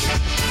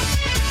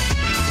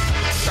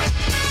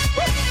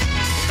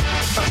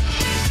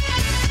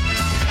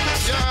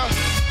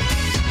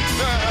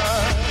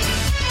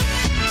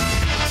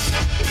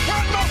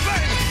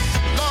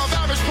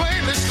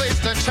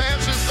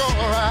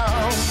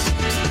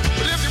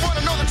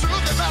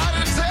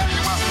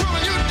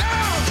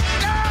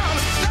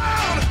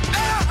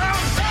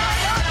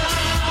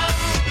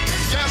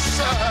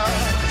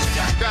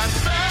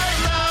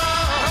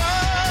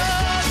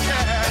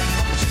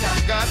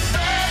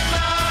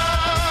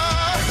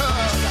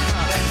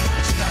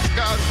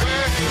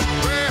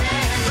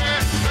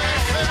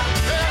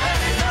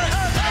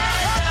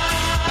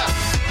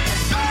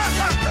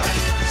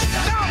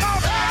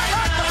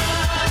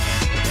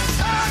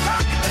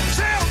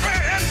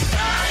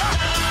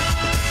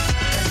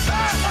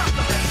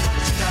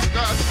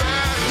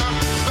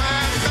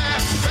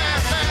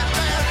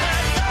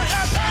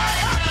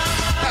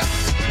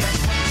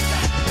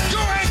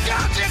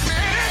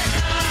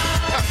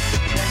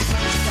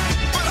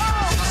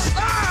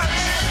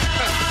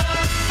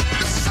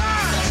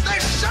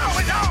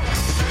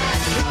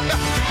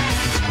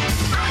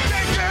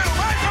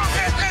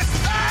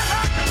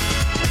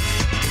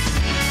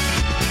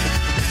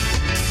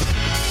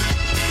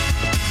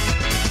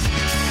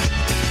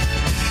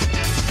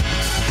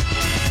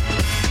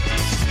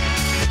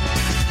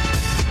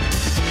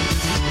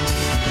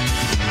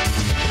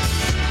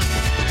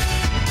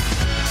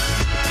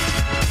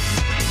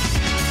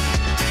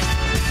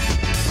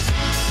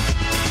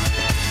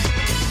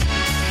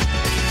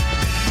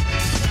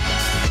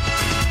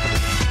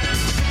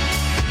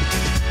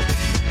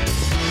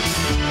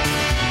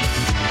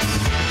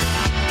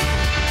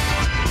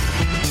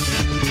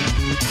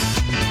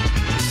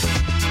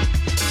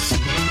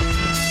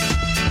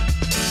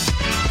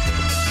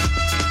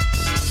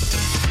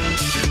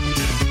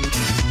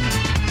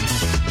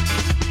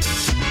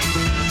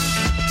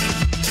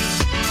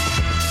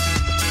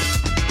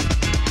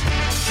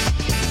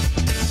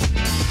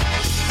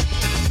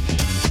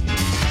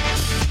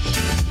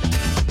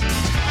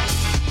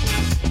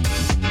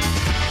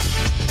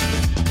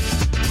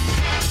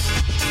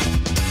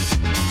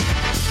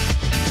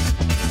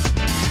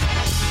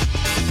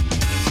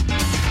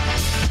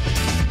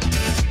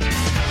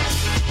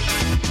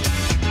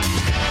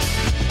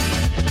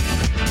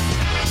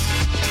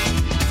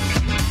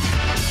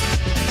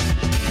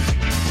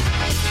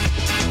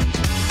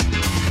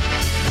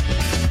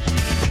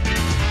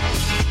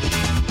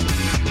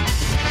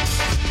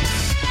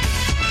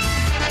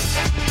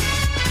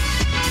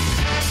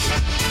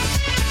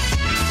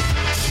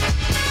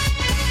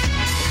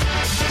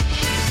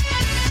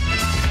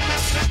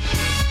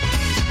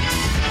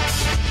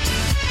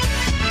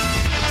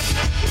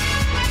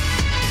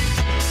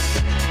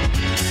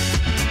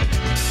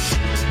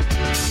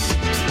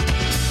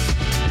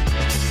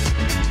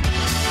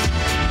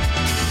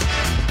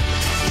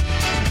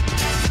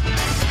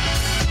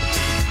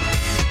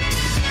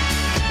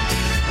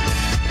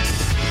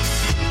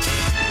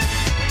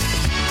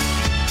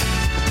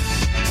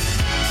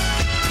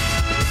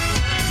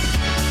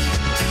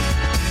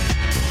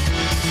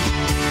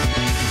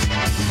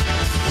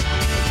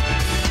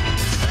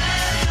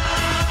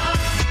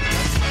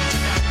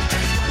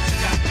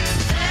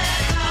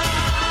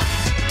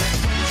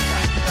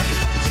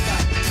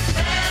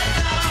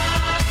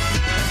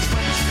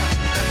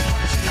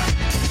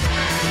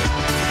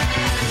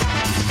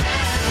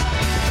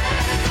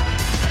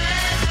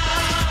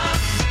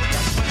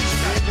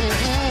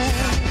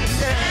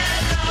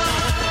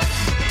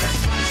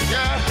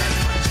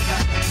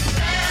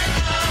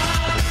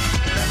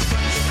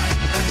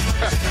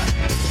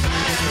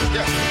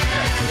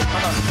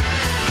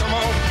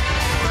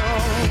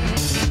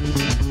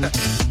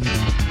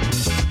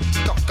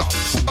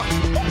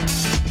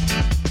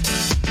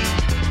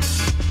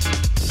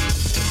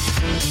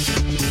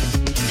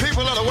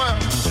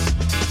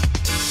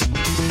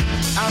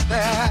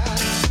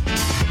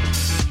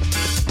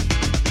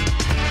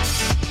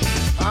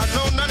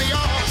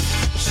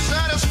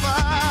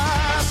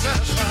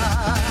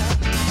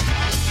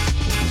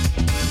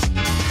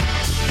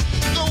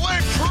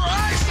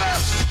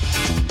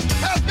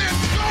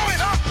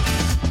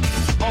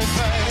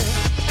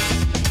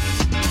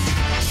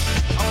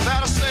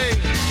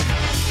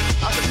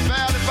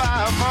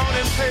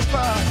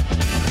 paper.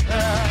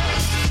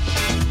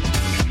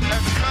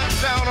 Had to cut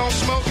down on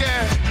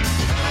smoking.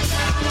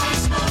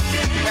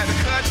 Had to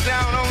cut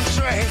down on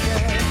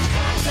drinking.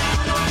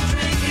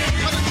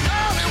 But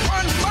early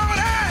one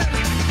morning,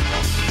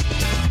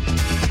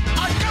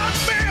 I got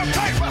me a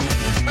paper.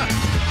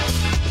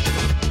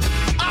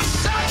 I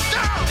sat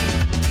down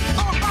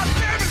on my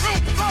living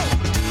room floor.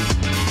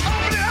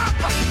 Open it up.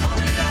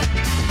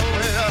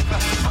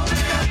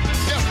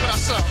 Guess what I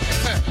saw?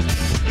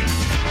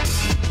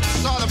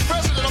 Saw the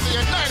President of the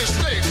United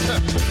States.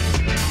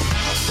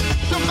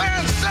 The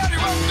man said he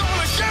wasn't going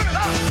to give it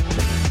up.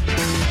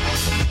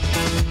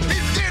 He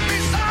did me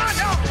sign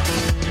up.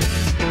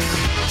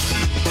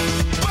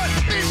 But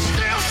he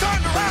still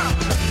turned around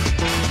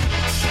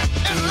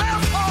and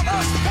left all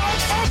us poor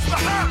folks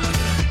behind.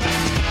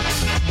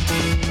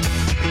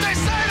 They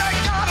say they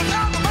got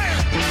another man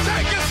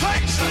take his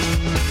place.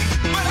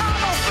 But I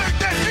don't think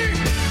that he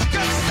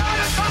can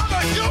satisfy the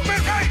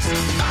human race.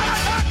 Bad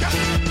luck.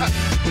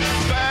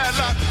 Bad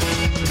luck.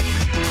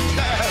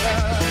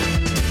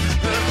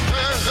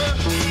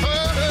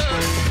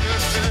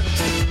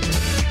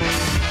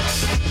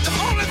 The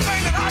only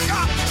thing that I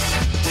got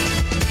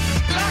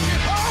that I can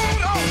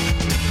hold on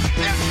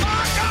is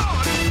my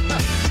God.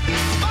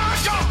 My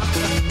God.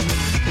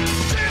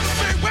 Jesus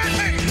be with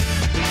me.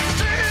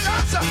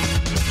 Jesus,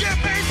 give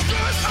me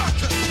good luck.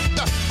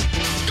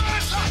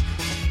 Good luck.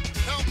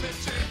 Help me,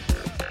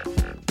 Jesus.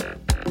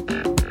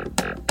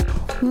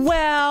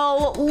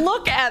 Well,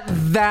 look at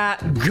that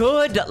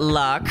good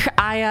luck.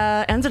 I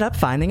ended up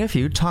finding a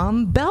few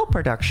Tom Bell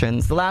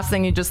productions. The last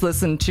thing you just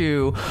listened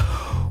to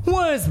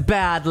was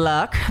Bad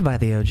Luck by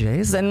the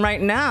OJs. And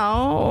right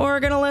now, we're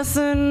going to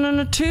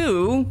listen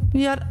to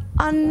yet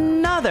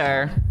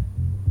another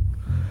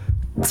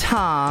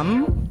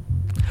Tom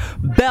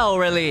Bell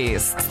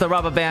release. It's the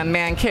Rubber Band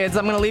Man Kids.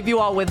 I'm going to leave you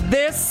all with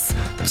this.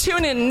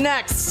 Tune in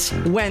next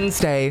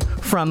Wednesday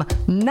from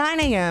 9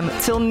 a.m.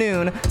 till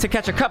noon to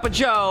catch a cup of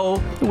Joe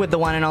with the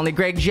one and only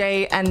Greg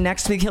J. And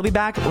next week he'll be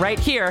back right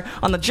here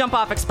on the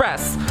Jumpoff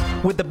Express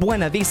with the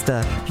Buena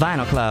Vista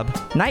Vinyl Club.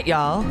 Night,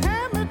 y'all.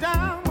 Hand me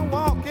down the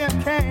walking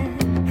cane.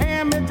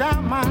 Hand me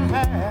down my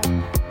hat.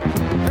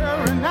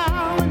 Hurry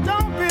now and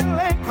don't be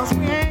late, 'cause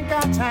we ain't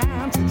got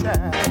time to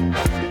chat.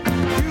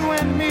 You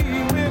and me,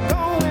 we're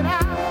going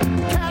out to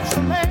catch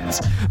the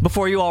latest.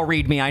 Before you all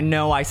read me, I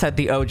know I said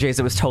the OJs.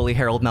 It was totally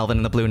Harold Melvin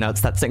in the Blue Notes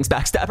that sings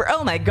Backstabber.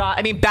 Oh my God.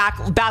 I mean,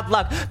 Bad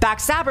Luck.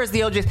 Backstabber's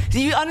the OJs. Do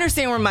you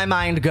understand where my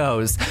mind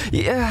goes?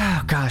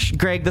 Yeah, gosh.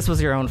 Greg, this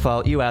was your own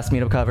fault. You asked me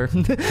to cover.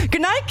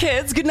 Good night,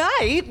 kids. Good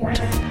night.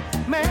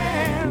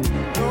 Man,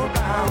 you're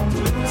bound to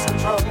lose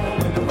control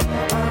when the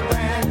rubber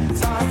band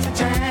starts to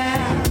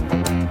jam.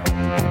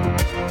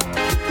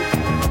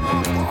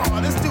 Oh,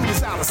 this dude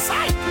is out of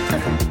sight.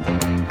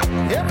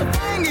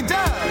 Everything he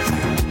does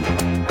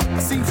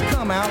seems to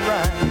come out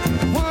right.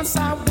 Once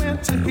I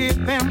went to hear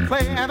them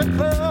play at a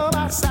club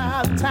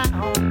outside of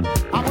town.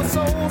 I was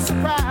so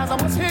surprised, I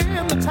was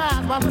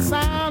hypnotized by the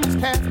sound this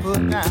cat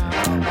put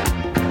down.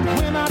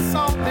 When I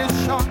saw this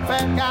short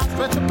fat guy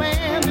stretch a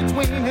band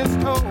between his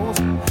toes,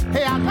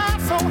 hey, I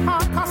laughed so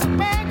hard 'cause the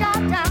man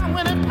got down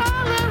when it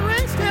finally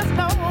reached his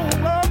nose.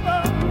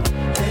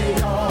 Hey,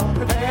 y'all,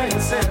 prepare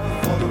yourself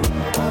for the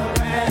rubber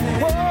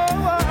band. Whoa.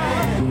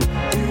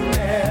 You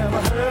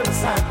never heard a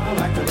sound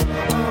like the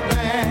rubber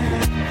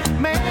band.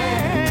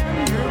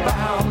 Man, you're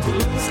bound to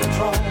lose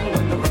control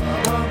when the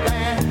rubber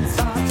band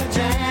starts to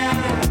jam.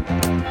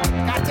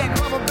 Got that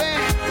rubber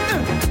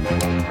band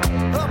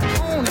up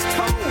on his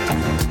toes,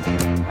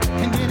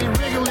 and then he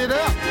wriggled it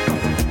up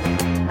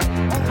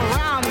all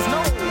around his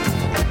nose.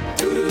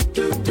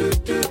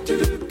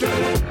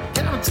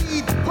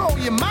 Guaranteed to blow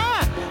your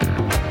mind.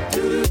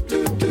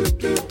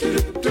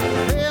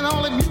 Playing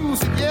all the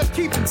music, just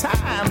keeping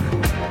time.